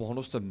just want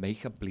us to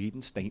make a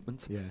bleeding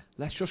statement. Yeah.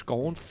 Let's just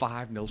go on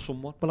 5-0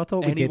 someone. Well, I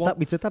thought we did that.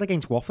 We did that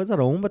against Watford at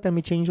home, but then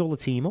we changed all the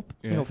team up,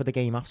 you know, for the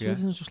game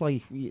afterwards. And it's just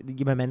like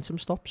your momentum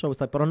stops. So it's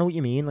like, but I know what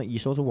you mean. Like you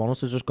sort of want us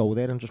to just go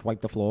there and just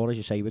wipe the floor, as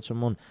you say, with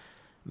someone.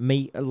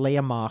 Lay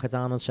a marker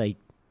down and say,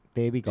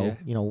 there we go. Yeah.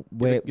 You know,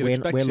 we're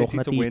looking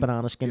at these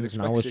banana skins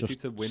now as just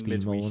to win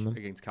midweek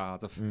against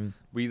Cardiff.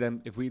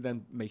 If we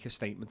then make a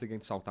statement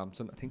against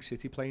Southampton, I think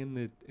City play in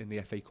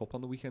the FA Cup on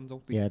the weekend,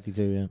 don't they? Yeah, they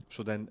do. Yeah.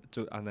 So then,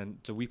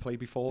 do we play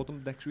before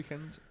them next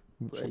weekend?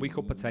 So we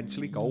could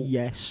potentially go.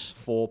 Yes.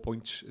 4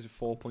 points. Is it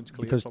 4 points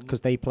clear? Because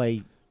they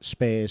play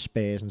Spurs,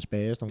 and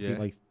Spurs, don't they?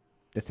 Like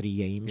the 3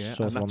 games. Yeah,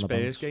 sort and of that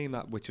Spurs game,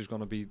 which is going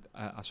to be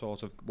a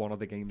sort of one of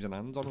the games in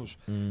hand on us.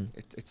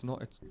 It's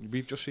not.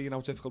 We've just seen how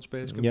difficult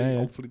Spurs can be.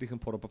 Hopefully they can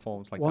put a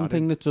performance like that. One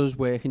thing that does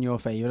work in your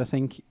favour, I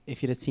think,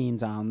 if you're a team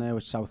down there,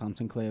 which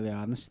Southampton clearly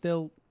are, and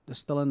they're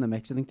still in the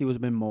mix. I think there would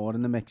have been more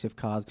in the mix if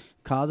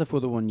Cardiff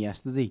would have won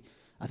yesterday.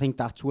 I think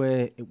that's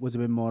where it would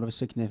have been more of a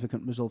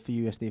significant result for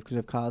you yesterday, because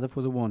if Cardiff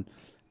would have won,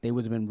 they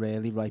would have been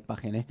really right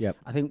back in it. Yep.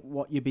 I think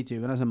what you'd be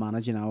doing as a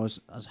manager now, as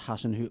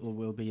Hasenhüttl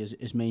will be,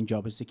 his main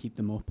job is to keep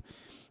them up.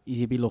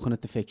 You'd be looking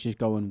at the fixtures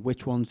going,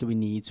 which ones do we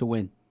need to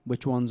win?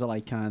 Which ones are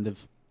like kind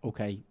of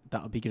okay,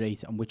 that'll be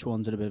great, and which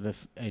ones are a bit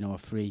of a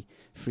free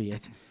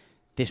hit.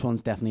 This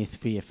one's definitely a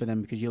free hit for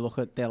them, because you look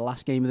at their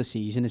last game of the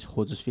season is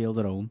Huddersfield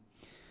at home.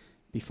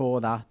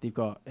 Before that, they've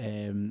got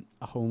a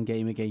home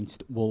game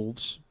against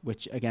Wolves,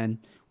 which again,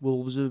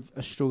 Wolves are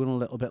struggling a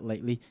little bit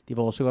lately. They've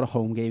also got a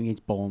home game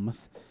against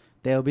Bournemouth.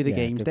 They'll be the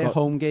games. Their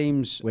home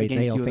games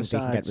against the other sides. They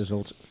can get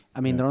results.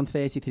 I mean, they're on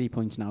 33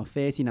 points now.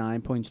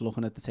 39 points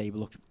looking at the table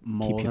looks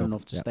more than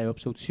enough to stay up.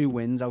 So 2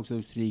 wins out of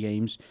those 3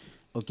 games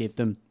will give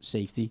them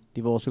safety.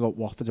 They've also got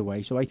Watford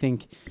away. So I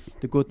think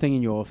the good thing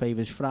in your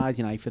favour is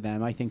Friday night for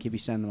them. I think you'll be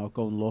sending them out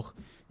going, look,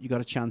 you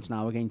got a chance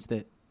now against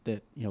the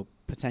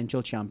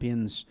potential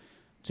champions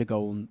to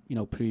go and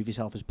prove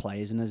yourself as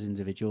players and as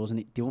individuals, and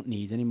they don't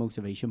need any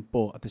motivation.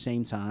 But at the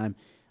same time,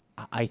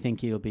 I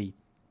think he'll be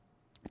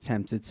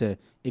tempted to,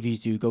 if you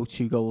do go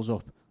 2 goals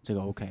up, to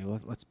go, okay,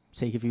 well, let's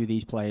take a few of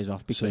these players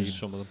off, because save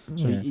some of them.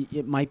 So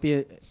it might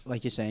be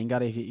like you're saying,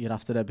 Gary, if you're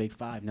after a big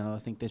 5 now, I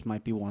think this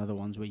might be one of the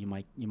ones where you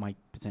might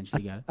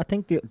potentially get it. I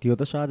think the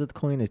other side of the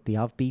coin is they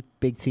have beat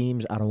big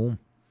teams at home,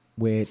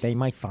 where they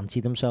might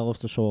fancy themselves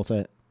to sort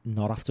of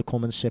not have to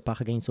come and sit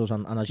back against us,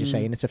 and as you're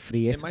saying, it's a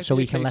free hit, so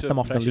we can let them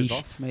off the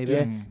leash.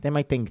 Maybe they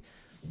might think,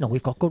 no,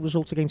 we've got good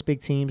results against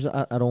big teams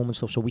at home and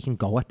stuff, so we can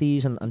go at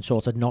these and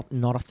sort of not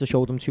have to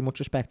show them too much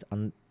respect.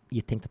 And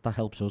you think that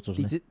helps us,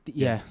 doesn't it?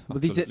 Well,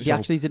 they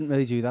actually didn't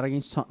really do that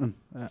against Tottenham.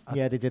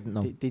 They didn't.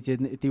 No, they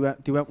didn't. They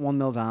went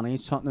 1-0 down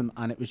against Tottenham,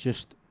 and it was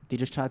just they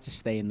just tried to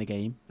stay in the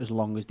game as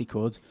long as they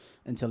could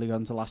until they got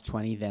into the last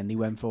 20. Then they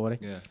went for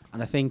it.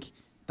 And I think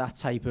that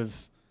type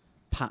of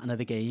pattern of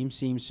the game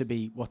seems to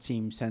be what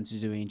teams tend to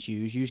do against you.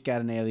 You just get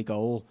an early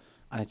goal,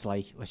 and it's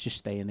like, let's just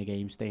stay in the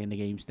game.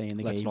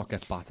 Let's not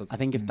get battered. I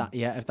think if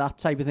that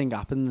type of thing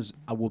happens,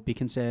 I would be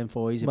concerned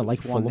for you. If it was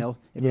 1-0,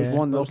 if it was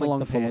 1-0 for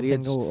long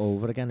periods,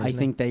 over again, I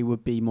think they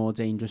would be more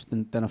dangerous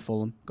than a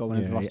Fulham going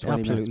into the last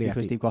 20 minutes,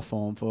 because they've got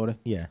form for it.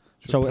 Yeah.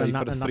 So play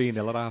for the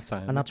 3-0 at half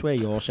time. And that's where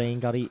you're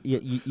saying, Gary,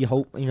 you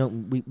hope,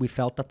 we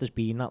felt that there's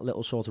been that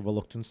little sort of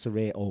reluctance to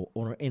rate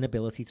or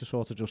inability to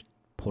sort of just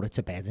put it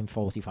to bed in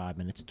 45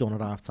 minutes, done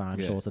at half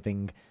time sort of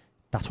thing.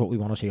 That's what we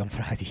want to see on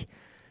Friday.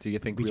 Do you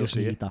think we'll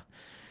see it? That.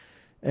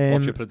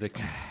 What's your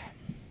prediction?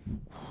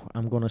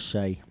 I'm going to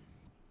say,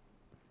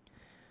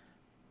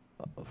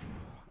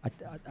 I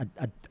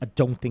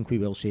don't think we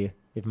will see it,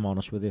 if I'm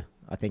honest with you.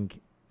 I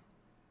think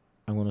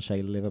I'm going to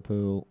say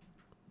Liverpool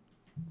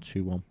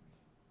 2-1.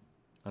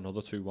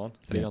 Another 2-1,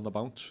 3 on the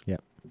bounce. Yeah.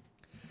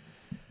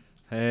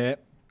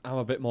 I'm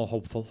a bit more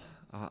hopeful.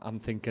 I'm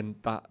thinking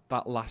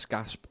that last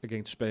gasp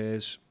against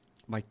Spurs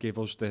might give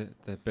us the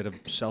bit of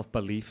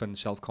self-belief and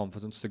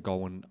self-confidence to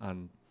go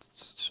and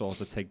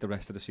sort of take the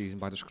rest of the season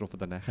by the scruff of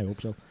the neck. I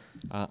hope so.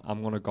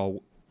 I'm going to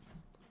go,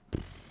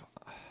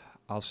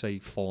 I'll say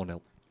 4-0.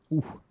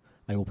 Ooh,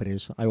 I hope it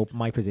is. I hope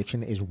my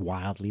prediction is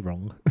wildly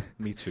wrong.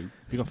 Me too.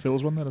 Have you got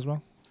Phil's one there as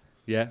well?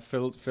 Yeah,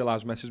 Phil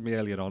has messaged me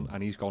earlier on,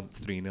 and he's gone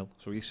 3-0.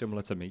 So he's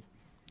similar to me.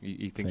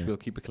 He thinks we'll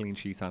keep a clean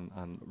sheet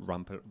and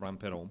ramp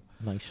it home.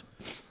 Nice.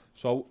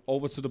 So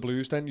over to the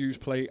Blues then. You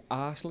play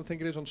Arsenal, I think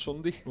it is, on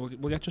Sunday. Well,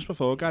 yeah, just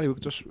before, Gary,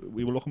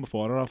 we were looking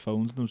before on our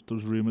phones. There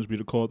was rumours, we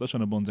record this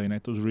on a Monday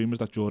night, there was rumours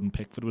that Jordan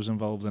Pickford was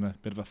involved in a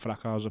bit of a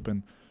fracas up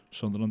in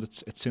Sunderland.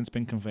 It's since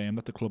been confirmed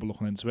that the club are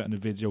looking into it, and the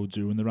video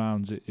doing the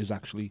rounds is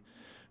actually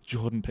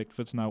Jordan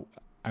Pickford's. Now,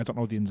 I don't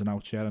know the ins and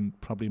outs yet, and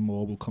probably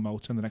more will come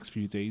out in the next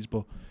few days,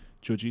 but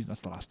Judgy,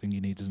 that's the last thing you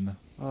need, isn't it?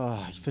 Oh,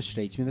 he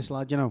frustrates me, this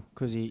lad,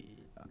 because he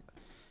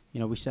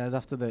we said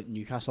after the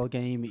Newcastle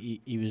game,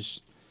 he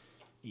was...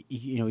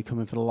 he come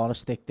in for a lot of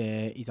stick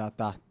there. He's had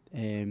that.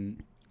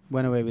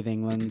 Went away with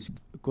England.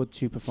 Good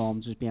 2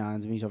 performances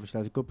behind him. He's obviously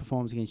had a good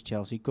performance against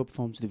Chelsea. Good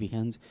performance at the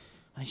weekend.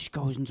 And he just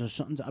goes and does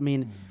something. I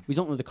mean, we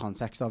don't know the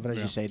context of it, as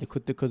you say. There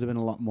could have been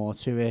a lot more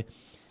to it.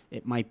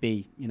 It might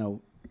be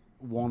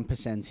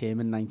 1% him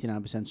and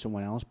 99%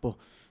 someone else. But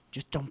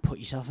just don't put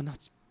yourself in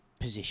that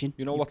position.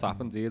 You know what's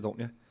happened here, don't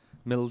you?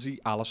 Millsy,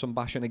 Alisson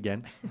bashing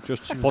again.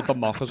 Just put the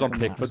mockers on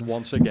Pickford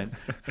once again.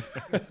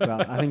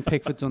 Well, I think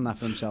Pickford done that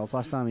for himself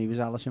last time. He was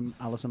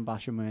Alisson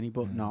bashing, weren't he?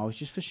 But no, it's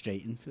just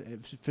frustrating.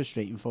 It's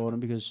frustrating for him,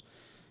 because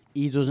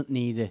he doesn't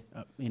need it,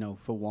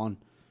 for one,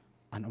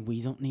 and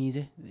we don't need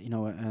it.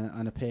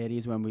 And a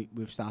period when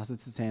we've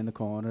started to turn the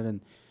corner,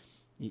 and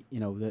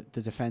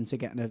the defence are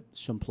getting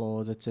some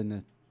plaudits,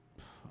 and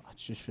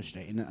it's just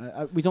frustrating.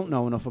 We don't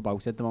know enough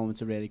about it at the moment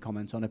to really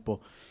comment on it,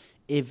 but.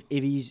 If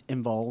he's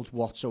involved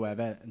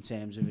whatsoever in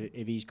terms of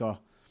if he's got,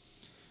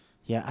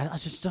 I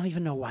just don't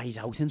even know why he's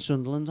out in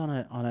Sunderland on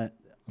a I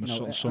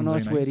know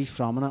it's where he's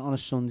from on a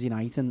Sunday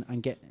night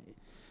and get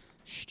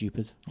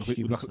stupid.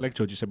 Like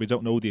Judge said, we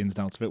don't know the ins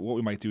and outs of it. What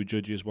we might do,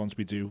 Judge, is once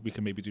we do, we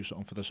can maybe do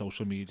something for the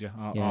social media.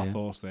 Our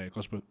thoughts there,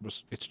 because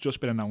it's just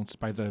been announced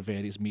by the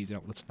various media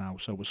outlets now,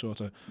 so we're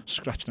sort of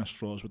scratching our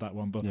straws with that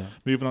one. But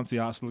moving on to the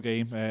Arsenal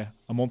game,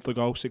 a month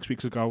ago, 6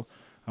 weeks ago,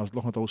 I was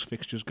looking at those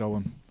fixtures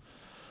going,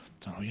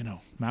 don't know, you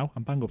know. Now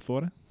I'm bang up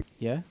for it.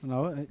 Yeah,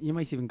 no, you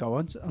might even go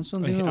on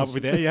Sunday. I'll be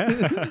there, yeah.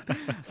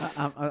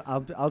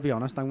 I'll be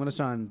honest. I'm going to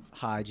try and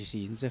hide your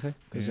season ticket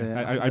because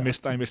I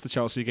missed the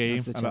Chelsea game.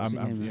 The Chelsea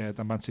game,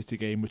 the Man City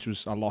game, which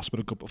was a loss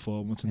but a good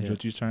performance. And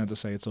Judge's trying to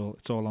say it's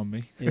all on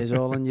me. It is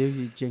all on you.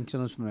 You're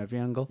jinxing us from every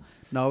angle.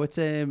 No, it's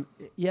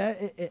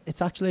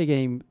it's actually a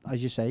game,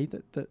 as you say,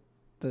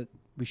 that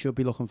we should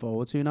be looking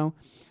forward to now.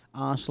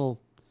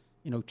 Arsenal,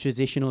 you know,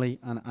 traditionally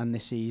and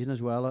this season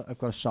as well, I've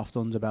got a soft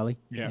underbelly.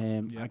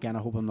 Again, I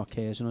hope I'm not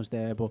cursing us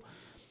there, but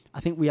I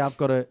think we have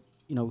got to,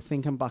 you know,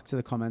 thinking back to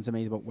the comments I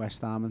made about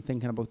West Ham and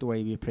thinking about the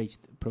way we approach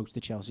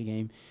the Chelsea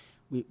game,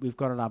 we've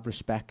got to have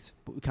respect,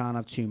 but we can't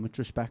have too much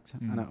respect.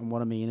 And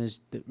what I mean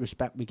is the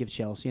respect we give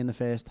Chelsea in the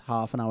first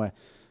half an hour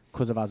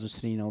could have had us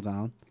 3-0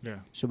 down. Yeah.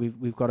 So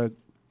we've got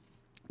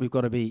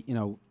to be, you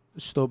know,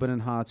 stubborn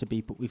and hard to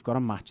beat, but we've got to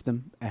match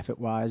them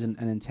effort-wise and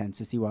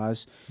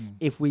intensity-wise.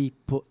 If we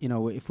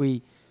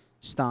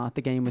start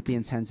the game with the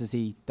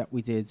intensity that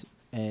we did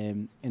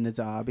in the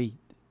derby,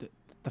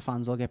 the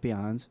fans will get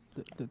behind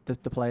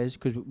the players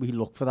because we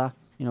look for that.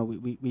 You know,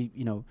 we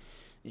you know,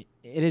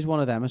 it is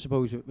one of them, I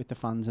suppose, with the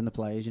fans and the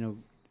players. You know,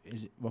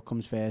 is what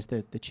comes first,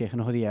 the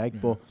chicken or the egg? Yeah.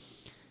 But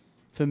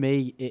for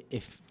me,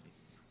 if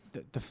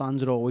the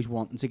fans are always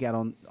wanting to get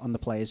on the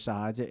players'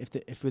 sides.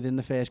 If within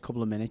the first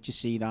couple of minutes you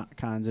see that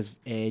kind of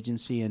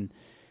urgency and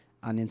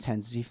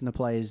intensity from the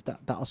players,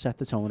 that'll set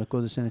the tone at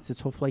Goodison. It's a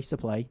tough place to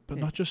play. But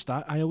not just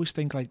that. I always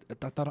think like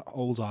that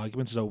old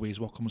argument is always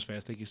what comes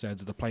first. Like you said,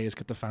 do the players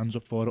get the fans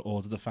up for it,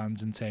 or do the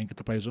fans in turn get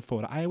the players up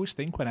for it? I always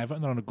think when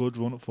Everton are on a good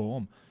run of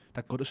form,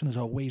 that Goodison is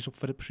always up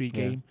for it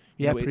pre-game.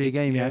 Yeah,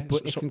 pre-game,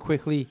 but it can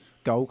quickly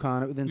go,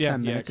 can't it, within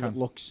 10 minutes if it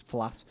looks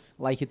flat,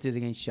 like it did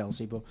against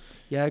Chelsea. But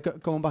yeah,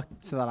 going back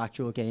to that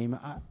actual game,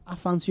 I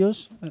fancy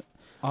us.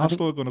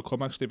 Arsenal are going to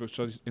come, actually, but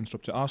sorry to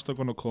interrupt you, Arsenal are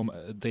going to come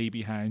a day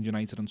behind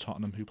United and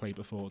Tottenham, who played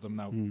before them.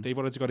 Now, they've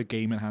already got a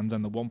game in hand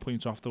and they're 1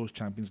 point off those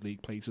Champions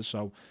League places,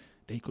 so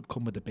they could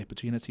come with a bit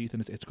between their teeth,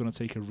 and it's going to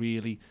take a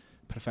really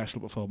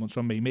professional performance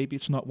from me. Maybe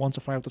it's not one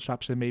to fly out the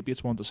traps in, maybe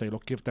it's one to say,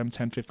 look, give them 10-15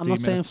 minutes. I'm not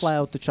saying fly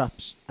out the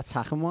traps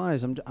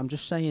attacking-wise, I'm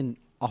just saying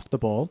off the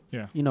ball,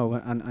 you know,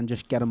 and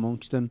just get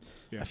amongst them,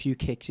 a few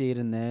kicks here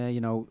and there,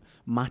 you know,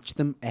 match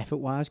them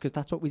effort-wise, because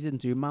that's what we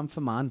didn't do, man for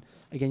man,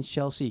 against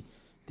Chelsea.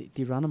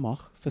 They ran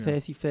amok for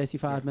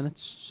 35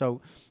 minutes.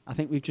 So I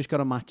think we've just got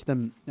to match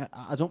them.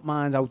 I don't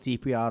mind how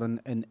deep we are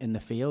in the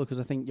field, because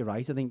I think you're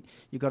right. I think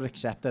you've got to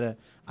accept that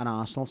an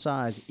Arsenal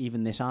side,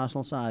 even this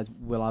Arsenal side,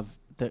 will have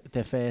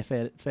their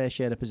fair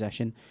share of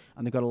possession,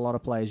 and they've got a lot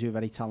of players who are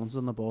very talented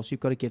on the ball. So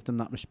you've got to give them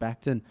that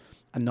respect and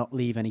not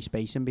leave any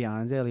space in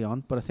behind early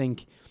on. But I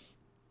think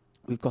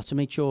we've got to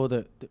make sure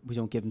that we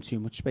don't give them too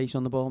much space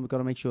on the ball, and we've got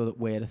to make sure that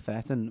we're a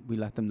threat and we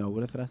let them know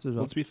we're a threat as well.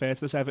 Well, to be fair to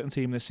this Everton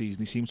team this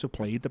season, he seems to have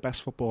played the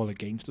best football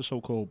against the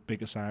so-called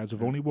bigger sides.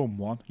 We've only won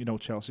one, you know,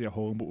 Chelsea at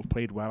home, but we've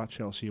played well at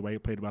Chelsea away,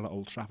 played well at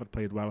Old Trafford,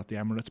 played well at the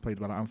Emirates,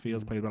 played well at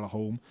Anfield, played well at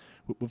home.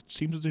 We've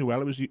seemed to do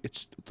well.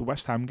 It's the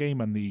West Ham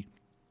game and the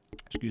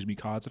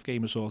Cardiff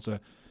game is sort of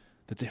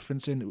the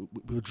difference in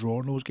we were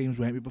drawing those games,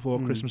 weren't we, before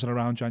Christmas and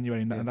around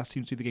January, and that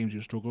seems to be the games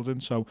you struggled in.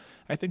 So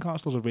I think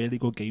Arsenal's a really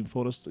good game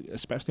for us,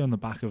 especially on the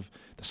back of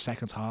the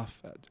second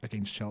half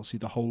against Chelsea,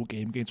 the whole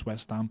game against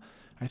West Ham.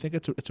 I think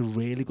it's a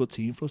really good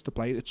team for us to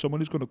play. It's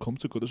someone who's going to come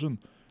to Goodison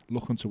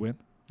looking to win.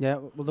 Yeah,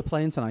 well, they're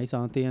playing tonight,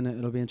 aren't they? And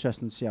it'll be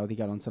interesting to see how they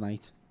get on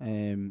tonight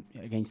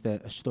against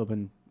a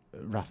stubborn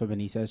Rafa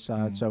Benitez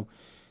side. So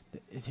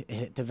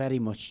they're very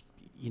much,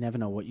 you never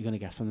know what you're going to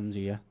get from them, do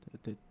you?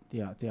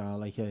 They are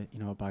like a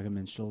bag of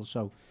minstrels.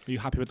 So, are you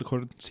happy with the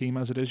current team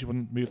as it is? You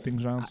wouldn't move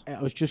things around?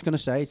 I was just going to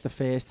say it's the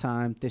first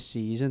time this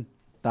season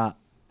that,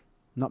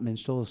 not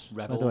minstrels,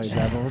 rebels. By the way,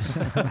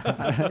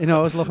 rebels. You know,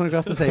 I was looking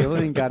across the table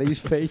in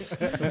Gary's face.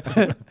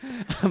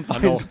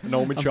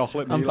 No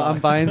chocolate. I'm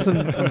buying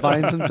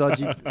some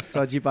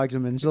dodgy bags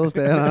of minstrels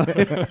there.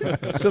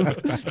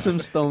 some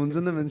stones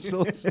in the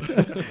minstrels.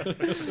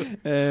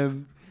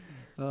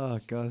 Oh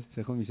God,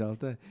 tickle myself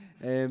there.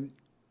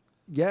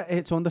 Yeah,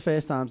 it's one of the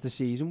first times this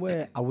season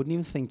where I wouldn't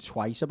even think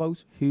twice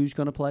about who's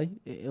going to play.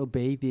 It'll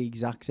be the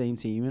exact same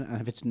team,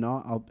 and if it's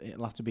not,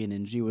 it'll have to be an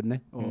injury, wouldn't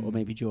it? Or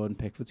maybe Jordan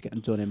Pickford's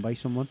getting done in by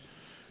someone.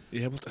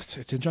 Yeah, but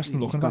it's interesting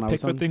looking at that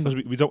Pickford thing,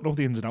 because we don't know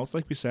the ins and outs.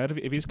 Like we said,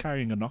 if he's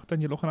carrying a knock,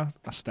 then you're looking at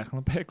a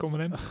Stekelenburg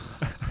coming in.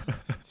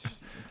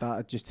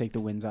 That'd just take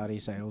the wind out of your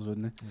sails,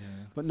 wouldn't it? Yeah.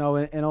 But no,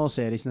 in all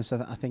seriousness,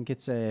 I think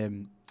it's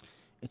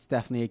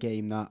definitely a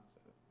game that,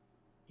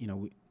 you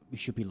know, we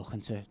should be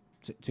looking to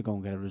go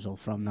and get a result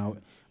from. Now,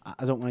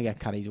 I don't want to get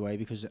carried away,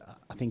 because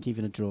I think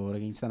even a draw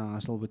against an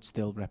Arsenal would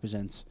still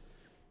represent,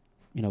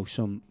 you know,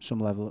 some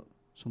level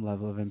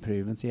of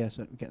improvement here.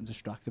 So I'm getting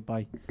distracted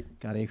by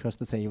Gary across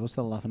the table,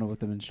 still laughing about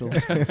the minstrels.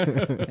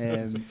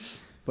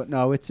 But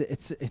no, it's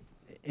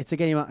a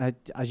game,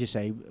 as you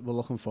say, we're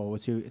looking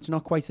forward to. It's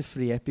not quite a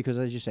free hit, because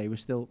as you say, we're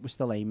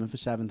still aiming for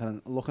 7th,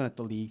 and looking at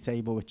the league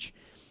table, which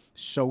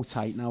is so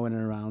tight now in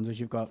and around us.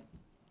 You've got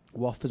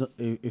Watford,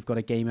 who've got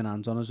a game in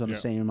hand on us on the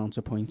same amount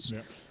of points.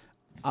 Yeah.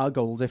 Our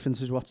goal difference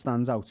is what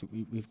stands out.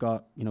 We've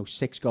got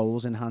 6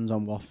 goals in hand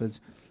on Watford,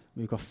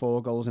 We've got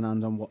 4 goals in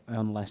hand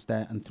on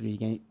Leicester and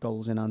 3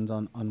 goals in hand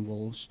on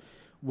Wolves.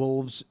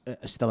 Wolves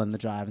are still in the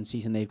driving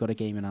seat and they've got a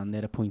game in hand.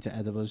 They're a point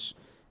ahead of us.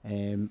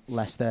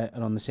 Leicester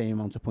are on the same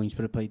amount of points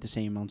but have played the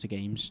same amount of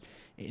games.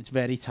 It's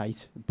very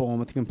tight.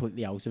 Bournemouth are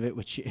completely out of it,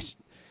 which is,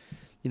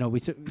 you know,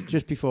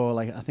 just before,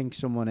 like, I think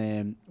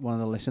someone, one of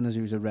the listeners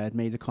who's a Red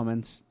made a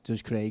comment,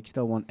 does Craig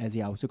still want Eddie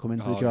Howe to come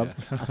into the job?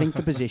 Yeah. I think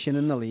the position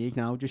in the league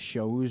now just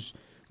shows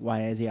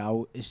why Eddie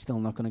Howe is still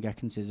not going to get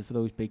considered for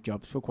those big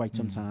jobs for quite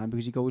some time,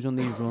 because he goes on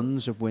these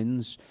runs of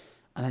wins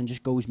and then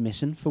just goes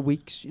missing for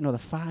weeks. You know, the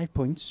 5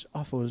 points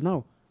off us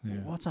now. Yeah.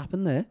 What's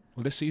happened there?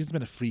 Well, this season's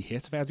been a free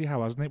hit for Eddie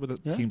Howe, hasn't it?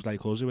 With teams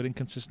like us who are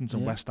inconsistent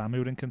and West Ham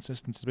who are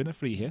inconsistent. It's been a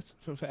free hit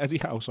for Eddie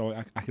Howe, so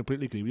I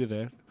completely agree with you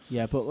there.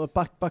 Yeah, but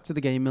back to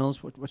the game,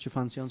 Mills. What's your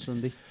fancy on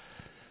Sunday?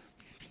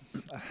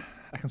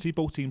 I can see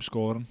both teams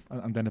scoring,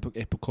 and then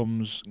it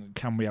becomes,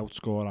 can we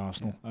outscore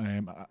Arsenal?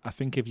 I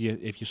think if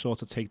you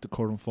sort of take the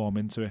current form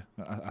into it,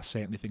 I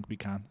certainly think we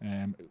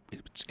can.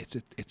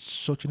 It's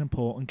such an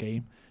important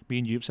game. Me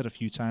and you've said a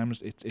few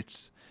times,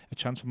 it's a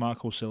chance for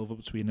Marco Silva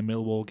between the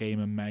Millwall game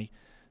and May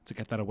to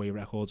get that away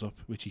records up,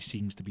 which he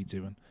seems to be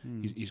doing.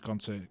 He's gone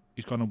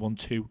and won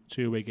two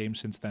away games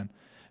since then.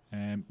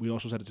 We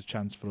also said it's a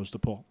chance for us to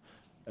put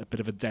a bit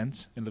of a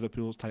dent in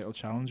Liverpool's title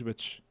challenge,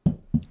 which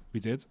we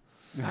did.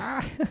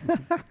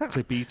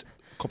 To beat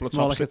a couple of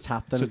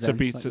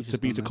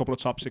beat a couple of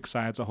top 6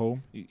 sides at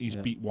home. He's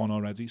beat one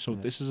already, so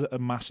this is a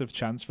massive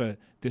chance for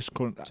this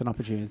current. It's an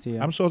opportunity.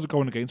 Yeah. I'm sort of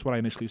going against what I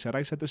initially said.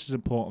 I said this is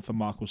important for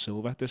Marco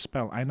Silva, this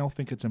spell. I now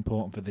think it's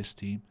important for this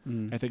team.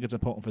 I think it's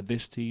important for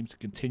this team to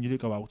continue to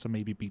go out and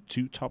maybe beat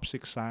 2 top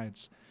 6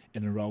 sides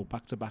in a row,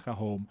 back to back at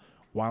home,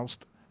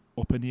 whilst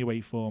up in the away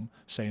form,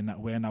 saying that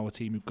we're now a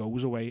team who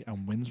goes away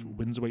and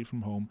wins away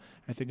from home.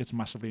 I think it's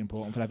massively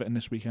important for Everton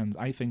this weekend.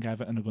 I think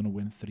Everton are going to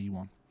win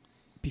 3-1.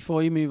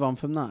 Before you move on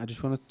from that, I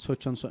just want to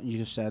touch on something you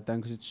just said then,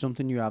 because it's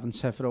something you haven't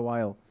said for a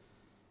while.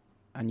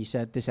 And you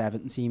said this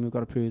Everton team have got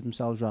to prove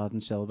themselves rather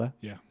than Silva.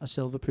 Yeah. Has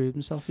Silva proved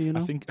himself for you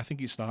now? I think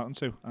he's starting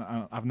to.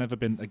 I've never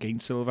been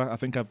against Silva. I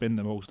think I've been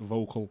the most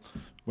vocal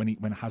when it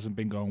hasn't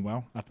been going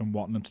well. I've been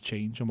wanting them to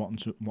change and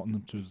wanting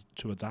them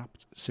to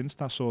adapt. Since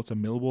that sort of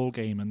Millwall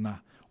game and that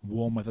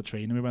warm weather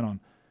training we went on,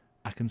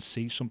 I can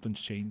see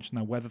something's changed.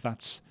 Now, whether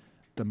that's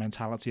the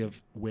mentality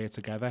of we're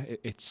together,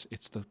 it's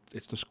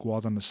the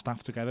squad and the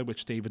staff together,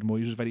 which David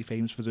Moyes was very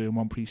famous for doing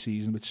one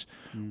pre-season, which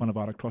one of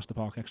our Across the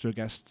Park extra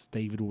guests,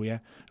 David Weir,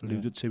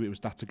 alluded to. It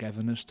was that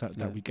togetherness,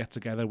 that we get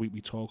together,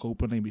 we talk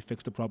openly, we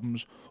fix the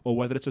problems, or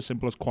whether it's as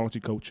simple as quality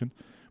coaching,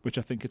 which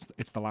I think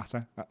it's the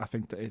latter. I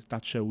think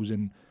that shows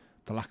in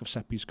the lack of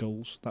set-piece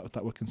goals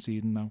that we're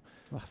conceding now.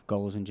 Lack of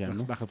goals in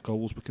general. Lack of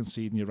goals we're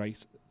conceding, you're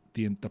right.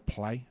 The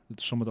play,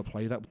 some of the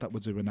play that we're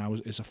doing now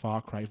is a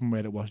far cry from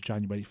where it was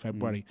January,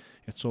 February.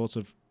 It's sort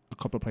of, a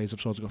couple of players have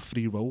sort of got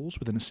 3 roles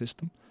within a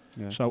system.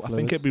 Yeah, so fluid, I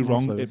think it'd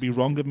be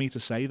wrong of me to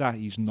say that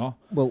he's not.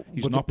 Well,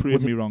 he's not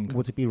proved me wrong.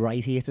 Would it be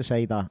right here to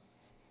say that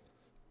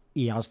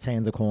he has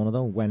turned the corner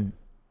though, when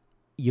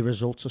your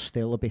results are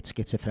still a bit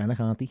schizophrenic,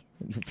 aren't they?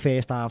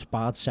 First half's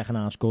bad, second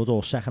half's good,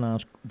 or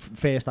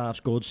first half's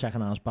good, second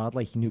half's bad,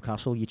 like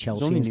Newcastle, your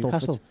Chelsea and stuff.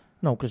 Newcastle.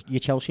 No, because your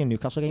Chelsea and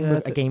Newcastle game,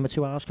 a game of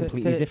 2 hours,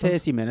 completely different.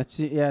 30 minutes,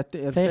 yeah.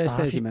 First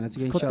 30 minutes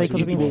against Chelsea. They could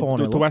have been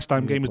 4-0. The West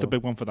Ham game is the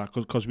big one for that,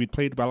 because we'd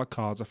played well at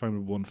Cardiff and we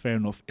won. Fair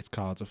enough, it's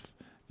Cardiff.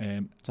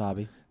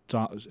 Derby.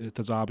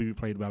 The Derby we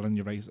played well, and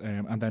you're right.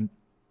 And then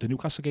the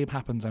Newcastle game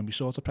happens and we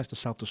sort of pressed the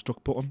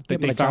self-destruct button.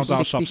 They found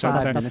our soft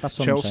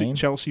centre.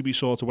 Chelsea we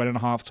sort of went in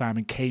at half-time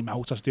and came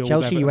out as the old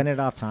Chelsea, you went in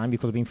at half-time, you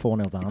could have been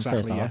 4-0 down.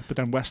 Exactly, yeah. But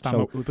then West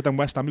Ham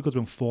we could have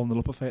been 4-0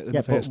 up in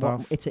the first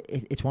half.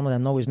 It's one of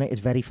them though, isn't it?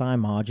 It's very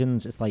fine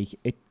margins. It's like...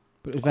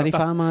 But it's very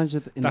fine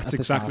margins. That's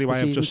exactly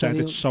why I've just said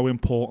it's so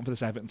important for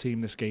this Everton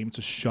team, this game,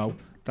 to show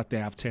that they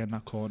have turned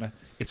that corner.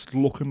 It's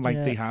looking like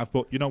they have,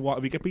 but you know what?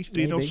 If we get beat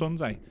 3-0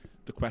 Sunday,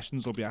 the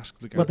questions will be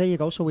asked again. Well, there you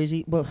go. So is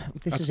he? Well,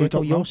 this is it.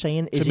 You're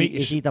saying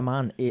is he the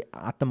man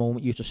at the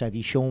moment? You just said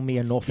he's shown me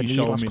enough in these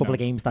last couple of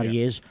games that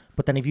he is.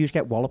 But then if you just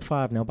get walloped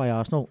 5-0 by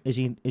Arsenal, is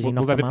he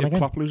not the man again? If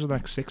Klopp loses the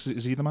next 6,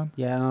 is he the man?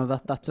 Yeah, no,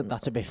 that's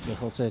a bit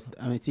fickle.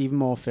 I mean, it's even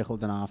more fickle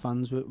than our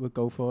fans would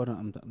go for.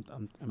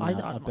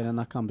 I've been in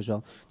that camp as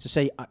well. To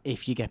say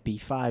if you get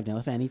beat 5-0,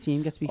 if any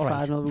team gets beat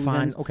 5-0,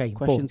 fine, okay.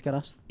 Questions get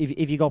asked.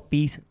 If you got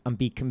beat and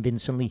beat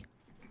convincingly,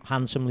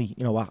 handsomely,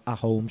 you know, at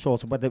home,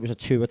 sort of, whether it was a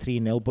 2 or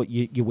 3-0, but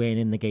you weren't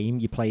in the game,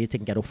 you play it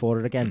and get up for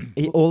it again.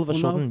 All of a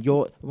sudden,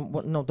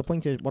 the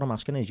point is, what I'm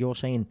asking is, you're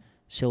saying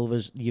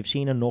Silva's, you've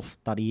seen enough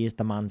that he is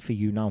the man for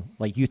you now.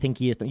 Like, you think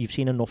he is, you've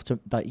seen enough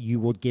that you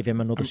would give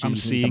him another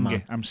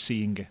season. I'm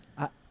seeing it.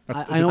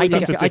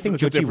 I think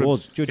Judgy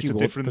would,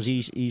 because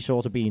he's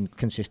sort of been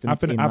consistent.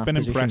 I've been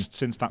impressed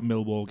since that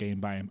Millwall game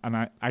by him,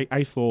 and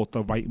I thought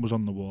the writing was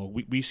on the wall.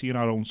 We see in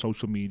our own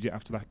social media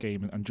after that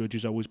game, and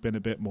Judgy's always been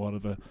a bit more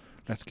of a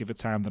let's give it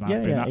time than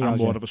I've been. I'm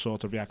more of a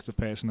sort of reactive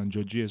person than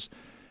Judgy is.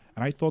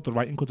 And I thought the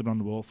writing could have been on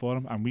the wall for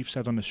him. And we've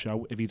said on the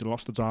show, if he'd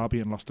lost to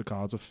Derby and lost to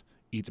Cardiff,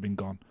 he'd have been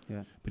gone.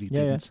 Yeah. But he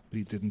didn't. But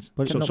he didn't.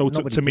 But So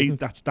to me,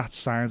 that's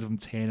signs of him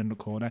turning the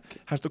corner.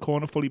 Has the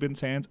corner fully been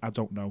turned? I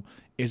don't know.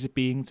 Is it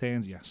being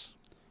turned? Yes.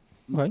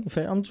 Right,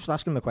 fair. I'm just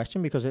asking the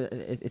question because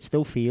it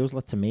still feels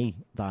like to me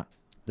that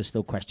there's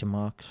still question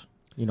marks.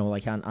 You know,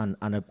 like and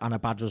a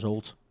bad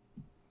result,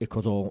 it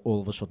could all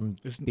of a sudden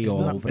be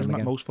all over. Isn't that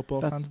again. most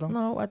football fans though?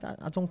 No,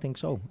 I don't think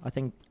so. I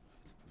think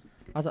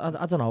I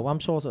don't know. I'm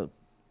sort of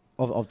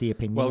the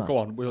opinion. Well, go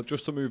on. We'll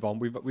just to move on.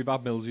 We've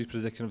had Millsy's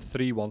prediction of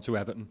 3-1 to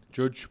Everton.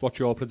 Judge, what's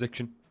your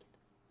prediction?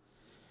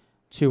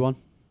 2-1.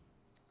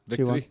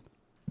 Victory. 2-1.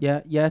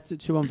 Yeah,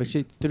 2-1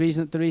 victory.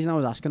 The reason I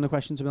was asking the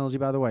question to Millsy,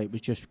 by the way, was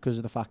just because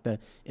of the fact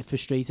that it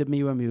frustrated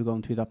me when we were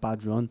going through that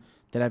bad run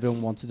that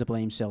everyone wanted to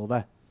blame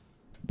Silva,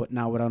 but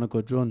now we're on a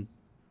good run.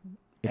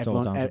 It's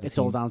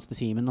all down to the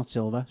team and not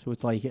Silva. So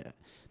it's like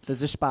the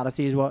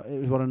disparity is what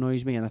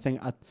annoys me, and I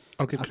think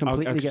I'll give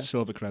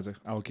Silva credit.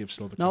 I'll give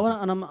Silva credit. No,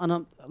 and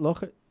I'm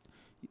look.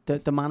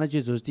 The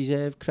manager does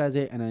deserve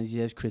credit and he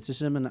deserves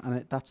criticism,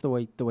 and that's the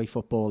way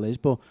football is.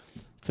 But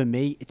for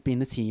me, it's been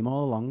the team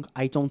all along.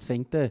 I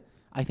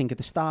think at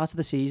the start of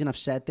the season, I've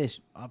said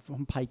this. I've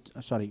piped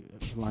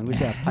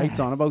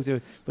on about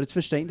it, but it's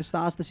frustrating. The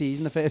start of the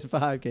season, the first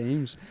 5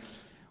 games,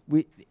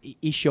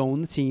 he's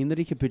shown the team that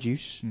he could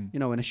produce, you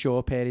know, in a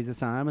short period of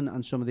time,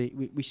 and some of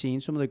we've seen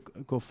some of the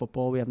good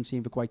football we haven't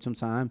seen for quite some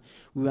time.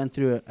 We went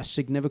through a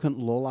significant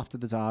lull after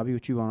the derby,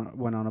 which we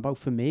went on about.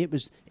 For me, it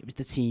was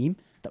the team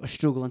that was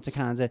struggling to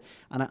kind of,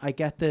 and I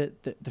get the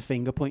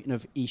finger pointing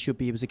of he should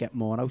be able to get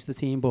more out of the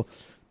team, but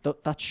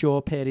that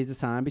short period of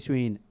time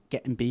between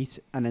getting beat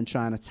and then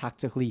trying to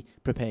tactically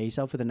prepare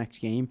yourself for the next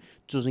game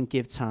doesn't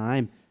give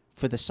time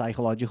for the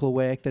psychological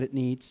work that it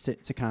needs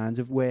to kind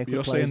of work.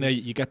 You're saying there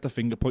you get the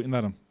finger pointing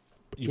at him.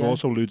 You've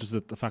also alluded to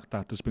the fact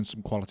that there's been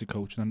some quality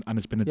coaching and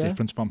there's been a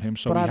difference from him.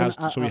 So he has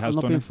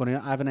done it. Funny.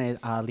 I haven't heard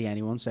hardly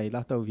anyone say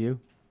that though.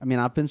 I mean,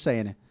 I've been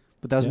saying it,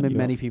 but there's been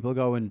many people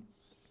going,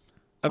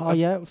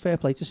 fair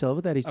play to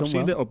Silva there. He's done well. I've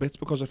seen little bits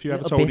because a few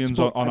Evertonians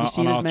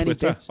on our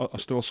Twitter are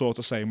still sort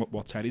of saying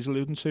what Terry's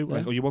alluding to. Yeah.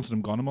 Like, you wanted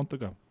him gone a month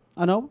ago.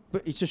 I know,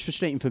 but it's just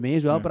frustrating for me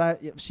as well. Yeah. But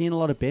I've seen a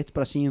lot of bits,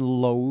 but I've seen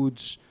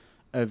loads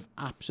of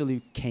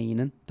absolute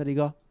caning that he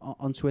got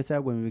on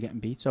Twitter when we were getting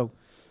beat. So,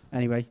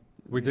 anyway.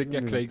 We did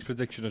get Craig's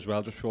prediction as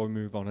well, just before we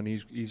move on, and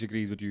he's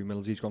agreed with you,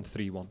 Mills. He's gone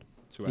 3-1.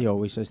 He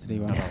always says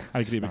 3-1. I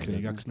agree with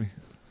Craig, actually.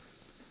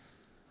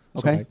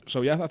 Okay.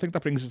 So yeah, I think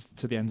that brings us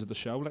to the end of the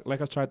show.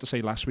 Like I tried to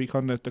say last week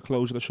on the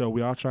close of the show,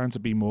 we are trying to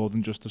be more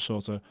than just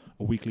a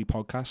weekly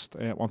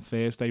podcast. On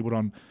Thursday, we're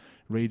on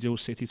Radio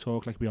City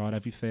Talk like we are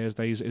every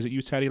Thursday. Is it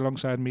you, Terry,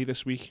 alongside me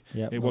this week?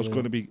 Yeah. It was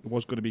going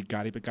to be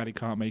Gary, but Gary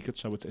can't make it,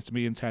 so it's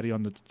me and Terry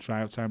on the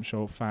Trial Time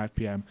show at 5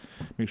 p.m.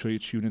 Make sure you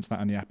tune into that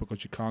on the app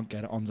because you can't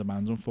get it on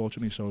demand,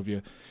 unfortunately. So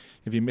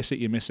if you miss it,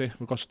 you miss it.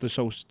 We've got the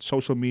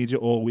social media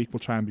all week. We'll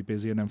try and be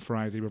busy, and then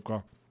Friday we've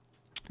got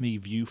the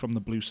view from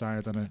the blue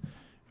side and a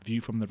view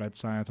from the red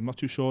side. I'm not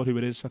too sure who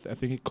it is. I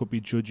think it could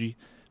be Judgy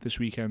this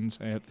week on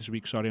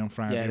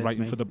Friday,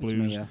 writing for the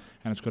Blues, and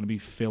it's going to be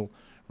Phil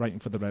writing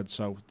for the Red,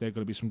 so they're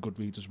going to be some good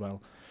reads as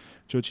well.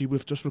 Judgy,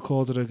 we've just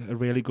recorded a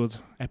really good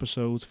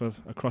episode for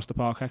Across the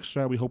Park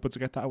Extra. We hoping to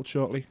get that out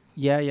shortly.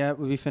 Yeah,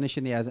 we'll be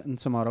finishing the editing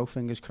tomorrow,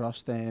 fingers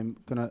crossed.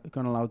 Gonna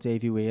allow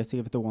Davey Weir to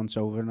give it the once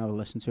over and have a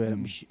listen to it,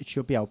 and it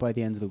should be out by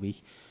the end of the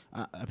week.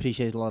 I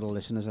appreciate a lot of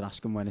listeners are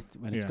asking when it's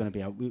going to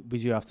be out. We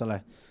do have to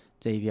let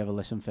Davey have a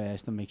listen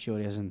first and make sure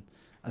he hasn't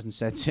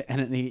said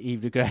anything he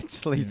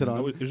regrets later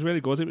on. It was really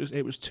good.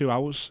 It was 2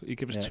 hours. He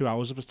gave us 2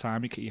 hours of his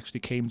time. He actually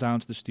came down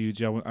to the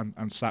studio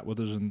and sat with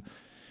us, and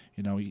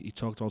you know he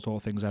talked about all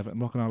things Everton.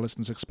 What can our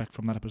listeners expect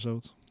from that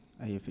episode?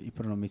 You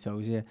put it on my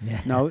toes, yeah.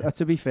 No,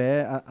 to be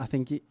fair, I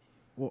think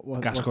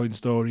Gascoigne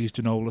stories,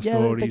 Ginola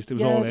stories. There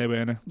was all there,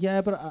 weren't there?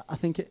 Yeah, but I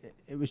think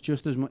it was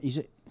just as much.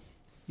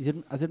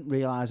 I didn't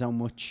realise how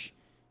much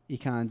he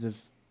kind of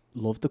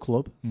loved the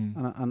club,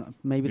 and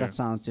maybe that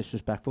sounds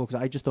disrespectful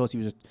because I just thought he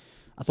was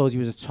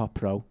a top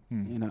pro,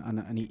 you know,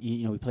 and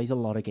he plays a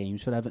lot of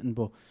games for Everton,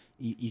 but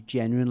he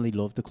genuinely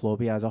loved the club.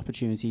 He had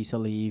opportunities to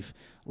leave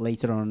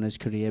later on in his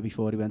career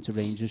before he went to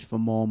Rangers for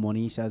more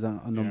money, he said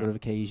on a number of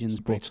occasions.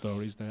 Some great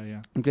stories there,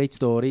 yeah. And great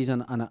stories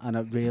and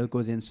a real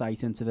good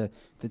insight into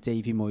the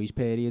Davy Moyes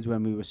period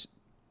when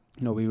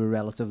we were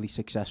relatively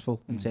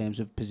successful in terms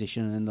of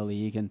positioning in the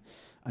league and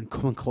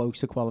coming close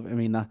to qualifying. I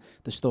mean,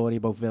 the story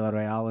about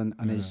Villarreal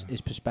and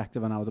his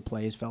perspective on how the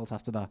players felt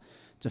after that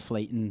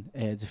defeating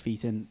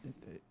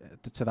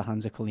to the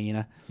hands of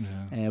Collina.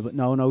 Yeah. But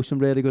no, some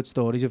really good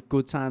stories of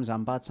good times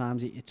and bad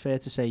times. It's fair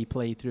to say he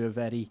played through a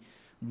very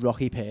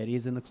rocky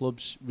period in the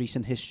club's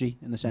recent history,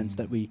 in the sense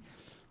that we,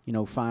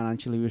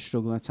 financially we were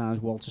struggling at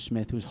times. Walter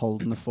Smith was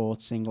holding the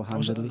fort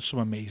single-handedly. Some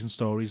amazing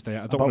stories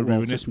there. I don't want to ruin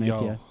Walter it. Smith,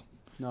 yeah.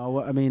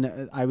 No, I mean,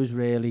 it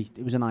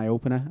was an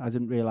eye-opener. I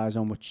didn't realise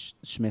how much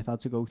Smith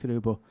had to go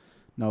through, but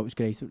no, it was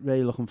great.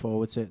 Really looking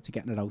forward to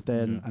getting it out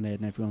there and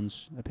hearing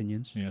everyone's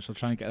opinions. Yeah, so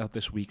try and get it out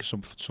this week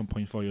some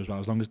point for you as well,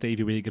 as long as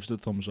Davey Weir gives the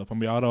thumbs up. And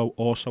we are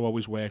also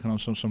always working on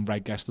some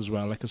Red guests as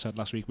well. Like I said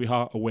last week, we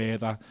are aware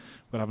that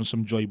we're having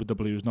some joy with the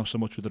Blues, not so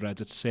much with the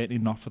Reds. It's certainly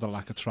not for the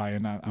lack of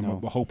trying.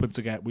 And we're hoping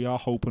to get, we're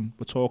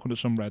talking to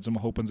some Reds and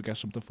we're hoping to get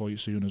something for you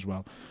soon as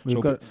well.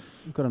 We've got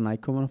a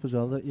night coming up as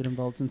well that you're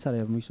involved in, Terry,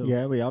 haven't we? So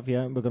yeah, we have.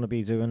 Yeah, we're going to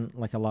be doing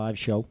like a live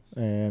show,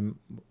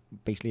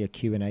 basically a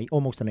Q&A,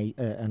 almost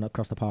an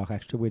Across the Park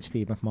extra with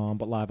Steve McMahon,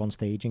 but live on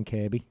stage in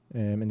Kirby,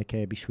 in the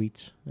Kirby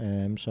Suites.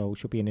 So it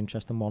should be an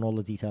interesting one. All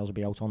the details will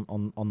be out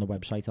on the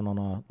website and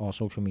on our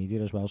social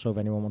media as well. So if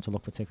anyone wants to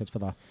look for tickets for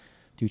that,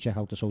 do check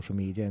out the social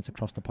media. It's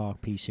Across the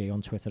Park PC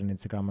on Twitter and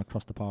Instagram,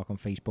 Across the Park on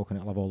Facebook, and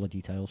it'll have all the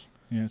details.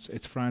 Yeah,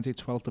 it's Friday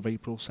 12th of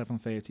April,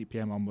 7:30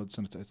 PM onwards,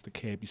 and it's the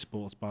Kirby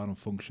Sports Bar and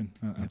Function.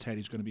 And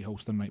Terry's going to be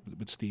hosting the night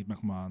with Steve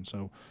McMahon.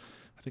 So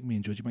I think me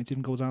and Judge might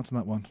even go down to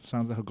that one.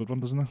 Sounds like a good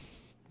one, doesn't it?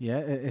 Yeah,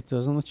 it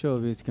does. I'm not sure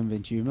if it's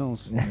convince you,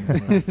 Mills.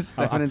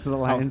 Stepping into the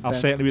Lions. I'll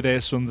certainly be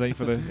there Sunday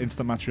for the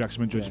instant match reaction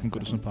when Judge from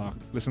Goodison Park.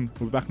 Listen,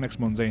 we'll be back next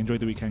Monday. Enjoy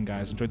the weekend,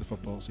 guys. Enjoy the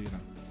football. See you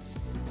then.